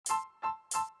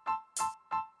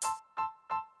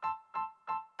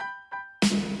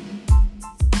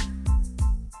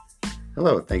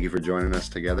Hello, thank you for joining us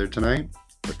together tonight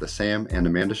with the Sam and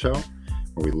Amanda Show,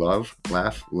 where we love,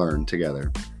 laugh, learn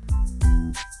together.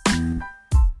 Good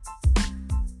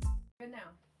now.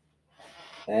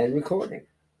 And recording.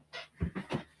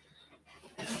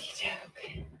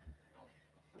 Okey-doke.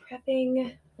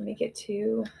 Prepping. Let me get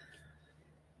to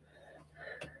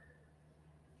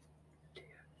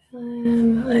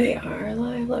we are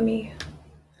live. Let me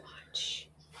watch.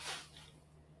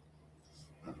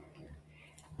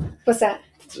 What's that?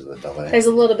 There's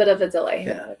a little bit of a delay.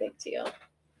 Yeah. Not a big deal.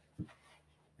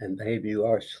 And babe, you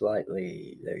are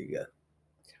slightly, there you go.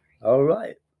 All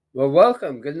right. Well,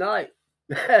 welcome. Good night.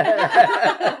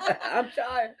 I'm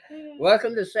tired.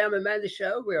 Welcome to Sam and Amanda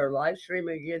Show. We are live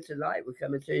streaming again tonight. We're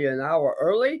coming to you an hour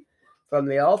early from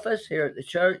the office here at the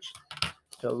church.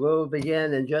 So we'll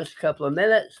begin in just a couple of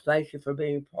minutes. Thank you for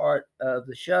being part of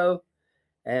the show.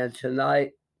 And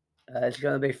tonight it's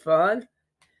going to be fun.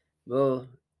 We'll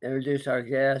introduce our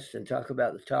guests and talk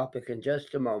about the topic in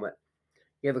just a moment.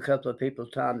 Give a couple of people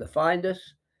time to find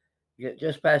us. Get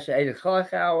just past the 8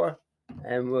 o'clock hour,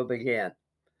 and we'll begin.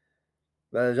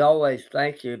 But as always,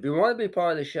 thank you. If you want to be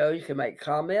part of the show, you can make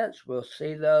comments. We'll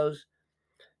see those.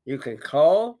 You can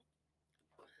call.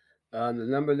 The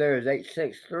number there is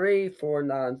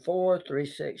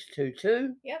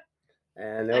 863-494-3622. Yep.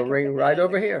 And they'll ring right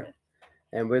over here.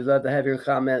 And we'd love to have your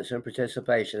comments and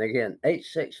participation. Again,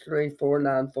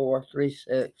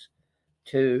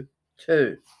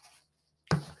 863-494-3622.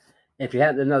 If you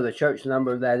happen to know the church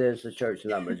number, that is the church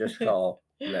number. Just call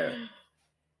there.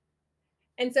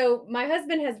 And so my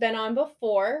husband has been on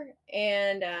before,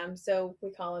 and so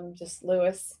we call him just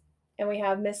Lewis. And we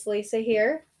have Miss Lisa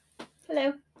here.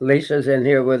 Hello. Lisa's in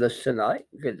here with us tonight.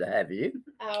 Good to have you.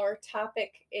 Our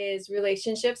topic is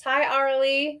relationships. Hi,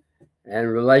 Arlie.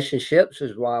 And relationships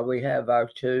is why we have our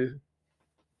two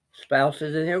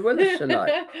spouses in here with us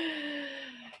tonight.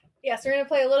 Yes, we're going to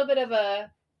play a little bit of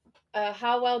a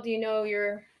how well do you know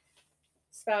your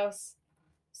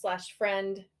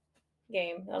spouse/friend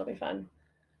game. That'll be fun.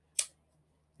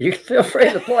 You feel free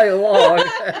to play along.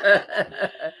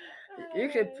 You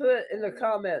can put in the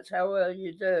comments how well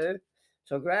you do.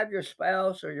 So grab your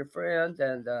spouse or your friend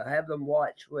and have them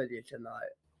watch with you tonight.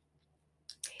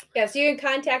 Yes, you can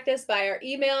contact us by our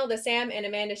email,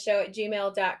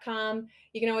 thesamandamandashow@gmail.com.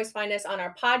 You can always find us on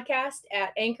our podcast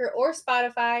at Anchor or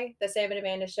Spotify, The Sam and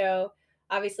Amanda Show.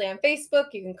 Obviously on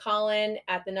Facebook, you can call in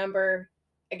at the number,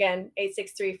 again,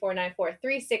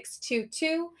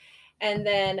 863-494-3622. And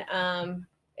then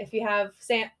if you have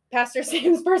Pastor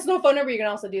Sam's personal phone number, you can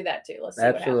also do that too. Let's see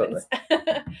what happens.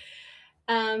 We're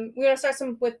going to start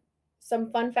with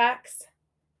some fun facts.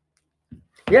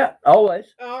 Yeah,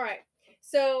 always. All right.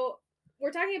 So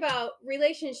we're talking about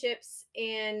relationships,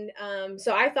 and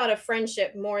so I thought of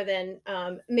friendship more than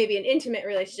maybe an intimate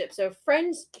relationship. So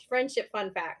friendship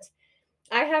fun fact.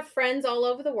 I have friends all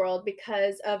over the world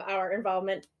because of our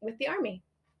involvement with the Army.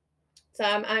 So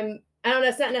I don't know,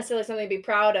 it's not necessarily something to be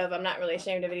proud of. I'm not really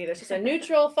ashamed of it either. It's just a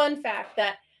neutral fun fact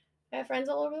that I have friends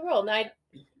all over the world, and I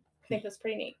think that's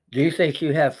pretty neat. Do you think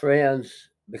you have friends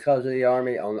because of the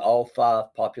Army on all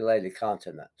 5 populated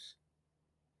continents?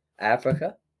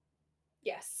 Africa?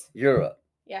 Yes. Europe?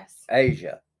 Yes.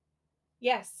 Asia?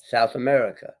 Yes. South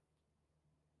America?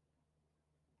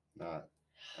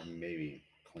 Maybe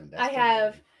I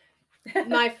have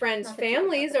my friends'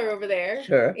 families are over there.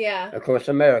 Sure. Yeah. Of course,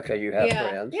 America, you have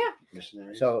friends. Yeah.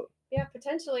 missionaries. So yeah,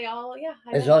 potentially all. Yeah.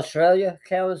 is Australia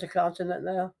count as a continent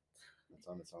now? It's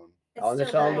on its own. On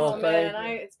its own little thing?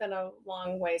 Man, it's been a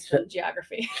long ways from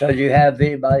geography. So do you have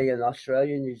anybody in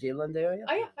Australia, New Zealand area?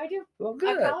 Oh yeah, I do. Well,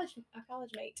 good. A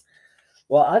college mate.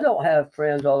 Well, I don't have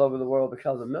friends all over the world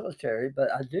because of the military,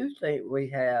 but I do think we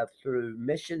have through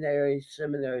missionary,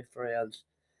 seminary friends.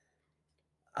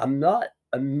 I'm not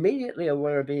immediately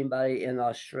aware of anybody in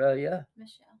Australia.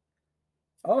 Michelle.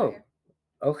 Oh,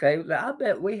 okay. Now, I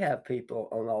bet we have people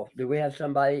on all. Do we have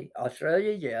somebody?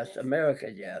 Australia, yes.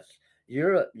 America, yes.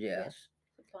 Europe, yes.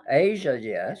 Asia,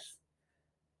 yes.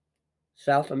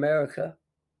 South America.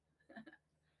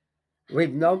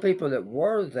 We've known people that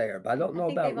were there, but I don't know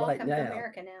about right now.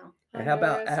 America now. And how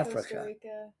about Honduras, Africa? Costa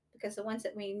Rica. Because the ones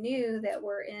that we knew that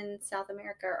were in South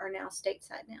America are now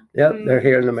stateside now. Yep, they're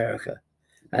here in America.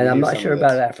 And I'm not sure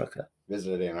about Africa.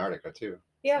 Visited Antarctica too.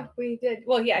 Yeah, we did.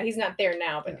 Well, yeah, he's not there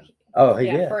now, but he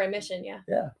did for a mission. Yeah.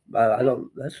 Yeah, I don't.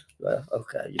 That's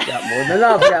okay. You got more than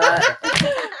enough, guys.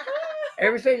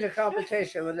 Everything's a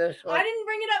competition with this one. I didn't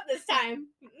bring it up this time.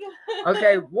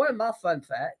 Okay, one of my fun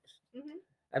facts, Mm-hmm.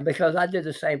 and because I did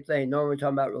the same thing, normally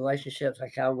talking about relationships, I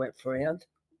kind of went friend.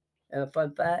 And a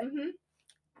fun fact, Mm-hmm.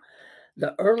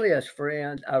 the earliest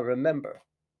friend I remember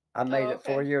I made Oh, it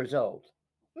 4 okay. years old.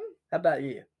 Hmm. How about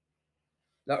you?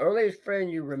 The earliest friend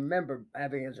you remember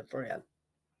having as a friend?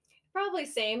 Probably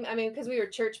same. I mean, because we were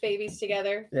church babies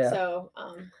together. Yeah. So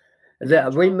We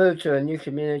natural. moved to a new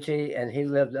community, and he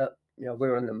lived up. We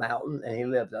were in the mountain, and he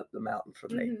lived up the mountain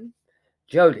from me. Mhm.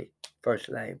 Jody, first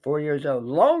name, 4 years old.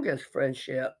 Longest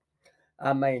friendship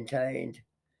I maintained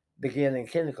began in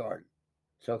kindergarten.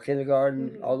 So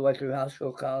kindergarten, Mhm. all the way through high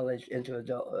school, college, into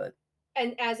adulthood.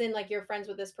 And as in, like, you're friends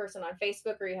with this person on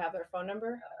Facebook, or you have their phone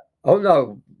number? Oh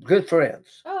no, good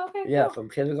friends. Oh, okay. Yeah, Cool. from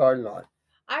kindergarten on.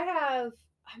 I'm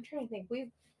trying to think.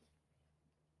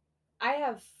 I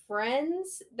have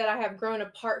friends that I have grown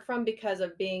apart from because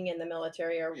of being in the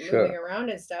military or Sure. moving around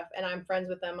and stuff. And I'm friends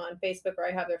with them on Facebook, or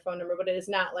I have their phone number, but it is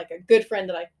not like a good friend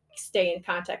that I stay in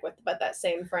contact with, but that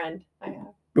same friend I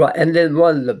have. Right, and then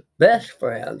one of the best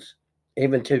friends,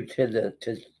 even to today,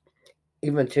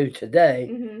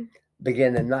 Mhm.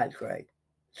 began in ninth grade.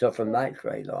 So from ninth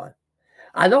grade on,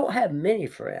 I don't have many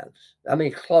friends. I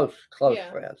mean, close Yeah.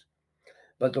 friends,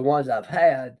 but the ones I've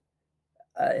had,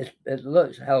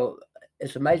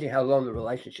 it's amazing how long the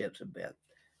relationships have been,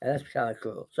 and that's kind of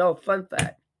cool. So, fun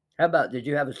fact. How about? Did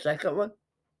you have a second one?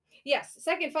 Yes.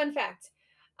 Second fun fact.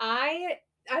 I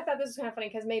thought this was kind of funny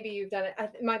because maybe you've done it.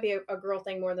 It might be a girl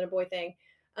thing more than a boy thing.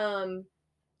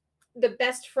 The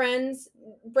best friends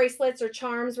bracelets or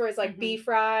charms where it's like Mhm. be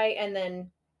fry and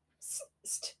then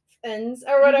ends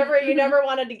or whatever. You never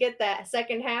wanted to get that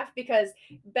second half because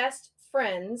best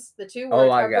friends, the two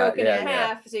words I are got it. broken Yeah, in yeah.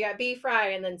 half. So you got be fry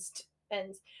and then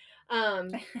ends.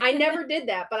 I never did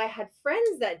that, but I had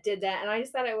friends that did that, and I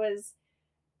just thought it was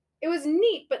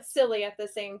neat but silly at the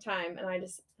same time, and I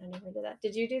never did that.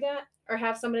 Did you do that or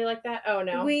have somebody like that? Oh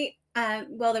no. We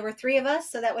well, there were 3 of us,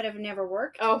 so that would have never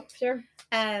worked. Oh sure.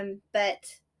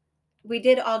 But we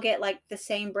did all get like the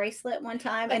same bracelet one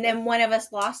time, Like and then one of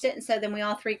us lost it, and so then we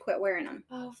all 3 quit wearing them.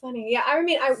 Oh, funny. Yeah, I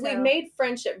mean, we So- made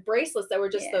friendship bracelets that were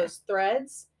just Yeah. those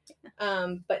threads,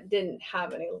 but didn't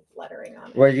have any lettering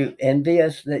on it. Were you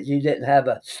envious that you didn't have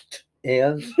a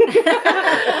ends?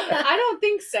 I don't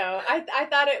think so. I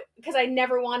thought it because I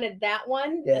never wanted that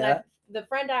one, and Yeah. the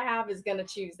friend I have is gonna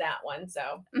choose that one.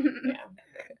 So yeah.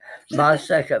 My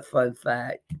second fun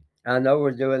fact. I know we're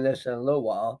doing this in a little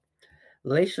while.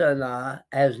 Lisa and I,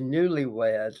 as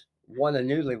newlyweds, won a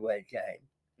newlywed game.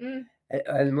 Mm.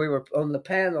 And we were on the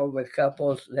panel with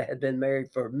couples that had been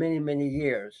married for many, many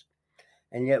years.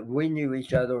 And yet we knew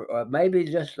each other, or maybe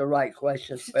just the right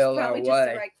questions It's fell our probably way. just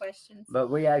the right questions. But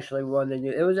we actually won the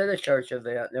new. It was at a church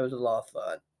event, and it was a lot of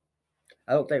fun.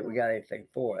 I don't think we got anything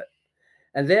for it.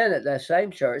 And then at that same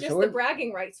church, Just the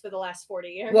bragging rights for the last 40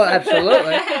 years. Well,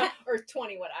 absolutely. Or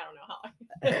 20. What I don't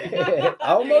know how long.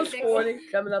 almost 36. 40,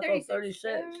 coming up 36. on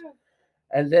 36.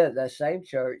 And then at that same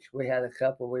church, we had a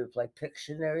couple we would play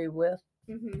Pictionary with,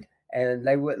 Mm-hmm. and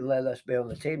they wouldn't let us be on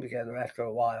the team together after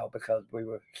a while because we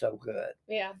were so good.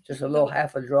 Yeah. Just a little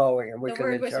half a drawing, and we The could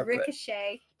word was interpret.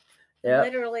 ricochet. Yeah.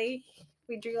 Literally,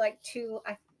 we drew like 2.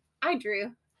 I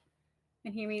drew,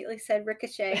 and he immediately said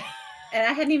ricochet, and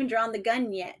I hadn't even drawn the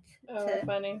gun yet. Oh,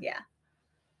 funny. Yeah.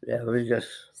 Yeah, we just.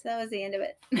 So that was the end of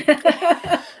it.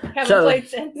 Haven't So- played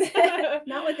since.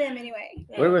 Not with them anyway.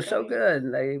 We Oh, were so funny. good,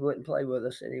 and they wouldn't play with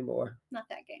us anymore. Not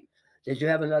that game. Did you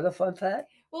have another fun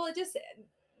fact? Well, it just.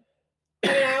 I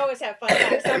mean, I always have fun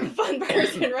facts. I'm a fun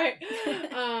person, right?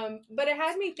 But it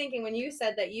had me thinking when you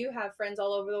said that you have friends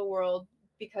all over the world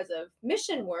because of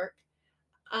mission work.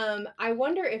 I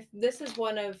wonder if this is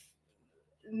one of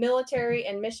military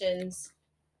and missions.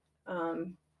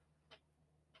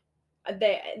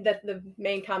 The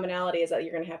main commonality is that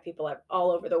you're going to have people all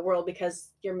over the world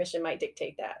because your mission might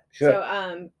dictate that. Sure.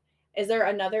 So, is there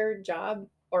another job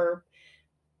or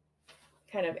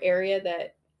kind of area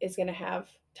that is going to have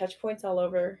touch points all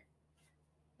over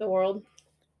the world?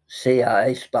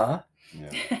 CIA spy.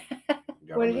 Yeah.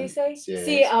 What did he say?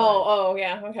 CIA spy. Oh,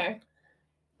 yeah, okay.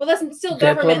 Well, that's still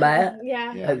government. Diplomat.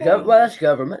 Yeah. Yeah. Okay. Well, that's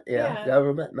government. Yeah, Yeah.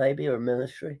 government maybe, or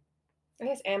ministry. I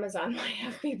guess Amazon might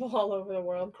have people all over the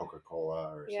world.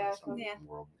 Coca-Cola or Yeah, something. yeah.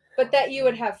 World. But that you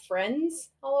would have friends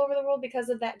all over the world because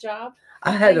of that job?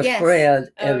 I had a Yes. friend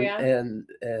Oh, in yeah?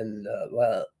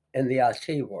 in the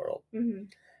IT world, Mm-hmm.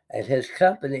 and his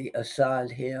company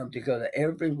assigned him to go to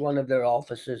every one of their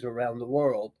offices around the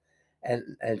world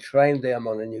and train them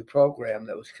on a new program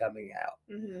that was coming out.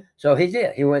 Mm-hmm. So he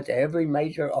did. He went to every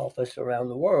major office around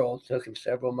the world. Took him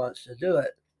several months to do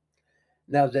it.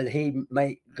 Now, did he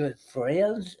make good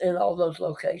friends in all those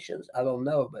locations? I don't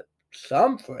know, but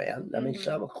some friend, I mean, Mhm.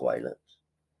 some acquaintance.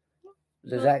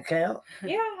 Does Well, that count?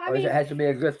 Yeah, I Or does mean, it have to be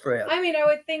a good friend? I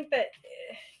would think that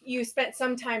you spent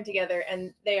some time together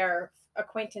and they are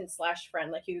acquaintance /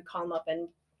 friend. Like you could call them up and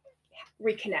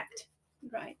reconnect.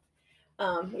 Right.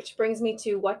 Which brings me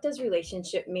to, what does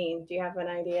relationship mean? Do you have an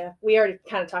idea? We already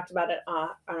kind of talked about it on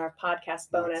our podcast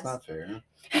bonus. That's not fair.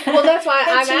 Well, that's why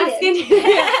They I'm cheated.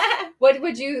 asking. What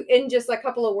would you, in just a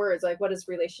couple of words, like, what does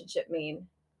relationship mean?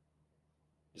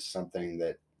 Just something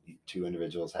that two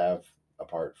individuals have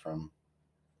apart from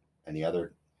any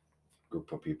other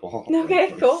group of people.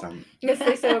 Okay, Or cool. some Miss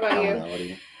Lisa, what about you?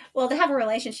 commonality. Well, to have a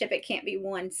relationship, it can't be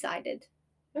one-sided.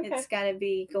 Okay. It's got to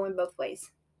be going both ways.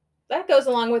 That goes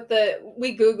along with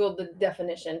we Googled the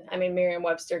definition. I mean,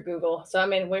 Merriam-Webster Google. So, I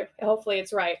mean, hopefully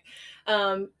it's right.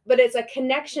 But it's a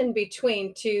connection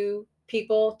between two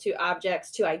people, two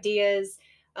objects, two ideas.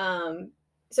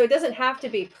 So it doesn't have to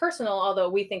be personal, although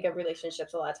we think of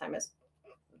relationships a lot of time as,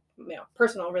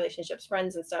 personal relationships,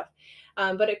 friends and stuff.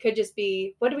 But it could just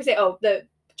be, what did we say? Oh, the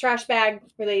trash bag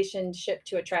relationship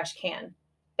to a trash can,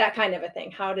 that kind of a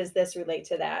thing. How does this relate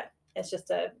to that? It's just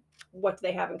what do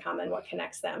they have in common? What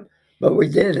connects them? But we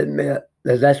did admit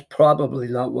that that's probably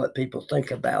not what people think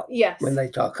about Yes. when they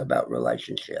talk about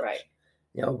relationships. Right.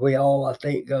 We all, I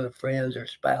think, go to friends or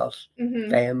spouse,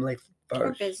 family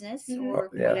first. Or business or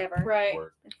Yeah. whatever. Right.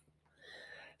 Work.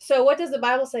 So what does the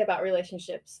Bible say about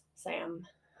relationships, Sam?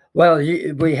 Well,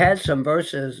 we had some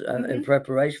verses in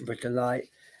preparation for tonight.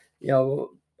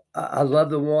 I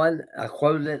love the one, I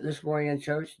quoted it this morning in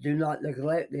church: do not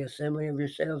neglect the assembly of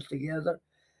yourselves together,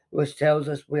 which tells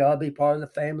us we ought to be part of the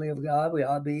family of God. We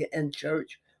ought to be in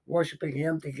church, worshiping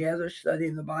Him together,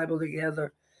 studying the Bible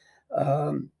together.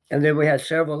 And then we had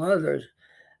several others.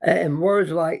 And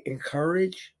words like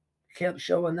encourage kept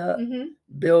showing up,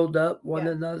 build up one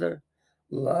another,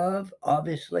 love,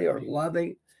 obviously, or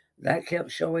loving, that kept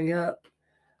showing up.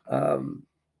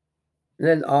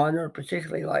 Then honor,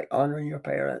 particularly like honoring your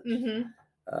parents.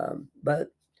 But,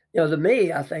 to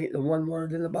me, I think the one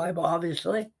word in the Bible,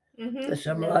 obviously, that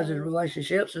summarizes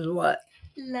relationships is what?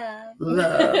 Love.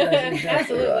 Love. That's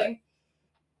exactly Absolutely. right.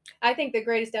 I think the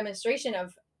greatest demonstration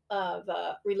of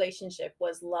relationship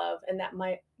was love, and that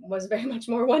was very much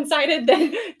more one-sided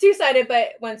than two-sided. But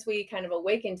once we kind of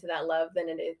awaken to that love, then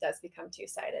it does become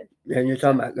two-sided. And you're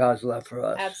talking about God's love for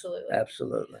us. Absolutely.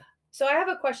 Absolutely. So I have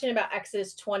a question about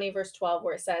Exodus 20, verse 12,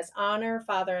 where it says, honor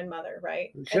father and mother,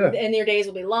 right? Sure. And your days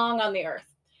will be long on the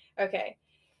earth. Okay.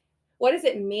 What does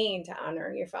it mean to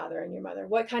honor your father and your mother?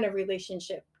 What kind of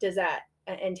relationship does that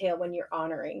entail when you're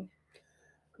honoring?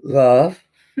 Love.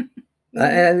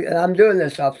 And I'm doing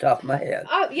this off the top of my head.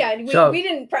 Oh, yeah. We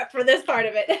didn't prep for this part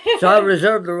of it. So I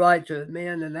reserve the right to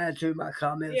amend and add to my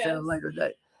comments at a Yes. later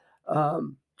date.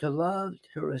 To love,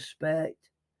 to respect,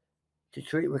 to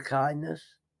treat with kindness,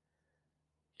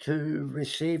 to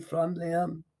receive from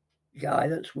them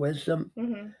guidance, wisdom,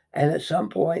 and at some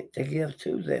point to give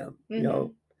to them.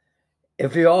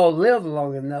 If you all live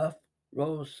long enough,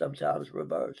 roles sometimes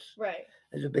reverse. Right.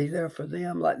 And to be there for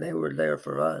them like they were there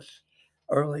for us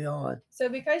early on. So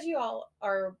because you all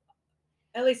are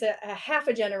at least a half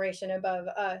a generation above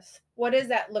us, what does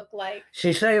that look like?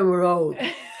 She's saying we're old.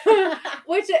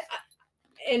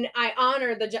 And I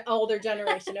honor the older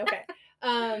generation.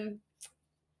 Okay.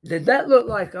 Did that look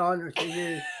like honor to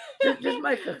you? just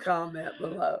make a comment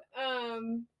below.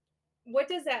 What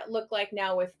does that look like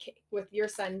now with your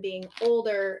son being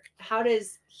older? How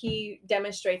does he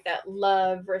demonstrate that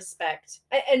love, respect?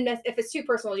 And if it's too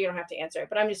personal, you don't have to answer it.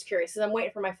 But I'm just curious, because I'm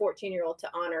waiting for my 14-year-old to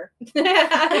honor, to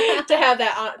have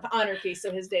that honor piece,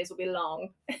 so his days will be long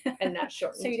and not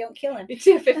short. So you don't kill him.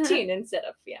 To 15 instead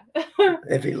of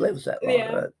If he lives that long.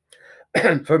 Yeah.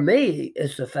 Right? For me,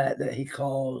 it's the fact that he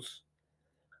calls.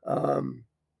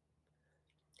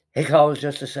 He calls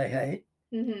just to say, hey.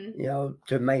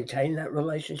 To maintain that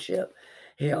relationship.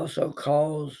 He also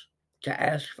calls to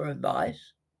ask for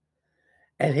advice.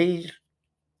 And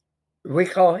we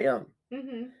call him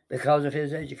because of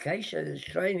his education, his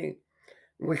training.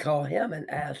 We call him and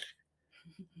ask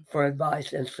for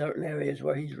advice in certain areas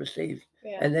where he's received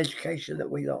an education that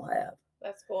we don't have.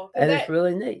 That's cool. And it's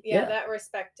really neat. Yeah, that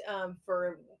respect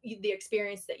for the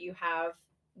experience that you have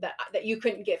that you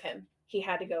couldn't give him. He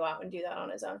had to go out and do that on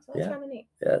his own. So that's kind of neat.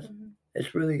 Yes.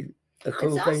 It's really a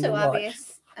cool thing to watch.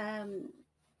 It's also obvious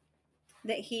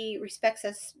that he respects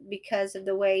us because of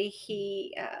the way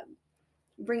he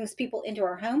brings people into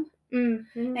our home.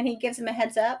 And he gives them a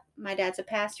heads up. My dad's a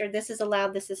pastor. This is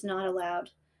allowed. This is not allowed.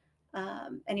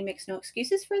 And he makes no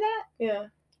excuses for that. Yeah.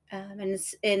 And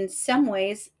in some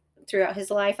ways, throughout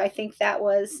his life, I think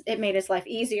it made his life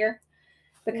easier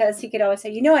because he could always say,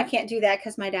 I can't do that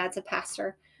because my dad's a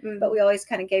pastor. But we always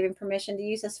kind of gave him permission to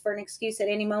use us for an excuse at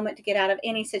any moment to get out of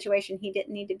any situation he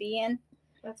didn't need to be in.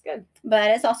 That's good.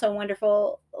 But it's also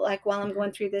wonderful, like while I'm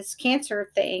going through this cancer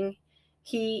thing,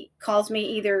 he calls me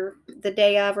either the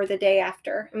day of or the day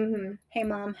after. Mm-hmm. Hey,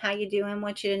 Mom, how you doing?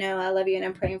 Want you to know I love you and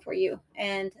I'm praying for you.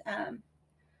 And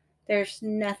there's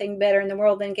nothing better in the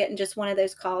world than getting just one of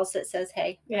those calls that says,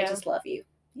 hey, I just love you.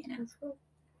 You know, That's cool.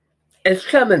 It's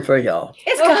coming for y'all.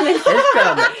 It's coming. It's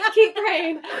coming. Keep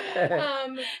praying.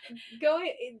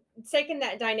 Taking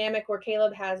that dynamic where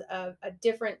Caleb has a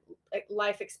different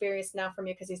life experience now from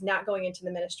you because he's not going into the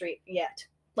ministry yet,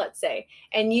 let's say,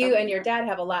 and you and your dad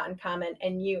have a lot in common,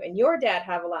 and you and your dad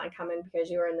have a lot in common because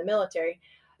you were in the military.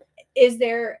 Is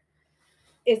there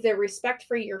respect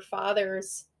for your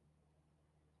father's?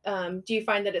 Do you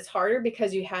find that it's harder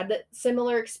because you had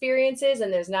similar experiences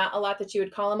and there's not a lot that you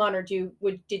would call him on, or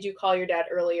did you call your dad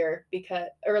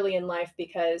early in life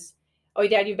because, oh,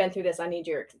 Dad, you've been through this, I need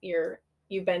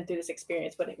you've been through this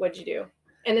experience, what'd you do?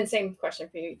 And then same question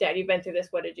for you, Dad, you've been through this,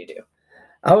 what did you do?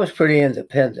 I was pretty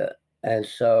independent, and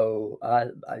so I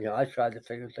tried to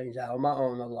figure things out on my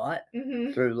own a lot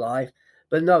through life.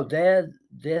 But no, Dad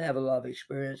did have a lot of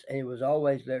experience, and he was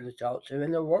always there to talk to,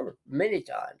 and there were many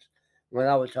times when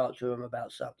I would talk to him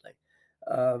about something.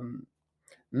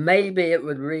 Maybe it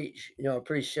would reach, a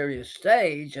pretty serious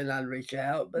stage and I'd reach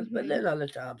out, but then other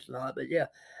times not. But yeah,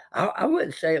 I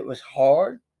wouldn't say it was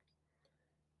hard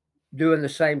doing the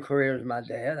same career as my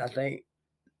dad. I think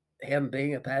him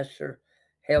being a pastor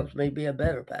helps me be a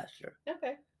better pastor.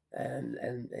 Okay.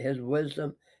 And his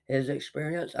wisdom, his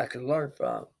experience, I could learn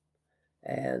from.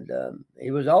 And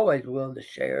he was always willing to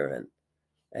share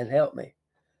and help me.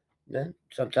 And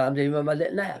sometimes even I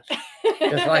didn't ask.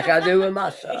 Just like I do with my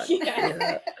son.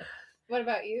 Yeah. What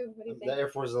about you? What do you think? The Air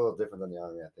Force is a little different than the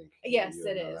Army, I think. Yes,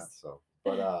 it is.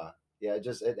 But yeah,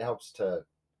 it helps to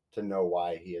know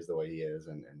why he is the way he is,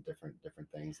 and different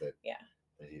things that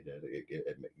he did.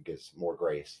 It gives more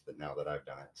grace now that I've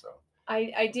done it. So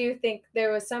I do think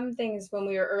there was some things when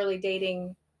we were early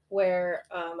dating where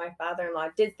my father-in-law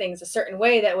did things a certain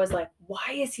way that was like,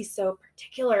 why is he so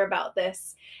particular about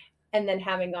this? And then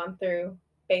having gone through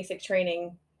basic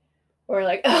training, we're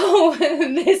like, oh,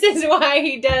 this is why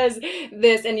he does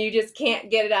this, and you just can't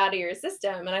get it out of your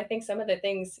system. And I think some of the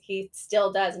things he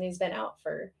still does, and he's been out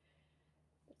for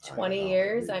 20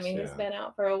 years. I mean, he's been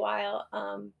out for a while.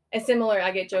 And similar,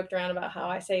 I get joked around about how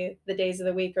I say the days of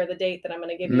the week or the date that I'm going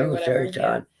to give you or whatever. Military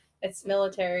time. Yeah, it's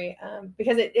military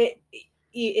because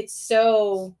it's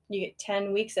so, you get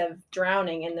 10 weeks of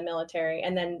drowning in the military,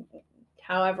 and then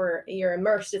however you're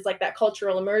immersed, it's like that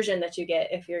cultural immersion that you get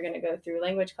if you're going to go through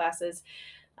language classes.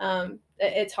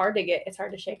 It's hard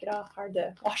to shake it off, hard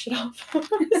to wash it off,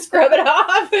 scrub it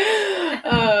off.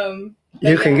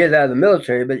 You can get out of the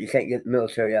military, but you can't get the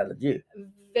military out of you.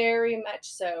 Very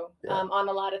much so. On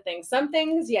a lot of things. Some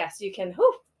things, yes, you can,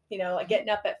 like getting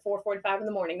up at 4:45 in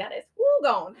the morning, that is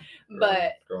gone.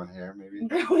 But growing hair, maybe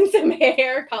growing some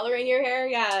hair, coloring your hair,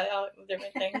 all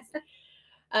different things.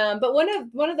 But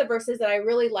one of the verses that I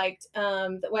really liked,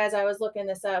 as I was looking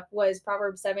this up, was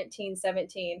Proverbs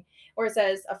 17:17, where it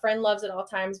says, "A friend loves at all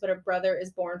times, but a brother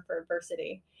is born for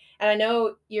adversity." And I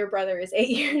know your brother is 8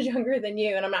 years younger than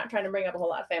you, and I'm not trying to bring up a whole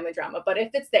lot of family drama, but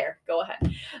if it's there, go ahead.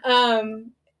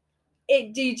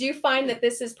 Did you find that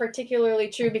this is particularly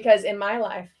true? Because in my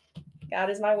life, God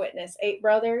is my witness, 8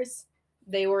 brothers,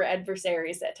 they were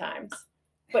adversaries at times,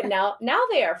 but now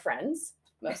they are friends.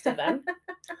 Most of them.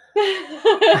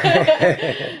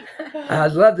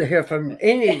 I'd love to hear from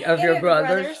any of your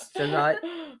brothers tonight.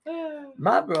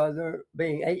 My brother,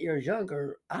 being 8 years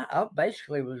younger, I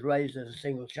basically was raised as a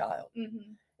single child,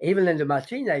 even into my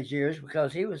teenage years,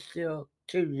 because he was still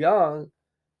too young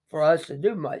for us to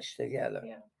do much together.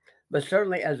 Yeah. But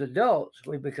certainly as adults,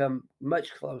 we become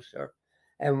much closer,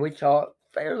 and we talk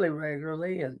fairly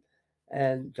regularly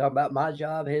and talk about my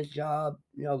job, his job,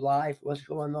 life, what's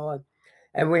going on.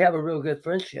 And we have a real good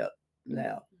friendship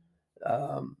now.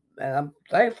 And I'm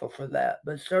thankful for that,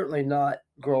 but certainly not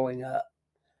growing up.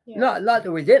 Yeah. Not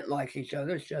that we didn't like each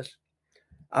other. It's just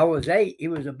I was 8. He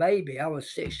was a baby. I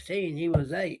was 16. He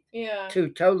was 8. Yeah. 2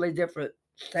 totally different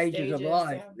stages of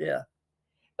life. Yeah.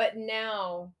 But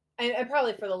now, and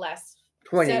probably for the last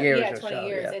 20 years or 20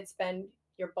 years, it's been,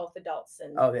 you're both adults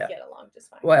and get along just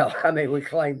fine. Well, I mean, we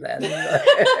claim that.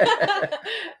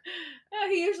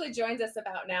 He usually joins us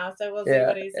about now, so we'll see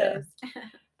what he says.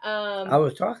 I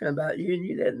was talking about you and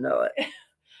you didn't know it.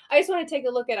 I just want to take a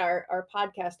look at our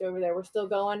podcast over there. We're still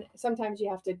going. Sometimes you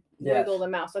have to wiggle the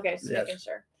mouse. Okay, just making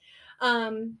sure.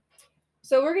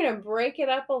 So we're going to break it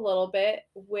up a little bit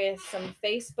with some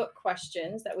Facebook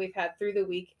questions that we've had through the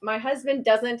week. My husband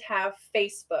doesn't have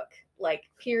Facebook,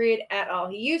 period, at all.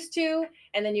 He used to,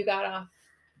 and then you got off,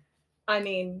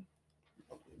 7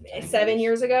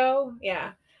 years ago.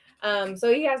 Yeah.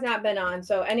 So he has not been on.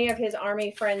 So any of his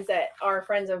Army friends that are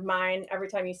friends of mine, every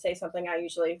time you say something, I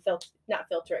usually not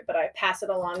filter it, but I pass it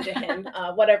along to him,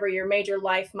 whatever your major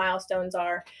life milestones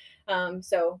are.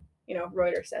 So,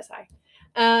 Reuters says hi.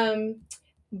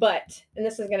 But, and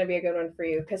this is going to be a good one for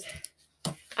you because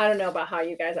I don't know about how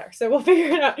you guys are, so we'll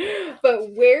figure it out.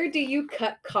 But where do you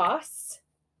cut costs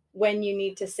when you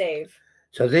need to save?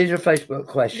 So these are Facebook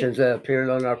questions that appeared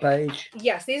on our page?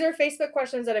 Yes, these are Facebook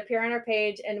questions that appear on our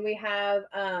page, and we have,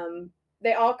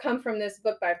 they all come from this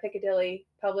book by Piccadilly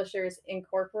Publishers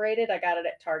Incorporated. I got it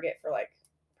at Target for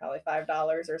probably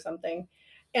 $5 or something.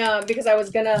 Because I was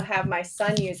going to have my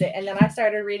son use it. And then I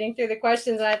started reading through the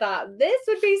questions and I thought this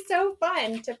would be so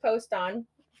fun to post on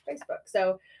Facebook.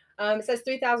 So it says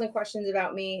 3,000 questions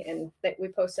about me, and that we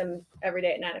post them every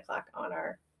day at 9:00 on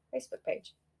our Facebook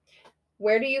page.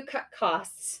 Where do you cut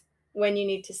costs when you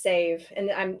need to save?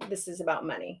 And this is about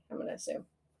money, I'm going to assume.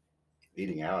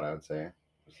 Eating out, I would say,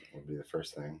 would be the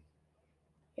first thing.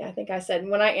 Yeah, I think I said,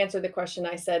 when I answered the question,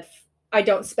 I said, I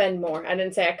don't spend more. I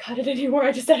didn't say I cut it anymore.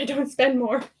 I just said I don't spend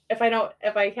more. If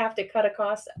I have to cut a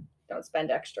cost, don't spend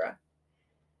extra.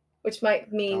 Which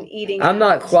might mean eating I'm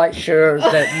out. not quite sure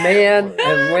that men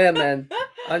and women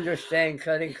understand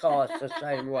cutting costs the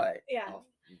same way. Yeah.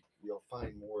 You'll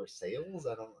find more sales?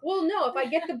 I don't know. Well, no, if I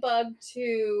get the bug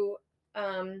to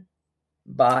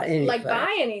buy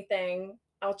anything,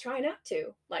 I'll try not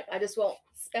to. I just won't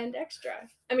spend extra.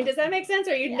 I mean, does that make sense?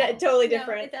 Or are you totally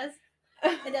different? No, it does.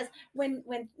 It does. When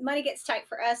money gets tight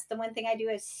for us, the one thing I do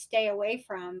is stay away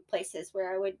from places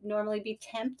where I would normally be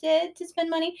tempted to spend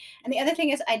money. And the other thing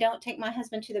is I don't take my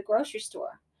husband to the grocery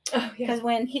store. Because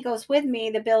when he goes with me,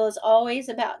 the bill is always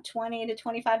about $20 to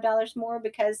 $25 more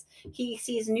because he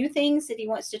sees new things that he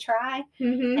wants to try.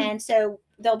 Mm-hmm. And so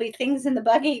there'll be things in the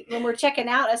buggy when we're checking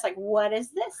out. I was like, what is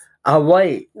this? I'll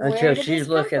wait until she's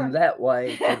looking that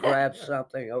way to grab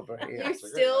something over here. You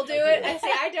still do it? I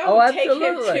say, I don't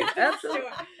absolutely. Take him to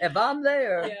absolutely. If I'm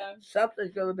there,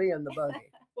 something's going to be in the buggy.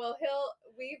 Well,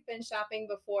 we've been shopping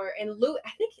before, and I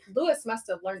think Lewis must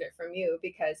have learned it from you,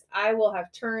 because I will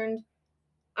have turned.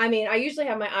 I mean, I usually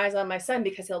have my eyes on my son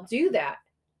because he'll do that.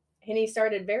 And he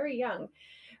started very young.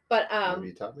 But maybe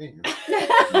he taught me.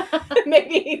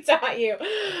 Maybe he taught you.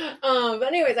 But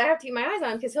anyways, I have to keep my eyes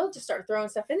on him because he'll just start throwing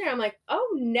stuff in there. I'm like, oh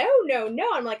no.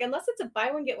 I'm like, unless it's a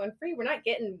buy one, get one free, we're not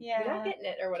getting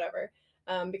it or whatever.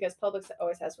 Because Publix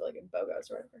always has really good BOGOs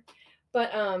or whatever.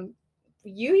 But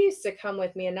you used to come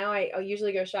with me, and now I'll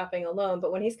usually go shopping alone.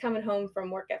 But when he's coming home from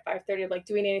work at 5:30, I'm like,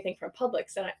 do we need anything from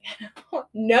Publix? And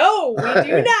no, we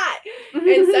do not.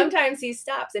 And sometimes he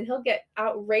stops and he'll get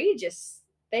outrageous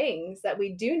things that we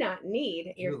do not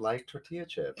need. You like tortilla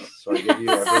chips, so I give you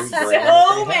every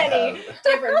so many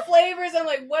different flavors. I'm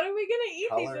like, what are we gonna eat?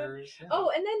 Colors, these?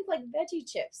 Oh, and then veggie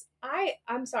chips.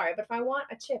 I'm sorry, but if I want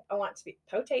a chip, I want it to be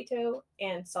potato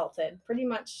and salted, pretty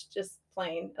much just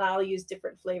plain. And I'll use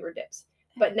different flavor dips,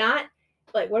 but not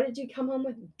what did you come home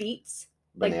with? Beets,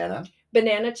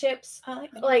 banana chips.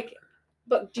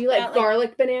 But do you like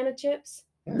garlic banana chips?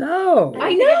 No,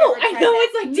 I know.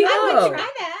 It's like, do I would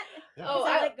try that. Oh,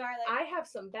 I like garlic. I have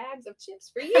some bags of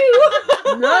chips for you.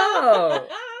 No.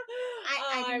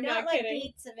 I do not like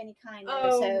beets of any kind.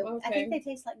 So I think they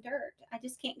taste like dirt. I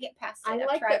just can't get past it.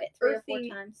 I've tried it 3 or 4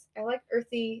 times. I like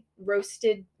earthy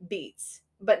roasted beets,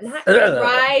 but not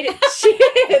dried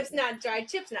chips. Not dried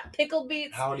chips. Not pickled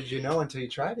beets. How did you know until you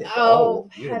tried it? Oh,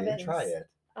 you didn't even try it.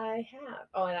 I have.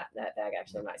 Oh, and that bag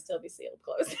actually might still be sealed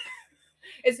closed.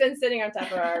 It's been sitting on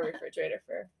top of our refrigerator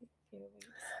for a few weeks.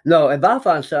 No, if I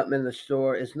find something in the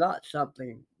store, it's not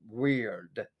something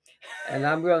weird. And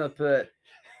I'm going to put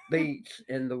beets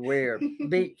in the weird,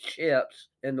 beet chips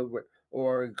in the weird,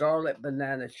 or garlic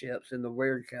banana chips in the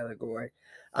weird category.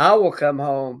 I will come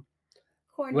home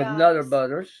with Nutter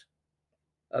Butters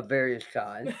of various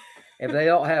kinds. If they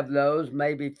don't have those,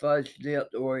 maybe fudge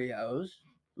dipped Oreos,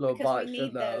 little box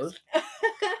of those.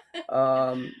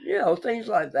 Things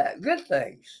like that. Good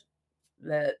things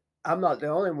that I'm not the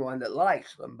only one that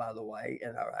likes them, by the way,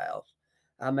 in our house.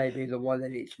 I may be the one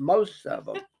that eats most of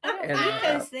them. I don't eat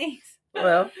those things.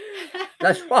 Well,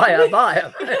 that's why I buy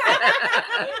them.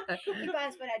 He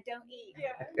buys what I don't eat.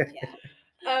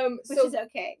 Yeah. Which is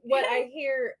okay. What I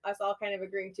hear us all kind of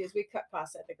agreeing to is we cut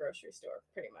costs at the grocery store,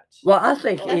 pretty much. Well, I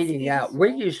think eating out,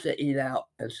 we used to eat out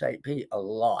in St. Pete a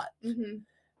lot. Mm-hmm.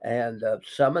 And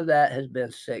some of that has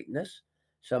been sickness.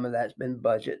 Some of that's been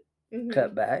budget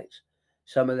cutbacks.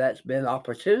 Some of that's been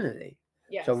opportunity.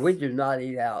 Yes. So we do not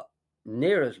eat out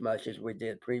near as much as we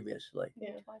did previously.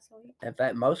 Yeah, twice a week. In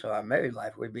fact, most of our married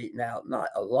life, we've eaten out, not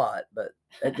a lot, but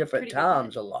at different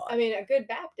times a lot. I mean, a good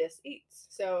Baptist eats.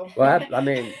 So. Well, I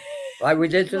mean, Like we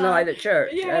did tonight at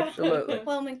church. Yeah. Absolutely.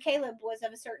 Well, when Caleb was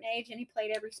of a certain age and he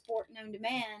played every sport known to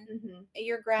man,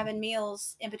 you're grabbing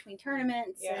meals in between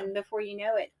tournaments, and before you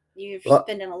know it, you're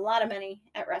spending a lot of money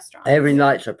at restaurants. Every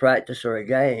night's a practice or a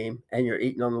game, and you're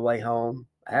eating on the way home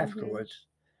afterwards.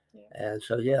 And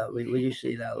so, we used to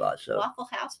see that a lot. So Waffle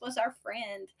House was our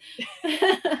friend.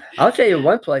 I'll tell you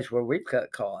one place where we've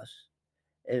cut costs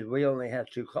is we only have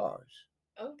 2 cars.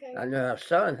 Okay. I know our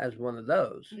son has one of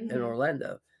those in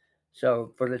Orlando.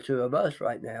 So for the 2 of us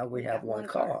right now, we have one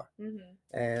car.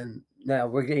 And now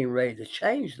we're getting ready to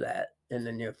change that in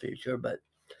the near future. But,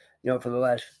 for the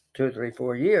last 2, 3,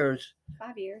 4 years.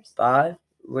 5 years. 5,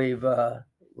 we've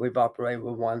operated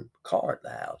with one car at the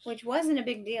house. Which wasn't a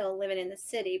big deal living in the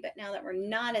city, but now that we're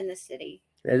not in the city.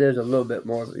 It is a little bit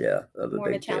more, of a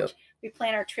big challenge. deal. We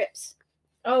plan our trips.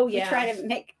 Oh, yeah. We try to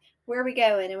make where we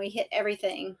going, and we hit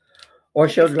everything. Or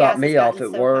she'll drop me off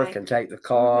at work and take the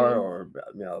car, or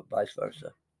vice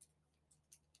versa.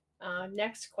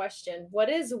 Next question. What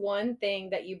is one thing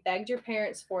that you begged your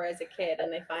parents for as a kid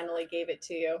and they finally gave it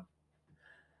to you?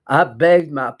 I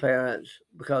begged my parents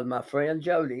because my friend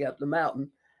Jody up the mountain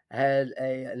and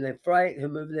then Frank, who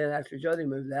moved in after Jody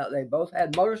moved out, they both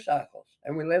had motorcycles,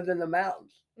 and we lived in the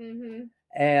mountains.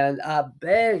 And I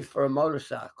begged for a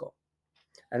motorcycle,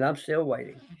 and I'm still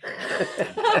waiting.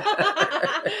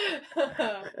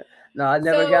 No, I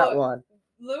never got one.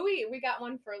 We got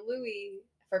one for Louis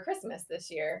for Christmas this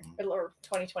year, or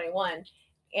 2021.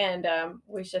 And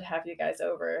we should have you guys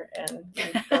over and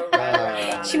go ride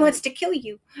around. She wants to kill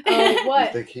you. What?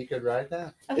 You think he could ride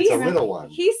that? It's a little one.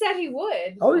 He said he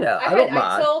would. Oh yeah, I don't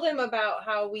mind. I told him about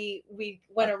how we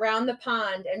went around the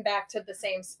pond and back to the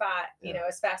same spot,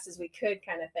 as fast as we could,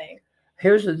 kind of thing.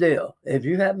 Here's the deal: if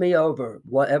you have me over,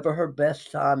 whatever her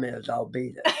best time is, I'll be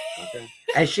there. Okay.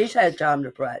 And she's had time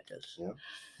to practice. Yeah.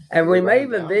 And we may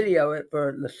even video it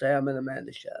for the Sam and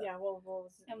Amanda show. Yeah,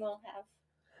 we'll have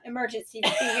emergency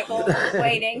vehicle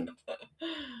waiting.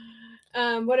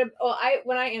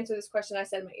 When I answered this question, I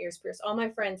said my ears pierced. All my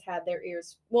friends had their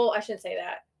ears. Well, I shouldn't say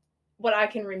that. What I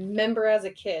can remember as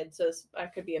a kid, so I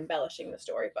could be embellishing the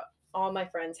story, but all my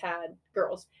friends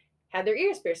girls had their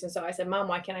ears pierced. And so I said, Mom,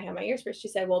 why can't I have my ears pierced? She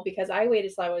said, well, because I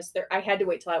waited till I had to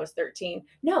wait till I was 13.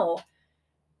 No.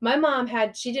 My mom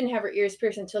she didn't have her ears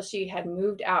pierced until she had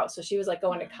moved out. So she was like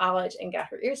going to college and got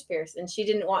her ears pierced. And she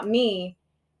didn't want me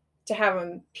to have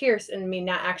them pierced and me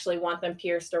not actually want them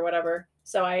pierced or whatever.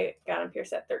 So I got them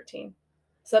pierced at 13.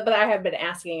 So, but I have been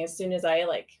asking as soon as I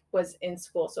was in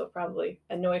school. So it probably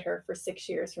annoyed her for 6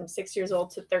 years, from 6 years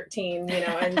old to 13,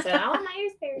 and said, I want my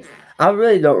ears pierced. I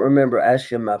really don't remember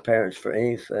asking my parents for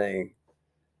anything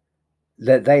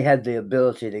that they had the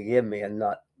ability to give me and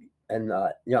not,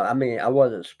 I mean, I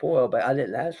wasn't spoiled, but I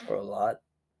didn't ask for a lot.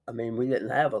 I mean, we didn't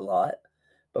have a lot,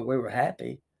 but we were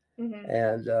happy.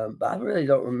 And but I really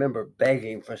don't remember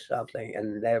begging for something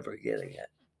and never getting it.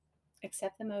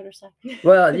 Except the motorcycle.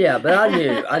 Well, yeah, but I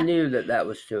knew that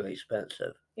was too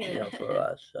expensive, for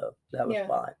us. So that was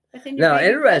fine. Now,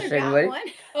 interestingly,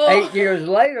 8 years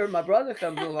later, my brother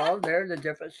comes along. They're in a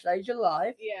different stage of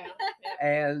life. Yeah.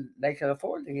 And they can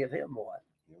afford to give him one.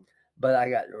 But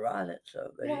I got to ride it, so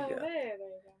there you go. There you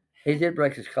go. He did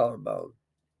break his collarbone.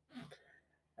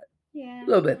 Yeah. A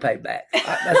little bit payback.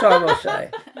 That's all I'm going to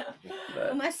say.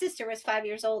 Well, my sister was 5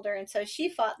 years older, and so she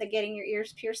fought the getting your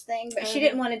ears pierced thing, but she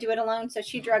didn't want to do it alone, so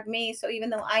she drugged me. So even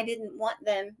though I didn't want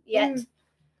them yet,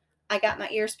 I got my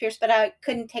ears pierced, but I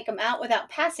couldn't take them out without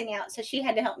passing out. So she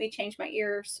had to help me change my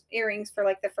earrings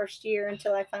for the first year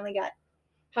until I finally got.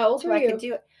 How old were you? I could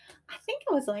do it. I think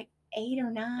I was 8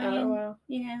 or 9. Oh, wow.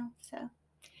 So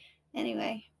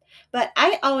anyway, but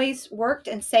I always worked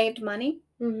and saved money.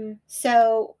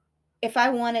 So if I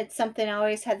wanted something, I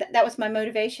always had that was my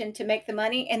motivation to make the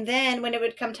money. And then when it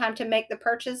would come time to make the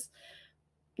purchase,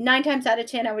 9 times out of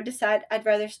 10, I would decide I'd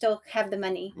rather still have the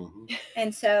money.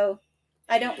 And so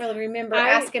I don't really remember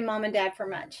asking Mom and Dad for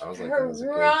much. I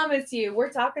promise you,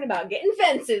 we're talking about getting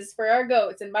fences for our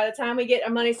goats. And by the time we get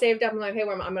our money saved up, I'm like, hey,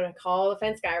 I'm going to call the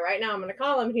fence guy right now. I'm going to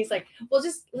call him. And he's like, well,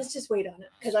 let's just wait on it.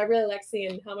 Because I really like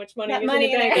seeing how much money is in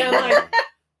the bank. And I'm like,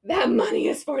 that money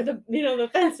is for the, the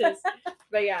fences.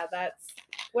 But yeah,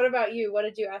 what about you? What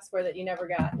did you ask for that you never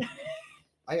got?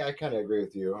 I kind of agree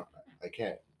with you. I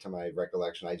can't, to my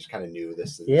recollection, I just kind of knew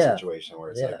this is the situation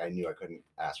where it's I knew I couldn't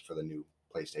ask for the new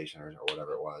PlayStation or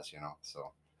whatever it was,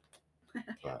 so.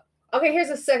 But. Okay, here's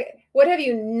a second. What have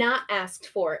you not asked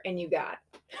for and you got?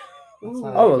 A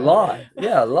lot.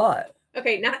 Yeah, a lot.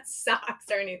 Okay, not socks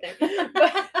or anything.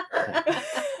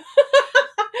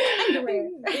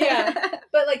 Yeah,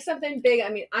 but something big. I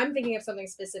mean, I'm thinking of something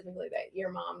specifically that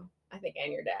your mom, I think,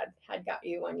 and your dad had got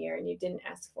you one year and you didn't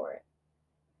ask for it.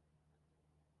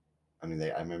 I mean,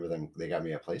 I remember them. They got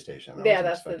me a PlayStation. Yeah,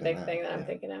 that's the big thing that I'm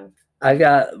thinking of. I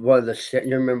got one of the.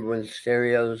 You remember when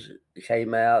stereos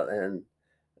came out and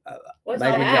What's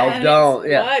maybe that? y'all don't.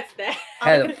 Yeah, What's that?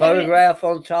 had a photograph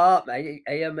on top.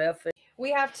 AMF.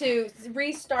 We have to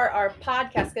restart our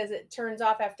podcast because it turns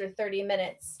off after 30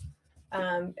 minutes,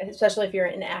 especially if you're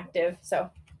inactive. So.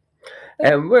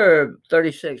 And we're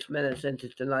 36 minutes into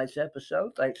tonight's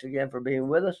episode. Thanks again for being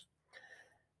with us.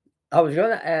 I was going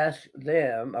to ask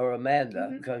them, or Amanda,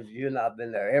 because you and I have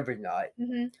been there every night,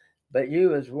 but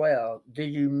you as well, do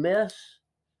you miss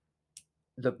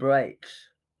the breaks?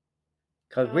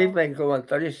 Because we've been going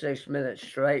 36 minutes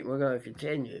straight, and we're going to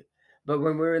continue. But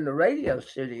when we're in the radio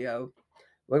studio,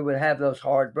 we would have those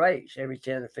hard breaks every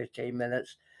 10 or 15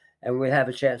 minutes, and we'd have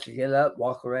a chance to get up,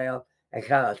 walk around, and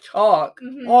kind of talk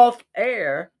off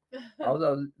air,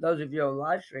 although those of you on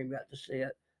live stream got to see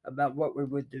it, about what we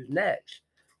would do next.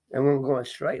 And when we're going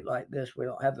straight like this, we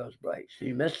don't have those breaks. Do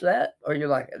you miss that, or you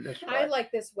like it this way? I like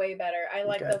this way better. I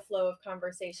like the flow of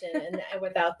conversation and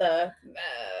without the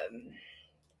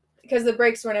because the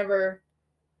breaks were never.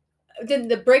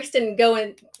 The breaks didn't go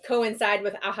and coincide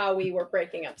with how we were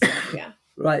breaking up stuff. Yeah.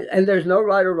 Right, and there's no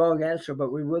right or wrong answer,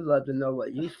 but we would love to know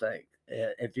what you think.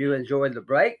 If you enjoy the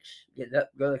breaks, get up,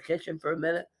 go to the kitchen for a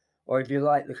minute, or if you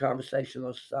like the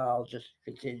conversational style, just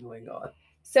continuing on.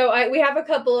 So we have a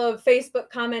couple of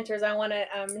Facebook commenters. I want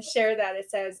to share that.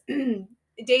 It says,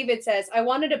 David says, I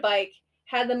wanted a bike,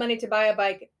 had the money to buy a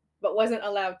bike, but wasn't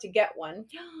allowed to get one.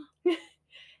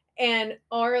 And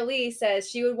Aurelie says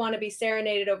she would want to be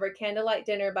serenaded over candlelight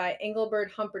dinner by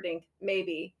Engelbert Humperdinck,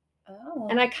 maybe. Oh.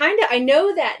 And I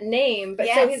know that name, but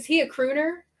so is he a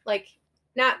crooner? Like,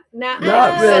 not really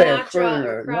a Sinatra crooner.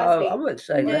 or Crosby. No, I wouldn't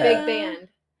say that. Big band.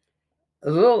 A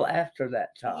little after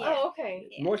that time. Yeah. Oh, okay.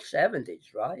 Yeah. More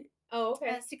 70s, right? Oh,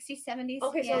 okay. 60s, 70s.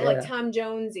 Okay, so like Tom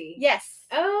Jonesy. Yes.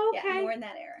 Oh, okay. Yeah, more in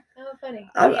that era. Oh, funny.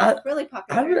 Really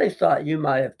popular. I really thought you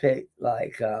might have picked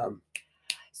like.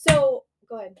 So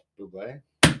go ahead. Bublé?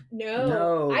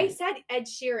 No. I said Ed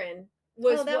Sheeran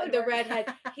was the redhead.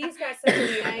 He's got such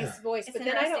a nice voice, but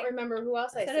then I don't remember who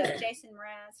else I said. So does Jason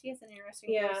Mraz. He has an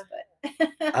interesting voice,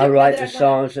 but I write the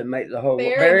songs that make the whole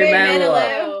Barry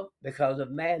Manilow because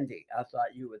of Mandy. I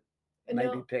thought you would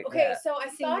maybe pick that. Okay, so I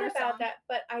thought about that,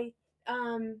 but I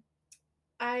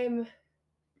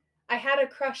had a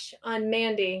crush on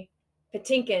Mandy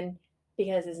Patinkin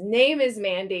because his name is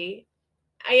Mandy.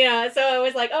 So it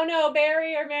was like, oh no,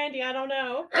 Barry or Mandy, I don't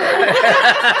know.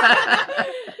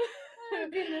 oh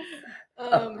goodness.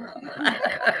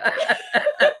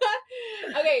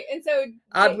 Okay, and so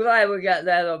I'm glad we got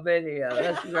that on video.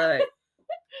 That's great.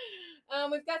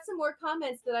 We've got some more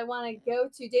comments that I want to go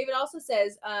to. David also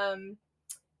says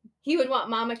he would want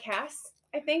Mama Cass,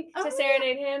 I think, to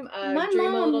serenade him. My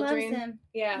Dream mom a Little loves Dream. him.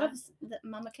 Yeah. Loves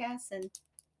Mama Cass, and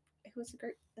who's the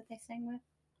group that they sang with?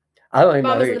 I don't even know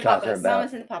Mamas who and you're the talking Papas. about.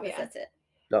 Mamas and the Papas, that's it.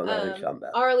 Don't know who you're talking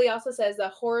about. Arlie also says the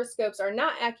horoscopes are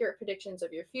not accurate predictions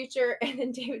of your future. And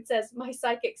then David says, my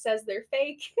psychic says they're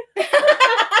fake.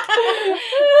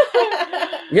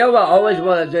 You know what I always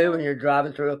want to do when you're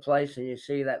driving through a place and you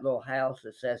see that little house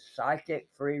that says psychic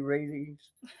free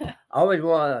readings? I always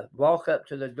want to walk up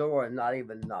to the door and not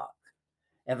even knock.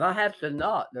 If I have to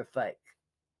knock, they're fake.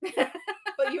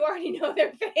 But you already know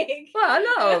they're fake. Well, I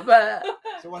know, but...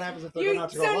 So what happens if they're going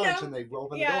out to go lunch and they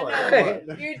open the door?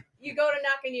 No. You go to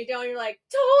knock and you don't. You're like,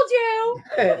 told you.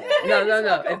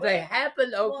 No. If they happen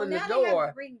to open the door... They have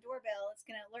a ring doorbell. It's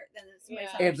going to alert them that somebody's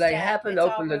on If their they step. happen to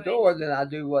open the door, then I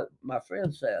do what my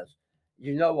friend says.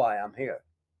 You know why I'm here.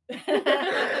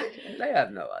 They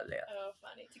have no idea. Oh,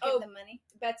 funny. To give them money.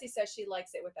 Betsy says she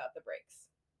likes it without the breaks.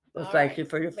 Well, thank you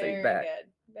for your feedback. Very good.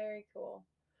 Very cool.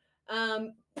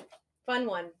 Fun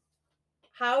one.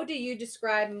 How do you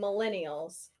describe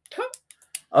millennials?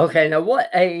 Okay, now what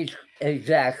age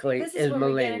exactly is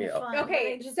millennial?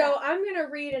 Okay, so I'm going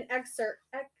to read an excerpt.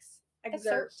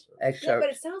 Excerpt. Yeah, but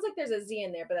it sounds like there's a Z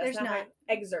in there, but that's not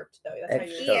excerpt, though. That's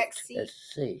how you EXC. It's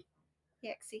C.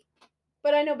 EXC.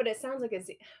 But I know, but it sounds like a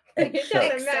Z. It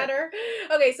doesn't matter.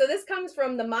 Okay, so this comes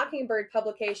from the Mockingbird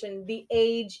publication, The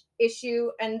Age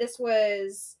issue, and this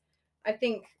was, I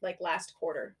think, like last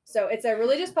quarter. So it's a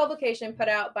religious publication put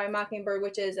out by Mockingbird,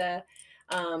 which is a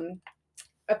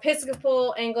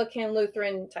Episcopal, Anglican,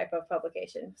 Lutheran type of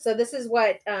publication. So this is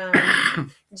what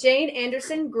Jane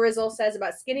Anderson Grizzle says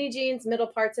about skinny jeans, middle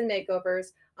parts, and makeovers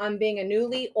on being a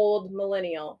newly old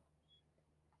millennial.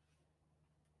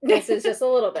 This is just a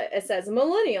little bit. It says,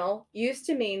 millennial used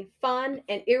to mean fun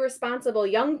and irresponsible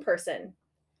young person.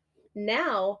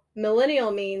 Now, millennial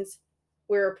means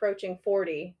we're approaching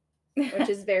 40, which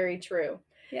is very true.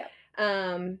 Yeah.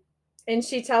 And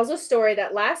she tells a story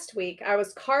that last week I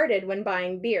was carded when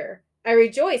buying beer. I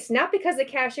rejoiced not because the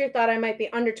cashier thought I might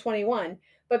be under 21,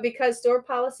 but because store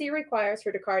policy requires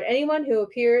her to card anyone who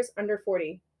appears under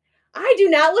 40. I do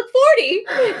not look 40,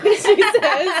 she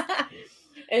says.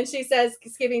 And she says,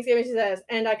 skipping, she says,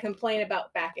 and I complain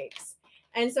about backaches.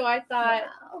 And so I thought,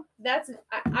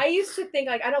 I used to think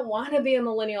like, I don't want to be a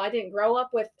millennial. I didn't grow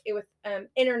up with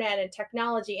internet and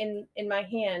technology in my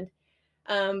hand.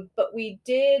 But we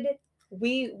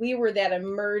were that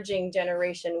emerging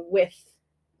generation with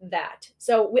that.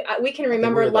 So we can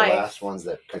remember we were life. The last ones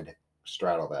that could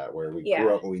straddle that, where we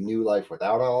grew up and we knew life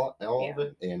without all of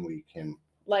it, and we can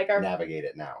navigate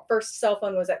it now. First cell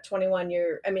phone was at 21.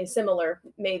 Similar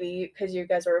maybe because you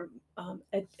guys were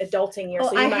adulting years.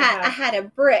 Well, so I had a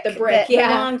brick. The brick, that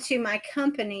belonged to my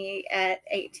company at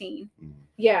 18.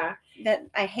 Yeah, that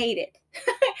I hated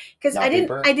because I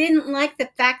didn't like the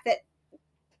fact that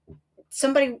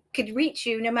somebody could reach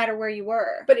you no matter where you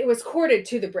were. But it was corded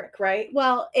to the brick, right?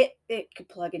 Well, it could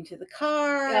plug into the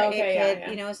car. Okay, it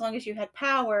could, as long as you had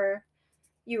power,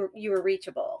 you were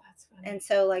reachable. That's funny. And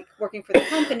so, like working for the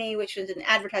company, which was in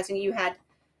advertising, you had,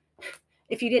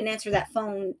 if you didn't answer that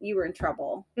phone, you were in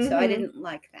trouble. Mm-hmm. So I didn't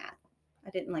like that.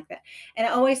 And I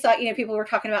always thought, people were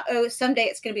talking about, someday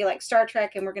it's going to be like Star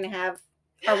Trek, and we're going to have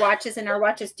our watches, and our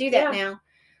watches do that now.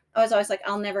 I was always like,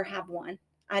 I'll never have one.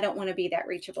 I don't want to be that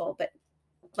reachable. But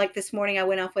like this morning, I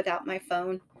went off without my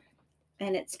phone,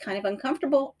 and it's kind of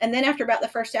uncomfortable. And then after about the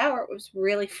first hour, it was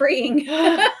really freeing.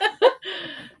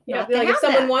 Like if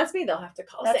someone wants me, they'll have to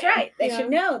call. That's right. They should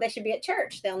know. They should be at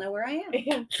church. They'll know where I am.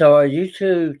 Yeah. So are you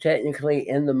two technically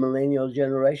in the millennial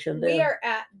generation then? We are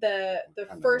at the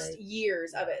first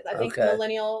years of it. I think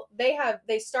millennial, they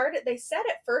said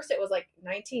at first it was like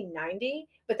 1990,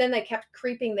 but then they kept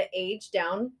creeping the age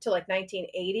down to like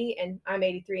 1980, and I'm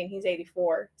 83 and he's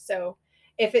 84. So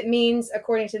if it means,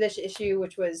 according to this issue,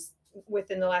 which was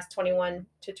within the last 21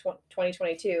 to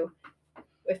 2022,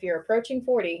 if you're approaching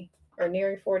 40 or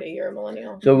nearing 40, you're a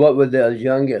millennial. So what would the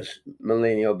youngest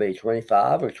millennial be,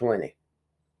 25 or 20?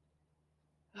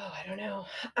 Oh, I don't know.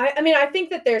 I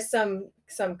think that there's some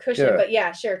cushion, but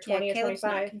 20 or Caleb's 25.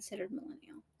 Not considered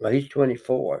millennial. Well, he's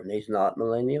 24 and he's not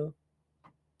millennial.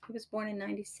 He was born in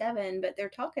 97, but they're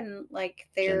talking like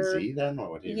they're Gen Z then?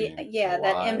 What would he be? Yeah,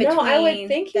 that in between. No, I would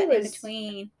think he was in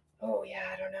between. Oh yeah,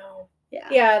 I don't know.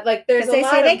 Yeah, like there's a they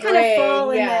lot say of they gray. kind of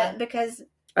fall in that because.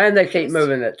 And they keep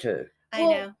moving it too. I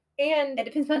know. And it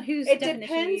depends on who's. It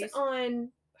depends on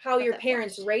how your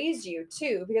parents raised you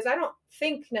too, because I don't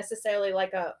think necessarily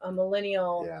like a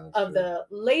millennial of the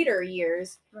later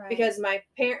years, because my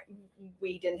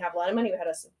we didn't have a lot of money. We had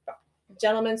a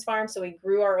gentleman's farm, so we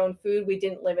grew our own food. We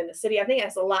didn't live in the city. I think it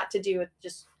has a lot to do with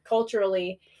just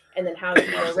culturally, and then how you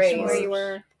were raised. Where you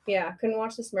were. Yeah, couldn't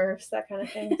watch the Smurfs, that kind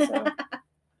of thing. So.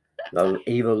 The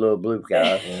evil little blue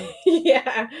guy.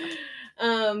 Yeah.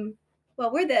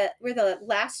 Well, we're the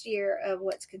last year of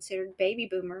what's considered baby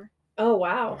boomer. Oh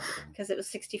wow! Because it was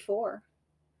 64.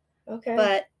 Okay.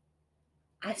 But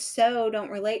I so don't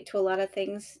relate to a lot of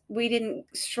things. We didn't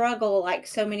struggle like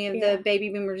so many of the baby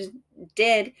boomers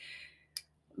did.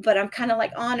 But I'm kind of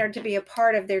like honored to be a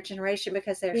part of their generation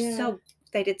because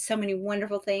they did so many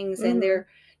wonderful things, and they're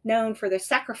known for the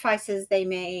sacrifices they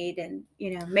made, and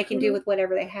making do with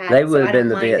whatever they had. They would have been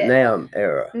the Vietnam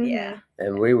era. Yeah.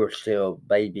 And we were still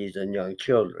babies and young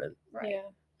children. Right. Yeah.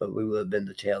 But we would have been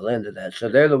the tail end of that. So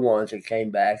they're the ones that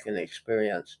came back and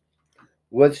experienced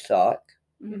Woodstock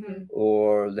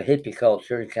or the hippie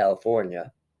culture in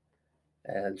California.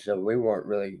 And so we weren't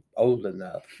really old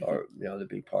enough or to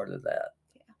be part of that.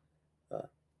 Yeah.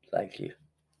 Thank you.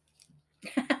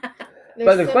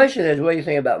 But the question is, what do you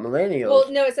think about millennials?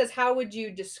 Well, no, it says, how do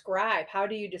you describe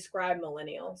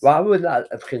millennials? Well, I would not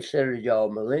have considered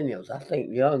y'all millennials. I think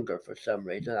younger for some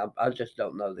reason. I just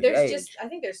don't know the age. I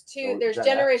think there's two. There's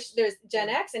generation. There's Gen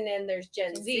X, and then there's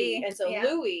Gen Z. And so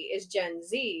Louis is Gen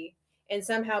Z, and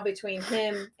somehow between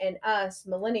him and us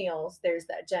millennials, there's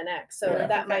that Gen X. So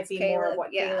that might be Caleb, more of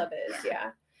what Caleb is.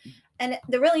 Yeah. And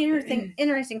the really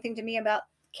interesting thing to me about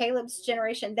Caleb's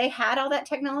generation, they had all that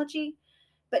technology.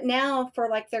 But now for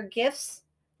like their gifts,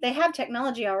 they have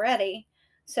technology already.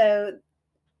 So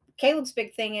Caleb's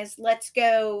big thing is, let's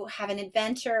go have an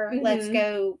adventure. Let's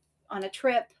go on a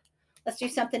trip. Let's do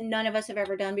something none of us have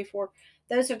ever done before.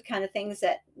 Those are the kind of things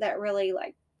that really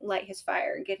like light his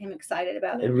fire and get him excited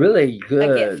about it. It's really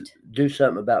good. Do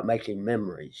something about making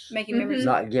memories. Making memories.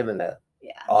 Not giving a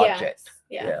object.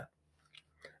 Yes. Yeah.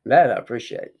 That I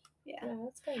appreciate. Yeah.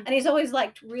 That's good. And he's always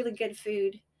liked really good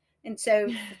food. And so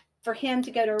for him to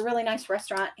go to a really nice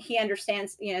restaurant, he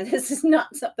understands, this is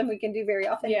not something we can do very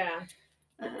often. Yeah.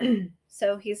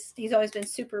 So he's always been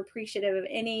super appreciative of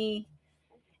anything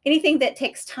that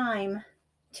takes time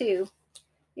too.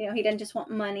 You know, he doesn't just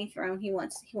want money thrown. He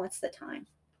wants the time.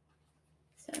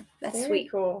 So that's Very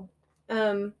sweet. Cool.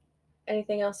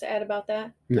 Anything else to add about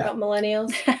that? No. About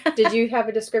millennials? Did you have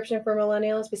a description for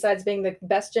millennials besides being the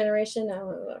best generation?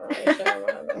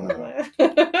 I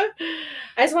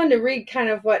just wanted to read kind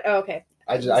of what. Oh, okay.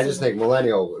 I just think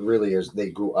millennial really is, they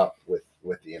grew up with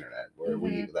the internet,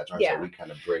 where that's why we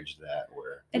kind of bridged that.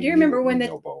 Where I do remember when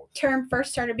the term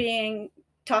first started being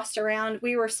tossed around,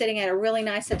 we were sitting at a really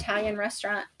nice Italian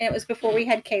restaurant, and it was before we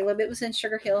had Caleb. It was in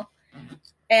Sugar Hill,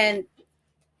 and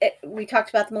we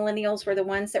talked about the millennials were the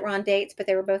ones that were on dates, but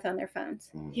they were both on their phones.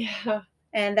 Yeah.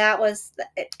 And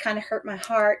it kind of hurt my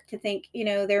heart to think, you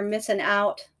know, they're missing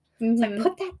out. It's like,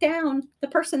 put that down. The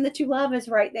person that you love is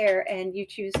right there, and you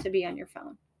choose to be on your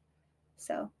phone.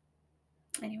 So,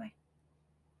 anyway.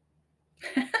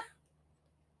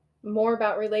 More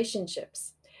about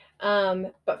relationships.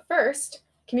 But first,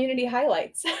 community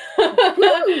highlights.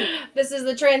 This is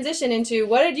the transition into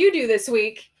what did you do this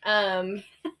week?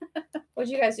 What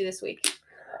did you guys do this week?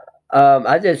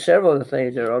 I did several of the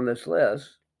things that are on this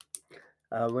list.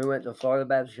 We went to Florida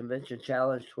Baptist Convention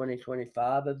Challenge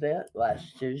 2025 event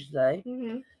last Tuesday,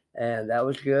 and that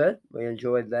was good. We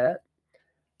enjoyed that.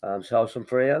 Saw some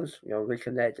friends,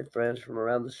 reconnected friends from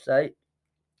around the state.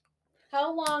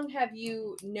 How long have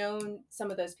you known some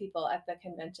of those people at the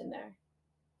convention there?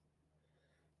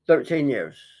 13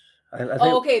 years. I think,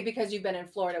 okay, because you've been in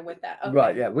Florida with that. Okay.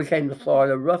 Right, yeah. We came to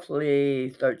Florida roughly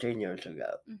 13 years ago.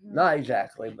 Not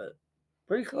exactly, but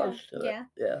pretty close to it.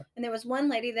 Yeah. And there was one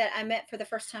lady that I met for the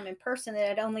first time in person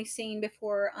that I'd only seen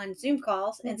before on Zoom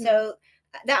calls. And so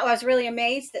that was really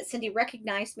amazed that Cindy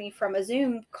recognized me from a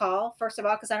Zoom call, first of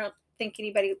all, because I don't think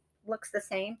anybody looks the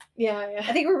same. Yeah.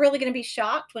 I think we're really going to be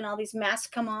shocked when all these masks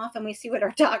come off and we see what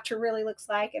our doctor really looks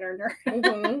like and our nurse.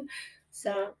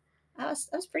 So that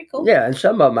was pretty cool. Yeah, and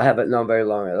some of them I haven't known very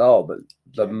long at all, but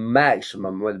the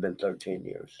maximum would have been 13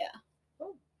 years. Yeah.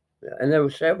 Cool. Yeah, and there were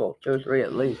several, 2 or 3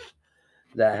 at least,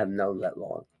 that I have known that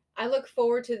long. I look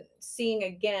forward to seeing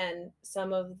again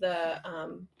some of the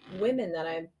women that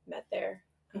I met there,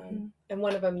 and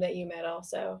one of them that you met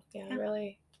also. Yeah,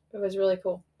 really, it was really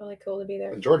cool. Really cool to be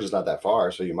there. And Georgia's not that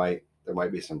far, so there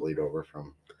might be some bleed over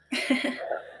from.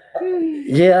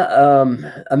 Yeah,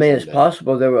 I mean, it's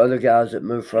possible there were other guys that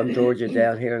moved from Georgia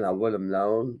down here, and I would have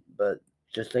known. But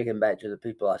just thinking back to the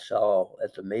people I saw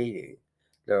at the meeting,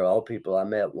 they're all people I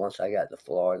met once I got to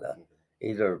Florida,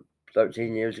 either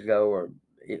 13 years ago or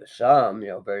some,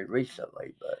 very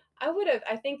recently. But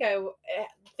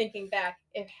thinking back,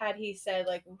 had he said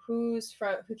like who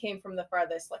came from the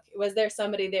farthest, like was there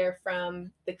somebody there from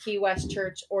the Key West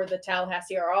Church or the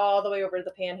Tallahassee or all the way over to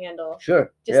the Panhandle?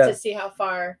 Sure. Just to see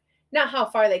not how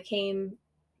far they came,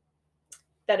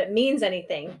 that it means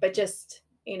anything, but just,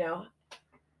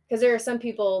 because there are some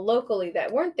people locally that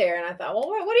weren't there, and I thought, well,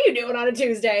 what are you doing on a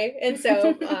Tuesday? And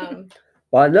so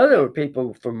well, I know there were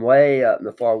people from way up in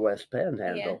the far west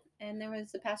Panhandle. Yeah, and there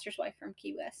was the pastor's wife from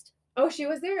Key West. Oh, she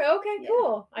was there? Okay,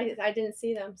 cool. I didn't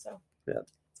see them, so. Yeah.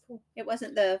 It's cool. It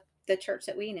wasn't the church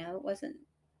that we know. It wasn't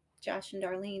Josh and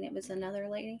Darlene. It was another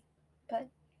lady, but it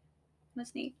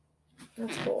was neat.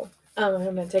 That's cool. I'm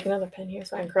going to take another pen here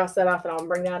so I can cross that off and I'll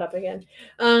bring that up again.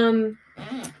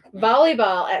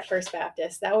 Volleyball at First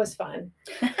Baptist. That was fun.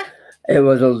 It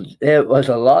was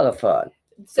a lot of fun.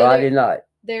 So Friday night.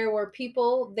 There were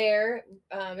people there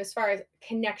as far as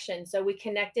connection. So we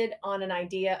connected on an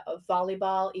idea of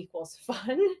volleyball equals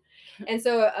fun. And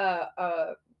so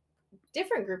a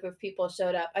different group of people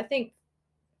showed up, I think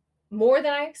more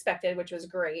than I expected, which was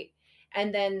great.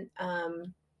 And then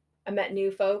I met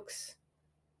new folks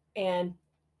and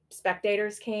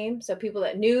spectators came. So people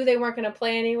that knew they weren't going to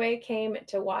play anyway came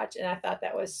to watch. And I thought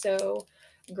that was so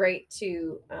great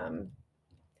to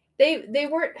they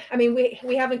weren't, I mean,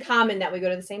 we have in common that we go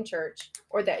to the same church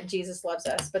or that Jesus loves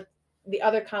us, but the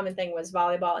other common thing was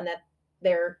volleyball and that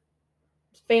their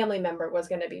family member was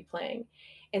going to be playing.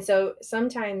 And so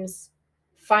sometimes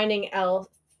finding out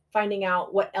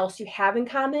what else you have in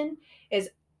common is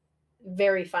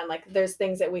very fun. Like there's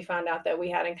things that we found out that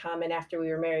we had in common after we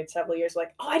were married several years,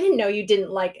 like, oh, I didn't know you didn't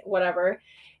like whatever.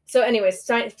 So anyways,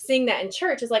 seeing that in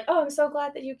church is like, oh, I'm so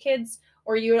glad that you kids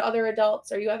or you other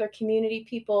adults or you other community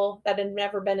people that had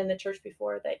never been in the church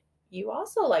before, that you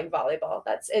also like volleyball.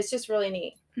 It's just really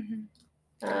neat.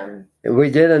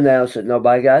 We did announce that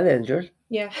nobody got injured.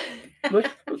 Yeah. Which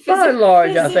by and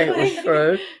large, I think it was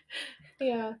true.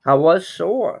 Yeah. I was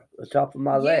sore the top of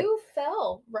my leg. You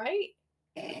fell, right?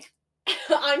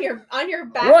 on your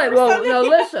back. Right. Well, no,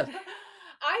 listen.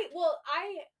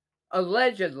 I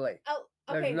allegedly. Oh,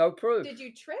 There's no proof. Did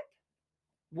you trip?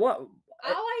 What? All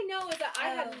I know is that I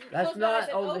had That's closed my eyes not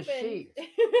and on the opened. sheet.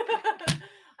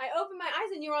 I opened my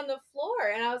eyes and you were on the floor,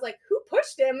 and I was like, "Who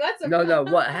pushed him?" That's a No.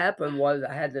 What happened was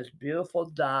I had this beautiful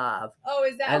dive. Oh,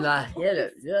 is that? And what I it hit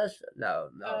it. was? Just no.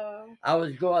 Oh. I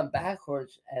was going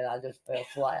backwards and I just fell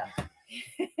flat.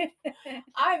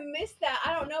 I missed that.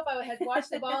 I don't know if I had watched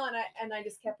the ball and I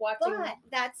just kept watching. But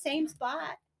that same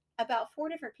spot, about 4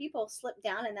 different people slipped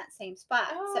down in that same spot.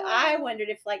 Oh. So I wondered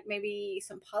if like maybe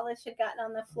some polish had gotten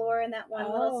on the floor in that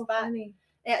one little spot. Funny.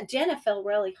 Yeah, Jenna fell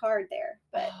really hard there,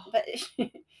 but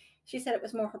she said it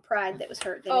was more her pride that was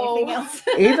hurt than anything else.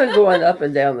 Even going up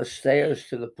and down the stairs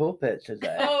to the pulpit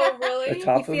today. Oh, really? The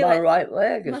top of my right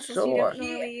leg is muscles you sore. don't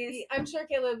normally use. I'm sure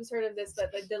Caleb's heard of this,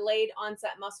 but the delayed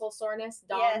onset muscle soreness,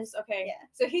 DOMS. Yes. Okay. Yeah.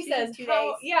 So he She says, said 2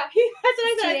 days. Yeah, that's what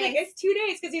I It's said. 2 I think days. it's 2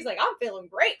 days because he's like, I'm feeling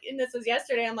great. And this was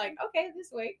yesterday. I'm like, okay,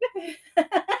 just wait.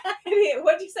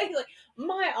 What'd you say? He's like,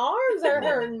 my arms are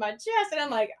hurting, my chest. And I'm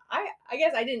like, I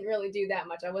guess I didn't really do that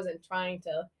much. I wasn't trying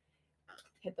to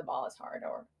hit the ball as hard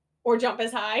or jump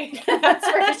as high. That's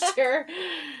for sure.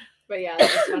 But yeah,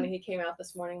 that was funny. He came out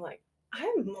this morning like,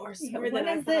 I'm more sore than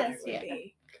I thought I would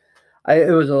be.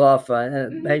 It was a lot of fun,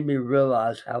 and it made me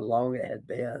realize how long it had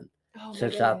been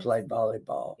since I goodness. played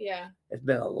volleyball. Yeah. It's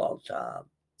been a long time.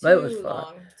 But it was fun.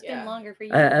 Long. It's been longer for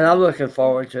you. And I'm looking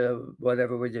forward to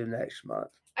whatever we do next month.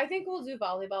 I think we'll do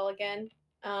volleyball again.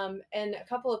 And a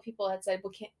couple of people had said,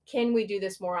 well, can we do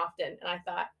this more often? And I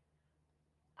thought,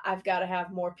 I've got to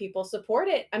have more people support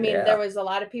it. I mean, there was a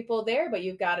lot of people there, but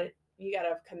you got to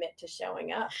commit to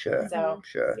showing up. Sure. So,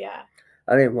 sure. Yeah.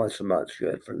 I think once a month's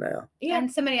good for now. Yeah.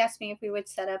 And somebody asked me if we would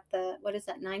set up the,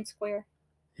 9 square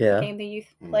game the youth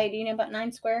play. Do you know about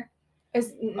 9 square?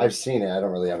 I've seen it. I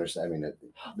don't really understand. I mean,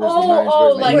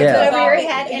 like over your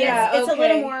head. And yeah, it's a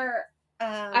little more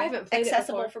I haven't played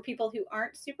accessible for people who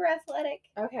aren't super athletic.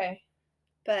 Okay.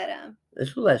 But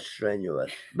it's less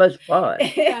strenuous, but it's fun.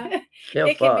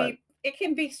 Still fun. It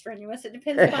can be strenuous. It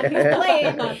depends upon who's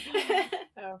playing.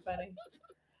 Oh,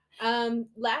 funny.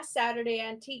 Last Saturday,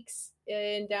 Antiques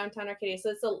in downtown Arcadia.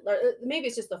 So maybe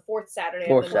it's just the fourth Saturday.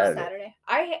 Saturday.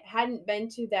 I hadn't been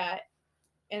to that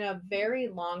in a very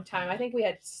long time. I think we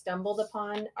had stumbled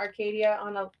upon Arcadia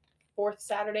on a fourth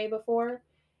Saturday before,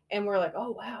 and we're like,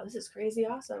 oh wow, this is crazy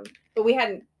awesome. But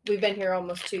we've been here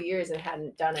almost 2 years and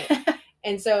hadn't done it.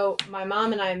 And so my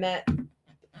mom and I met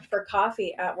for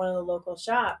coffee at one of the local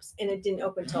shops, and it didn't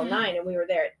open till 9, and we were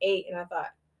there at 8, and I thought,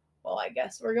 well, I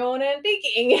guess we're going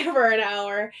antiquing for an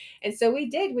hour. And so we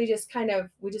did. We just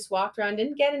walked around,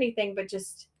 didn't get anything, but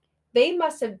they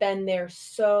must have been there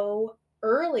so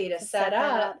early to set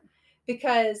up,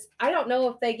 because I don't know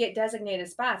if they get designated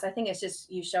spots. I think it's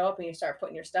just you show up and you start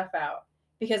putting your stuff out,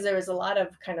 because there was a lot of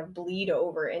kind of bleed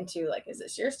over into like, is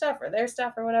this your stuff or their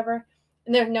stuff or whatever?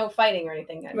 And there's no fighting or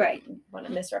anything. I don't want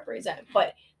to misrepresent,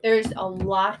 but there's a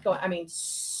lot going. I mean,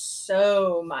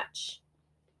 so much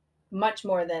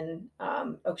more than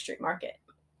Oak Street Market.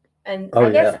 And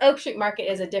I guess Oak Street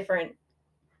Market is a different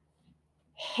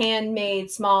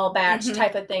handmade small batch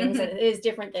type of things, and it is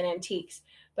different than Antiques,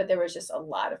 but there was just a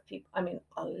lot of people. I mean,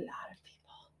 a lot of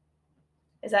people.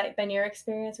 Has that been your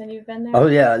experience when you've been there? Oh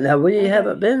yeah. Now we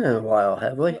haven't been in a while,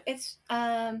 have we? It's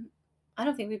I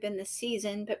don't think we've been this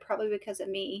season, but probably because of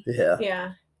me.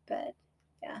 Yeah. But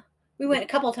yeah, we went a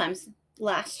couple times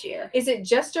last year. Is it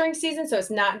just during season? So it's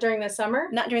not during the summer?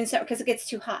 Not during the summer, because it gets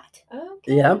too hot.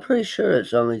 Okay. Yeah, I'm pretty sure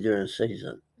it's only during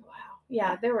season. Wow.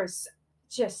 Yeah, there was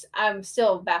I'm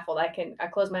still baffled. I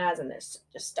close my eyes and there's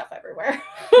just stuff everywhere.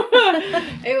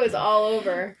 It was all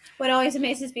over. What always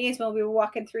amazes me is when we were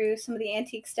walking through some of the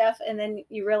antique stuff, and then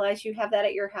you realize you have that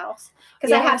at your house.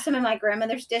 Because I have some of my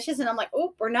grandmother's dishes, and I'm like,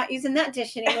 oh, we're not using that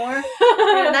dish anymore.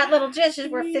 That little dish is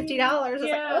worth $50. I was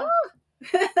like, oh.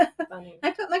 Funny.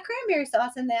 I put my cranberry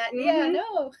sauce in that. Yeah,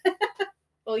 no.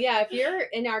 Well, yeah, if you're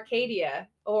in Arcadia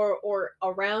or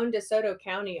around DeSoto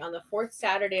County on the fourth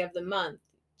Saturday of the month,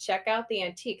 check out the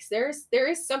Antiques. There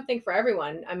is something for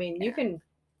everyone. I mean, you can,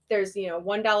 there's,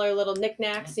 $1 little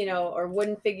knickknacks, or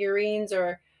wooden figurines,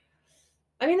 or,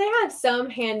 I mean, they have some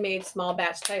handmade small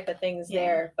batch type of things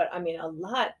there, but I mean, a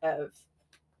lot of,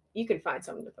 you can find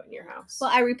something to put in your house. Well,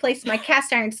 I replaced my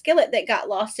cast iron skillet that got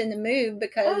lost in the move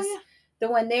because the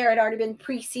one there had already been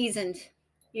pre-seasoned,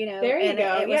 There you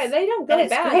go. They don't go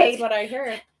bad. That's what I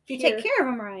heard. If you take care of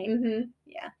them right. Mm-hmm.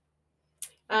 Yeah.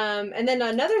 And then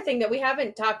another thing that we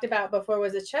haven't talked about before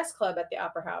was a chess club at the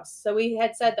Opera House. So we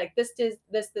had said like this,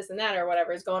 and that, or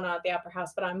whatever is going on at the Opera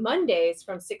House. But on Mondays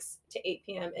from 6 to 8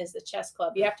 p.m. is the chess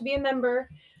club. You have to be a member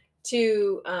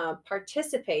to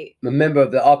participate. A member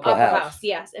of the Opera House.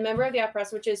 Yes, a member of the Opera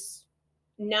House, which is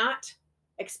not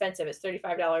expensive. It's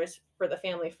 $35 for the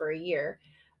family for a year,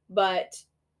 but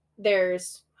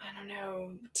there's, I don't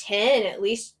know, 10 at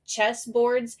least chess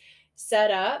boards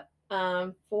set up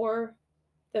for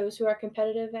those who are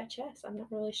competitive at chess. I'm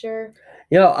not really sure.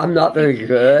 I'm not very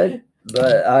good,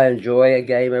 but I enjoy a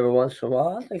game every once in a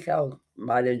while. I think I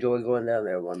might enjoy going down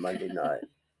there one Monday night.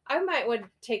 I would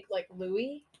take like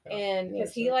Louis, and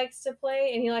because he likes to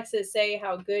play and he likes to say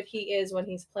how good he is when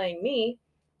he's playing me,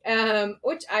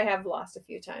 which I have lost a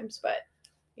few times, but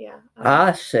yeah.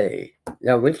 I see.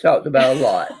 Now, we've talked about a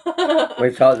lot.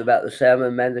 We've talked about the Sam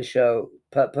and Amanda Show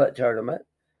putt-putt tournament,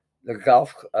 the go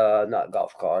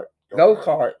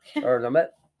kart tournament.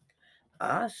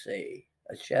 I see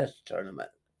a chess tournament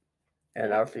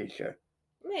in our future.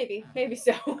 Maybe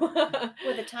so.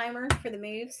 With a timer for the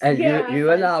moves. And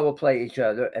you and I will play each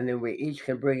other, and then we each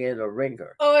can bring in a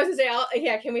ringer. Oh, I was gonna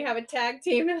say, can we have a tag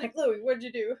team? And like, Louis, what'd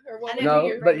you do? Or what?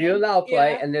 No, but you and I'll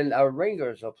play, and then our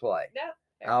ringers will play. Yeah.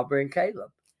 I'll bring Caleb.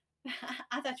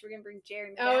 I thought you were gonna bring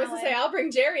Jerry. I was gonna say I'll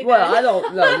bring Jerry. Well, then. I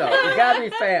don't. No. You gotta be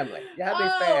family. You gotta be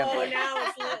family.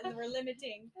 Oh, now we're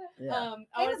limiting. Yeah.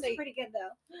 I want to say pretty good though.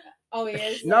 Oh, he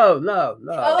is. No.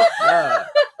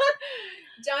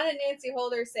 John and Nancy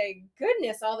Holder say,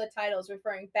 "Goodness, all the titles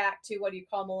referring back to what do you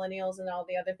call millennials and all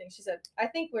the other things." She said, "I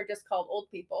think we're just called old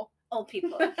people." Old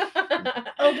people.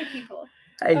 Older people.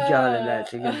 Hey, John and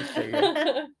Nancy, good to see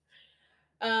you.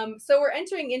 So we're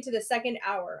entering into the second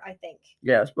hour, I think.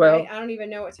 Yes, well, right? I don't even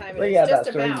know what time it is. We got just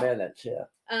about 3 minutes, yeah.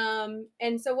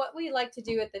 And so what we like to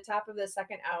do at the top of the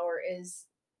second hour is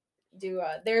do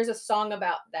there's a song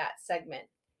about that segment,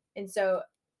 and so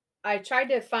I tried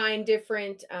to find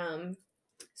different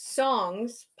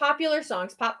songs, popular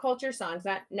songs, pop culture songs,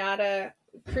 not a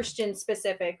Christian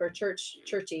specific or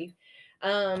churchy,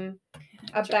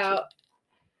 about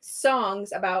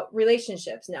songs about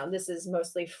relationships. Now this is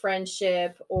mostly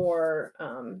friendship or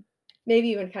maybe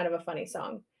even kind of a funny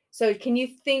song. So can you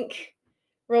think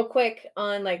real quick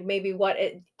on like maybe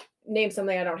name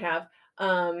something I don't have,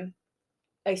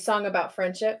 a song about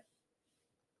friendship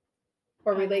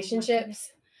or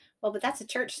relationships? Well, but that's a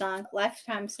church song.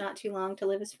 Lifetime's not too long to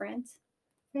live as friends.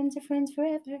 Friends are friends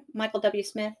forever. Michael W.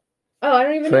 Smith. Oh, I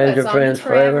don't even know that song. Friends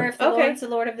forever. If the Lord's the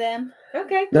Lord of them.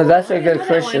 Okay. No, that's a good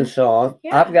Christian song.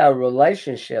 Yeah. I've got a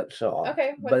relationship song.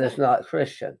 Okay. But it's not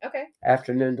Christian. Okay.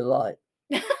 Afternoon Delight.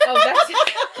 Oh, that's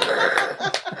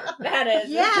that is.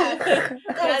 Yeah.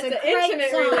 That's an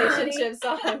intimate relationship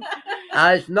song.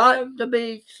 It's not to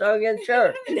be sung in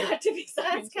church. Not to be sung.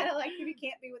 That's kind of like if you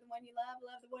can't be with the one you love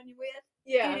the one you're with.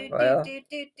 Yeah.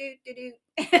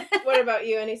 What about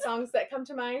you? Any songs that come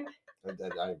to mind?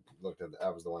 I looked at.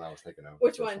 That was the one I was thinking of.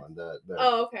 Which one?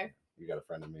 Oh, okay. You Got a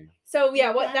Friend in Me. So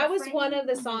yeah, that was one of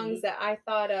the songs that I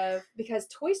thought of because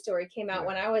Toy Story came out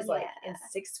when I was like in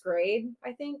 6th grade,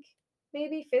 I think,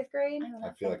 maybe 5th grade. I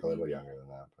feel like a little younger than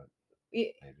that, but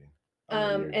maybe.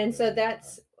 And so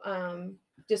that's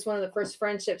just one of the first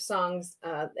friendship songs,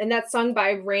 and that's sung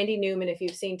by Randy Newman. If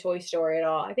you've seen Toy Story at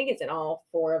all, I think it's in all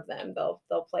 4 of them.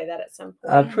 They'll play that at some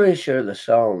point. I'm pretty sure the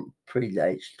song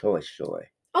predates Toy Story.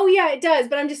 Oh yeah, it does.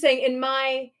 But I'm just saying, in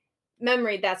my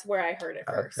memory, that's where I heard it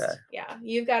first. Okay. Yeah,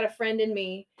 You've Got a Friend in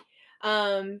Me.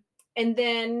 And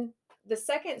then the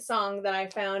second song that I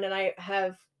found, and I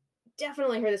have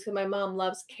definitely heard this because my mom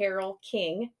loves Carole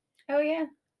King. Oh yeah.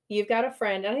 You've Got a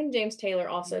Friend. I think James Taylor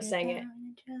also sang it.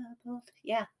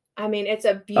 Yeah. I mean, it's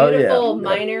a beautiful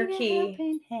minor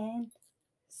key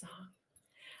song.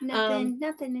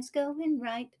 Nothing is going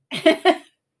right.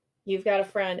 You've Got a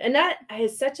Friend. And that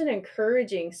is such an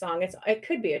encouraging song. It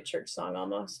could be a church song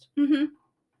almost. Mm-hmm.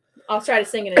 I'll try to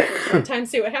sing it in church one time,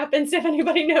 see what happens if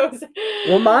anybody knows.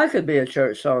 Well, mine could be a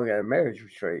church song at a marriage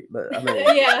retreat, but I mean,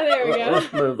 yeah, there we go.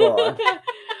 Let's move on.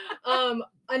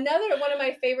 Another one of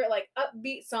my favorite like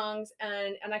upbeat songs,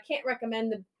 and I can't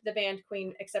recommend the band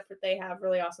Queen except that they have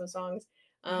really awesome songs.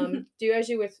 Do As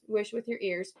You Wish with Your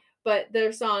Ears, but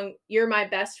their song "You're My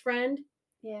Best Friend."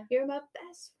 Yeah, you're my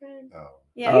best friend. Oh.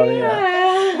 Yeah. Oh,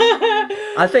 yeah.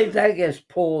 I think that gets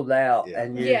pulled out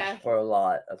and used for a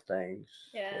lot of things.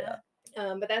 Yeah.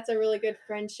 But that's a really good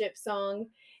friendship song.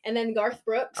 And then Garth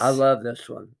Brooks. I love this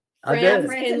one.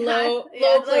 Friends in low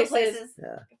places.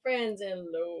 Yeah. Friends in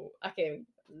low. I can't.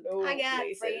 Low I got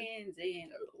places. friends in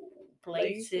low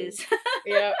places.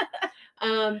 Yeah.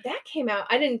 That came out.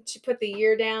 I didn't put the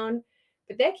year down,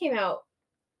 but that came out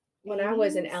when I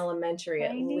was in elementary, 90s?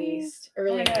 At least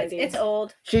early 90s. It's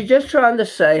old. She's just trying to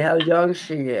say how young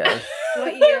she is.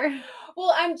 What year?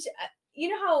 Well, you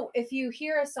know how if you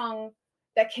hear a song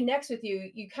that connects with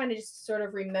you, you kind of just sort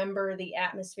of remember the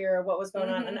atmosphere of what was going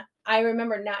on. And I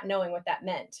remember not knowing what that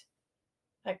meant.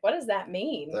 Like, what does that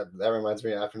mean? That reminds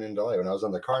me of Afternoon Delight. When I was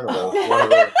on the carnival, one of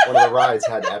the rides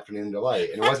had Afternoon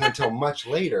Delight. And it wasn't until much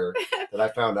later that I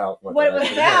found out what it was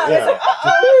actually about. meant.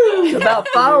 Yeah. It's about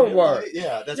fireworks.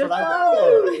 Yeah, that's Just what I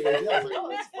fireworks. thought. Yeah, I was like, oh,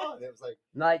 it's fun. It was like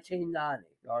 1990,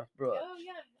 Garth Brooks. Oh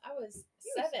yeah, I was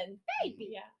 7, baby.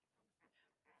 Yeah.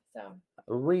 So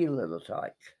A wee little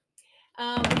tyke.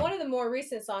 one of the more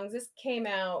recent songs. This came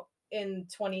out in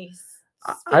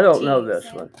 2015. I don't know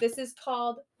this one. This is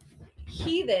called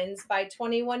Heathens by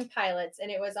 21 Pilots,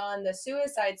 and it was on the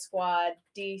Suicide Squad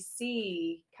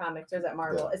DC comics. Or is that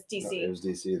Marvel? Yeah. It's DC. No, it was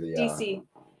DC. DC.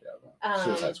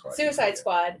 Suicide Squad. Suicide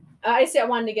Squad. I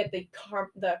wanted to get the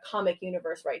comic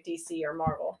universe right, DC or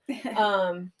Marvel.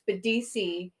 But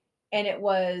DC, and it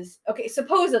was okay.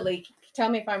 Supposedly, tell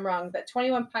me if I'm wrong, but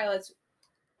 21 Pilots,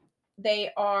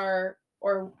 they are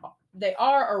or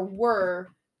were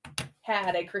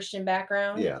had a Christian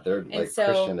background. Yeah, they're like so,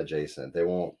 Christian adjacent. They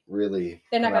won't really.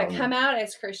 They're not going to come out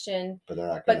as Christian, but they're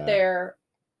not. But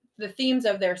the themes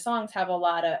of their songs have a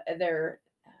lot of their.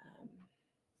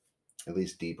 At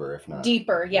least deeper, if not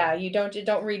deeper. Yeah, you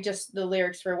don't read just the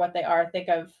lyrics for what they are. Think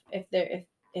of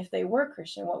if they were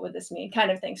Christian, what would this mean? Kind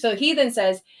of thing. So Heathen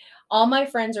says, "All my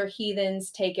friends are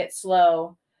heathens. Take it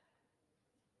slow."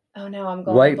 Oh no, I'm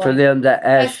going. Wait for them to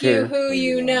ask you who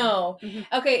you know. Mm-hmm.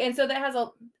 Okay, and so that has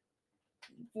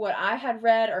what I had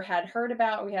read or had heard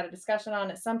about. We had a discussion on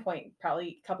at some point,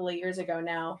 probably a couple of years ago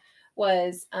now.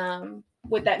 Was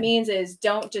what that means is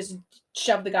don't just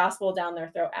shove the gospel down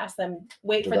their throat. Ask them,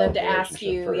 wait for them to ask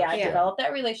you. First. Yeah, develop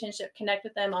that relationship, connect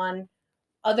with them on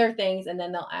other things, and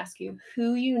then they'll ask you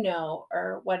who you know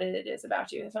or what it is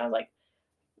about you. So I was like,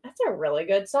 that's a really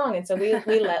good song. And so we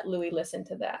let Louis listen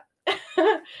to that.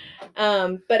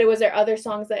 But was there other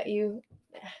songs that you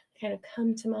kind of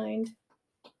come to mind?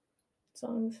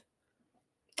 Songs?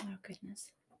 Oh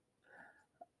goodness.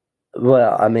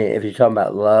 Well, I mean, if you're talking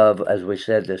about love, as we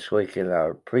said this week in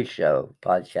our pre-show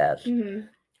podcast,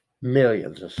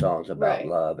 millions of songs about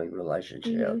love and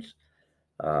relationships.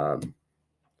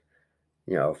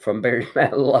 You know, from Barry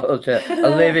Manilow to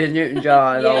Olivia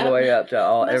Newton-John, all the way up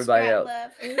to everybody else.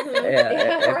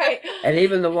 Yeah, right. And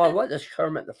even the one, what does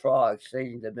Kermit the Frog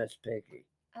sing to Miss Piggy?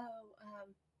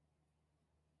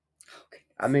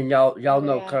 I mean, y'all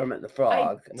know Kermit the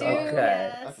Frog. I do, okay.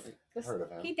 Yes. I've heard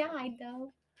of him. He died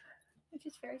though, which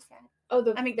is very sad. Oh,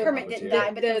 Kermit didn't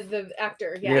die, but the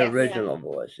actor, the original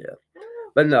voice, yeah.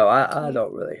 But no, I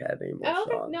don't really have any more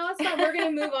songs. No, it's not. We're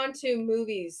gonna move on to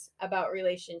movies about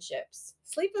relationships.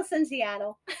 Sleepless in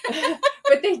Seattle.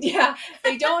 But they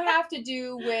don't have to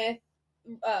do with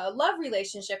love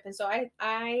relationship, and so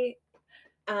I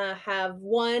have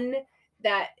one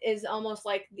that is almost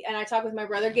like, and I talked with my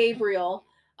brother Gabriel,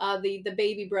 the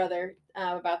baby brother,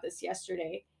 about this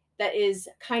yesterday. That is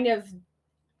kind of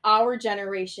our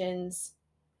generation's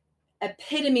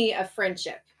epitome of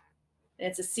friendship. And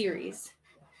it's a series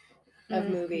of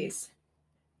movies.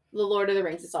 The Lord of the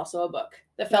Rings. It's also a book.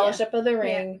 The Fellowship of the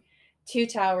Ring, Two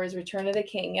Towers, Return of the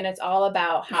King. And it's all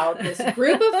about how this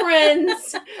group of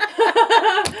friends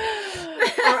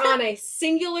are on a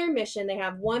singular mission. They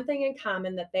have one thing in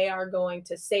common, that they are going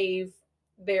to save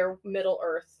their Middle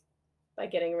Earth by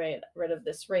getting rid of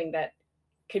this ring that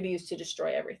could be used to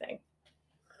destroy everything.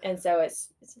 And so it's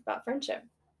about friendship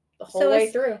the whole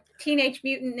way through. Teenage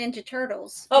Mutant Ninja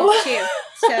Turtles. Too.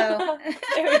 So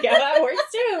there we go. That works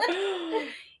too.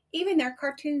 Even their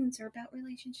cartoons are about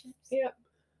relationships. Yep.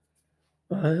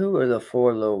 Well, who are the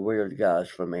four little weird guys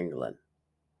from England?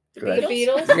 The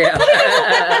Beatles?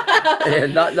 Yeah.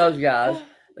 Not those guys.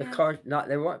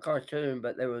 They weren't cartoon,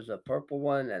 but there was a purple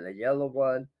one and a yellow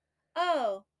one.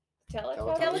 Oh.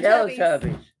 Teletubbies.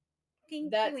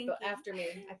 That's after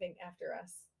me. I think after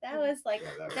us. That was like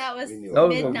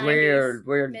those were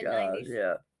weird guys.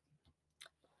 Yeah.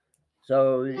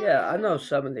 So I know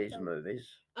some of these movies.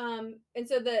 And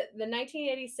so the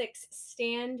 1986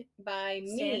 Stand By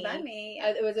Me.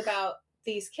 It was about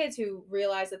these kids who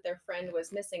realize that their friend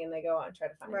was missing, and they go out and try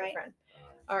to find their friend.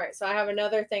 All right, so I have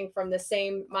another thing from the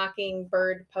same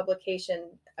Mockingbird publication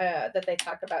that they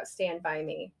talk about, Stand By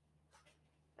Me.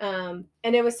 And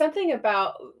it was something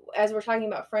about, as we're talking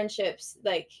about friendships,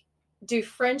 like, do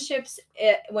friendships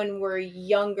when we're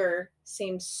younger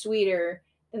seem sweeter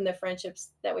than the friendships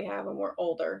that we have when we're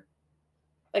older?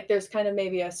 Like, there's kind of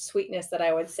maybe a sweetness that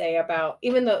I would say about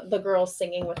even the girls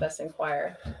singing with us in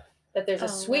choir, that there's a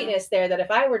sweetness there, that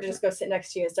if I were to just go sit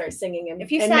next to you and start singing and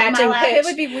if you and sat in my lap, pitch, it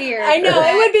would be weird. I know,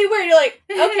 it would be weird. You're like,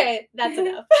 okay, that's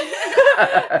enough.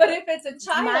 But if it's a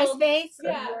child, my space,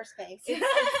 your space.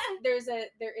 There's an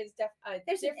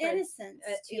innocence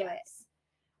to it.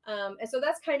 And so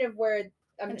that's kind of where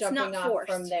I'm jumping off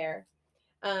from there.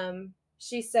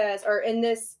 She says, or in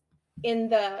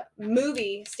the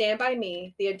movie Stand By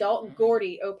Me, the adult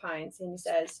Gordy opines, and he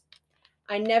says,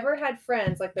 I never had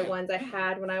friends like the ones I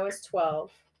had when I was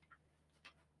 12.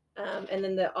 And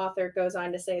then the author goes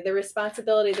on to say, the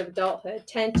responsibilities of adulthood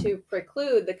tend to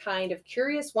preclude the kind of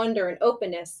curious wonder and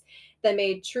openness that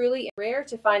made truly rare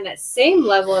to find that same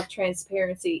level of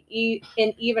transparency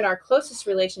in even our closest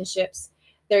relationships.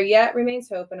 There yet remains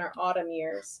hope in our autumn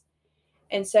years.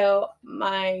 And so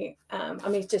let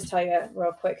me just tell you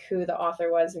real quick who the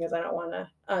author was, because I don't want to,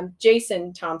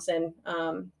 Jason Thompson,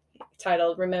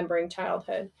 titled Remembering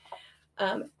Childhood.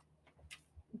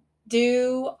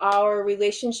 Do our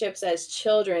relationships as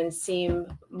children seem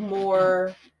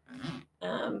more,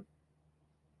 I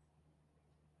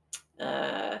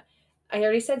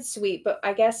already said sweet, but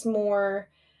I guess more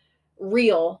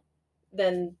real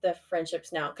than the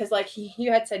friendships now? Because like you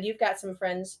had said, you've got some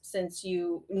friends since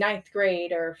ninth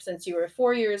grade or since you were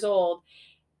 4 years old.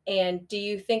 And do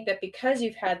you think that because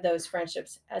you've had those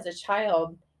friendships as a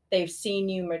child, they've seen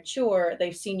you mature,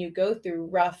 they've seen you go through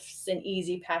roughs and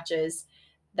easy patches,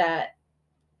 that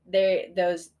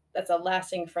that's a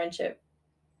lasting friendship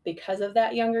because of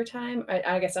that younger time?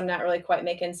 I guess I'm not really quite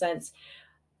making sense.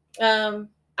 I'll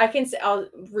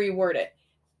reword it.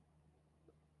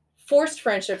 Forced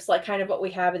friendships, like kind of what we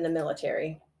have in the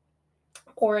military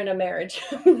or in a marriage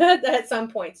at some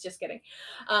points. Just kidding.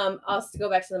 I'll go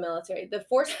back to the military. The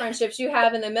forced friendships you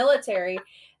have in the military,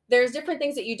 there's different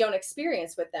things that you don't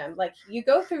experience with them. Like you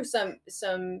go through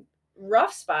some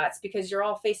rough spots because you're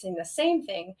all facing the same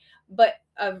thing, but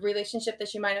a relationship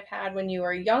that you might have had when you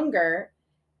were younger,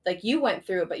 like you went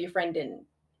through it, but your friend didn't.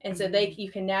 And so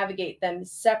you can navigate them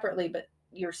separately, but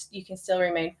you can still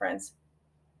remain friends.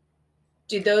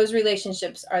 Do those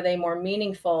relationships, are they more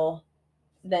meaningful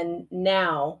than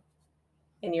now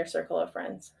in your circle of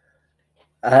friends?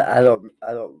 I don't.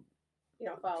 You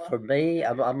don't follow? For me,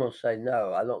 I'm gonna say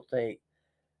no. I don't think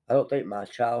my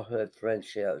childhood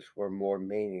friendships were more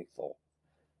meaningful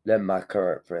than my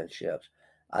current friendships.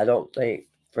 I don't think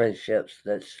friendships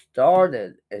that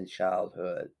started in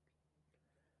childhood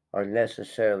are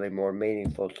necessarily more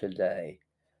meaningful today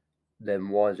than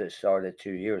ones that started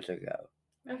 2 years ago.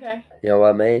 Okay. You know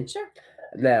what I mean? Sure.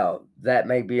 Now, that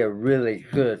may be a really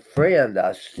good friend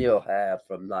I still have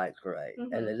from ninth grade,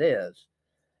 and it is.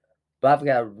 But I've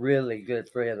got a really good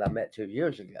friend I met 2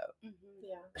 years ago.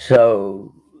 Yeah.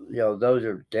 So, those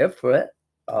are different,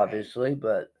 obviously,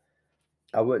 but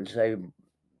I wouldn't say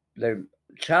the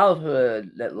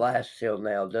childhood that lasts till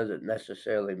now doesn't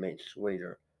necessarily mean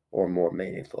sweeter or more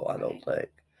meaningful, I don't think.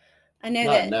 I know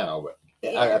Not that now, but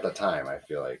at the time, I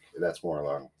feel like that's more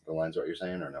along the lines of what you're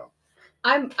saying, or no?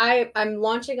 I'm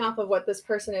launching off of what this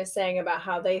person is saying about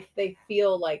how they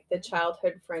feel like the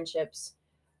childhood friendships,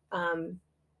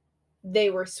 they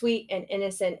were sweet and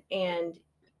innocent, and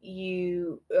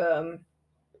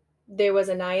there was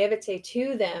a naivete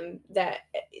to them that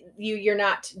you're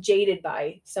not jaded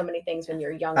by so many things when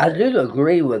you're younger. I do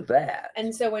agree with that.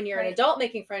 And so when you're an adult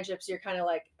making friendships, you're kind of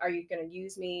like, are you going to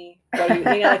use me?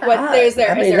 Like what? Is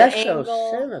there that's an angle?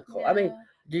 So cynical. Yeah. I mean,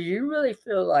 do you really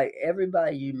feel like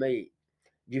everybody you meet,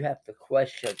 you have to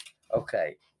question?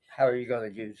 Okay, how are you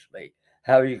going to use me?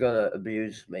 How are you going to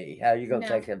abuse me? How are you going to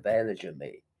take advantage of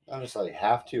me? Not necessarily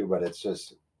have to, but it's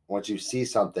just once you see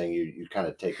something, you kind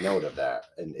of take note of that.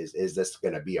 And is this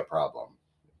going to be a problem?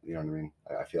 You know what I mean?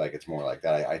 I feel like it's more like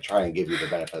that. I try and give you the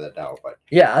benefit of the doubt, but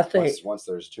yeah, I think once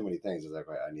there's too many things, it's like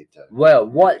I need to. Well,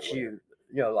 once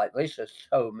like Lisa's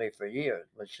told me for years,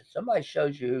 when somebody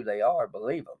shows you who they are,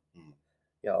 believe them.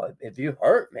 If you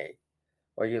hurt me,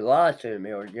 or you lie to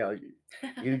me, or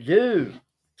you do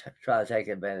try to take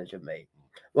advantage of me.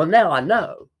 Well, now I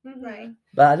know, right?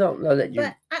 But I don't know that you.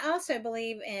 But I also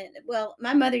believe in. Well,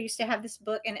 my mother used to have this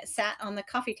book, and it sat on the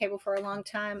coffee table for a long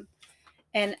time,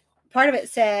 and part of it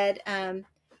said,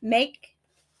 "Make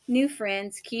new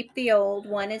friends, keep the old.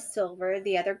 One is silver,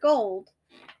 the other gold."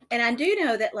 And I do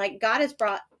know that, like, God has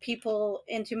brought people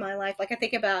into my life. Like, I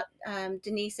think about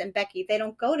Denise and Becky. They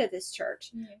don't go to this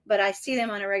church, but I see them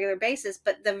on a regular basis.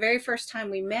 But the very first time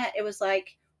we met, it was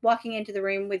like walking into the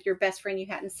room with your best friend you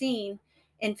hadn't seen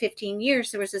in 15 years.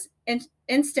 There was this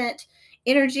instant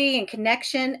energy and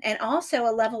connection, and also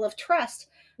a level of trust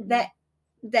that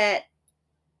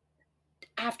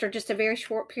after just a very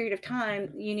short period of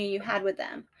time, you knew you had with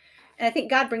them. And I think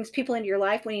God brings people into your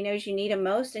life when he knows you need them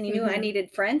most. And he knew I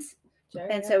needed friends. Sure,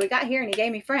 and so we got here and he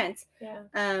gave me friends. Yeah.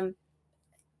 I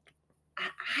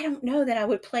don't know that I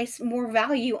would place more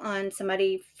value on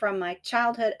somebody from my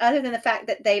childhood, other than the fact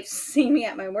that they've seen me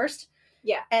at my worst.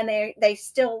 Yeah. And they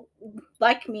still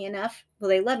like me enough. Well,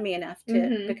 they love me enough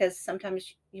to, because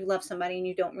sometimes you love somebody and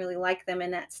you don't really like them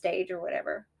in that stage or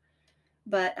whatever.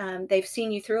 But they've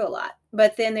seen you through a lot.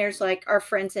 But then there's like our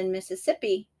friends in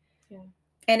Mississippi. Yeah.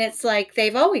 And it's like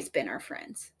they've always been our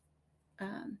friends.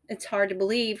 It's hard to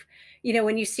believe,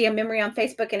 when you see a memory on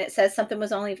Facebook and it says something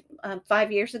was only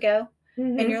 5 years ago.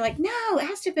 And you're like, no, it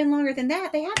has to have been longer than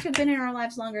that. They have to have been in our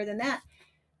lives longer than that.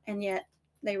 And yet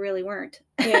they really weren't.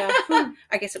 Yeah.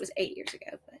 I guess it was 8 years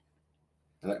ago.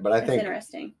 But I think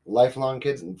interesting. Lifelong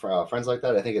kids and friends like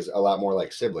that, I think is a lot more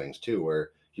like siblings too, where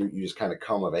you just kind of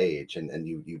come of age and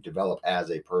you develop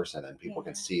as a person and people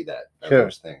can see that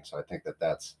those things. So I think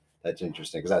that's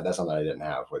interesting because that's something I didn't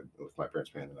have with my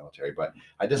parents being in the military. But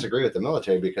I disagree with the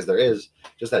military because there is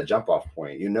just that jump off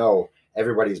point.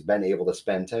 Everybody's been able to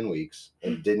spend 10 weeks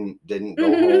and didn't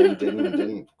go home,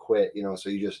 didn't quit, so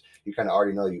you kind of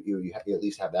already know you at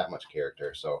least have that much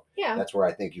character. So that's where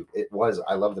I think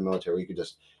I love the military.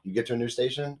 You get to a new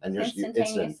station and you're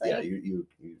instant. Yeah. You've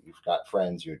got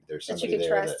friends. There's somebody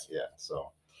there trust.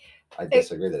 So I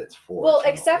disagree that it's forced. Well,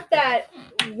 except that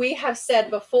we have said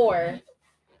before,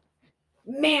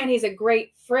 man, he's a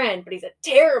great friend, but he's a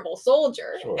terrible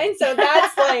soldier. Sure. And so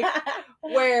that's like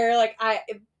where like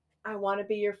I want to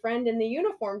be your friend in the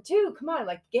uniform too. Come on,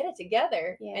 like get it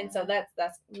together. Yeah. And so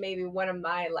that's maybe one of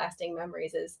my lasting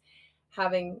memories is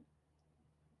having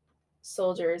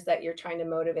soldiers that you're trying to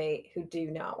motivate who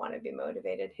do not want to be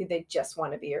motivated, who they just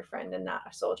want to be your friend and not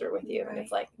a soldier with you. Right. And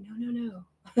it's like, no.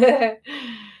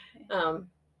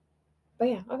 But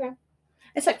yeah, okay.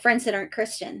 It's like friends that aren't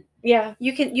Christian. Yeah.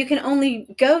 You can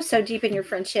only go so deep in your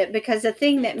friendship because the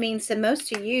thing that means the most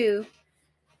to you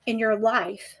in your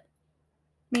life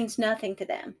means nothing to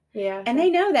them. Yeah. And they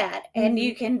know that. And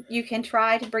you can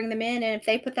try to bring them in, and if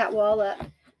they put that wall up,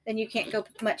 then you can't go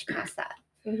much past that.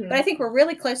 But I think we're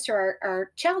really close to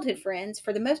our childhood friends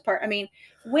for the most part. I mean,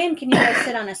 when can you guys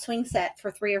sit on a swing set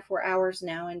for 3 or 4 hours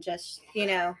now and just,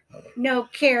 no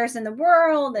cares in the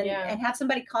world and have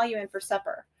somebody call you in for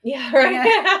supper? Yeah,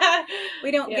 right.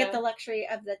 We don't get the luxury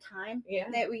of the time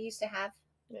that we used to have.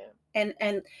 Yeah.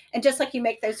 And just like you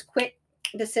make those quick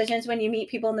decisions when you meet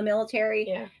people in the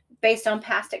military based on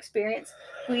past experience,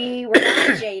 we were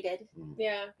not jaded.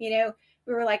 Yeah.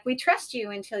 We were like, we trust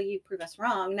you until you prove us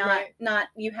wrong. Not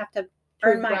you have to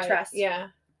earn my trust. Yeah.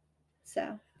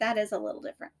 So that is a little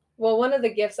different. Well, one of the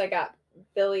gifts I got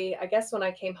Billy, I guess when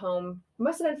I came home,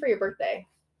 must have been for your birthday.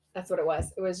 That's what it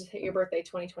was. It was your birthday,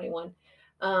 2021.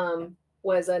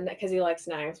 Because he likes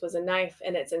knives, was a knife,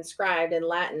 and it's inscribed in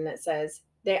Latin that says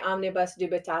De omnibus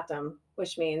dubitatum,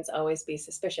 which means always be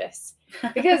suspicious,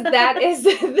 because that is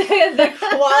the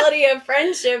quality of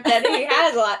friendship that he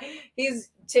has a lot. He's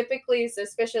typically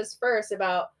suspicious first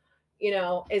about,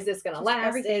 is this going to last?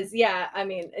 Everything.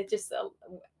 It just,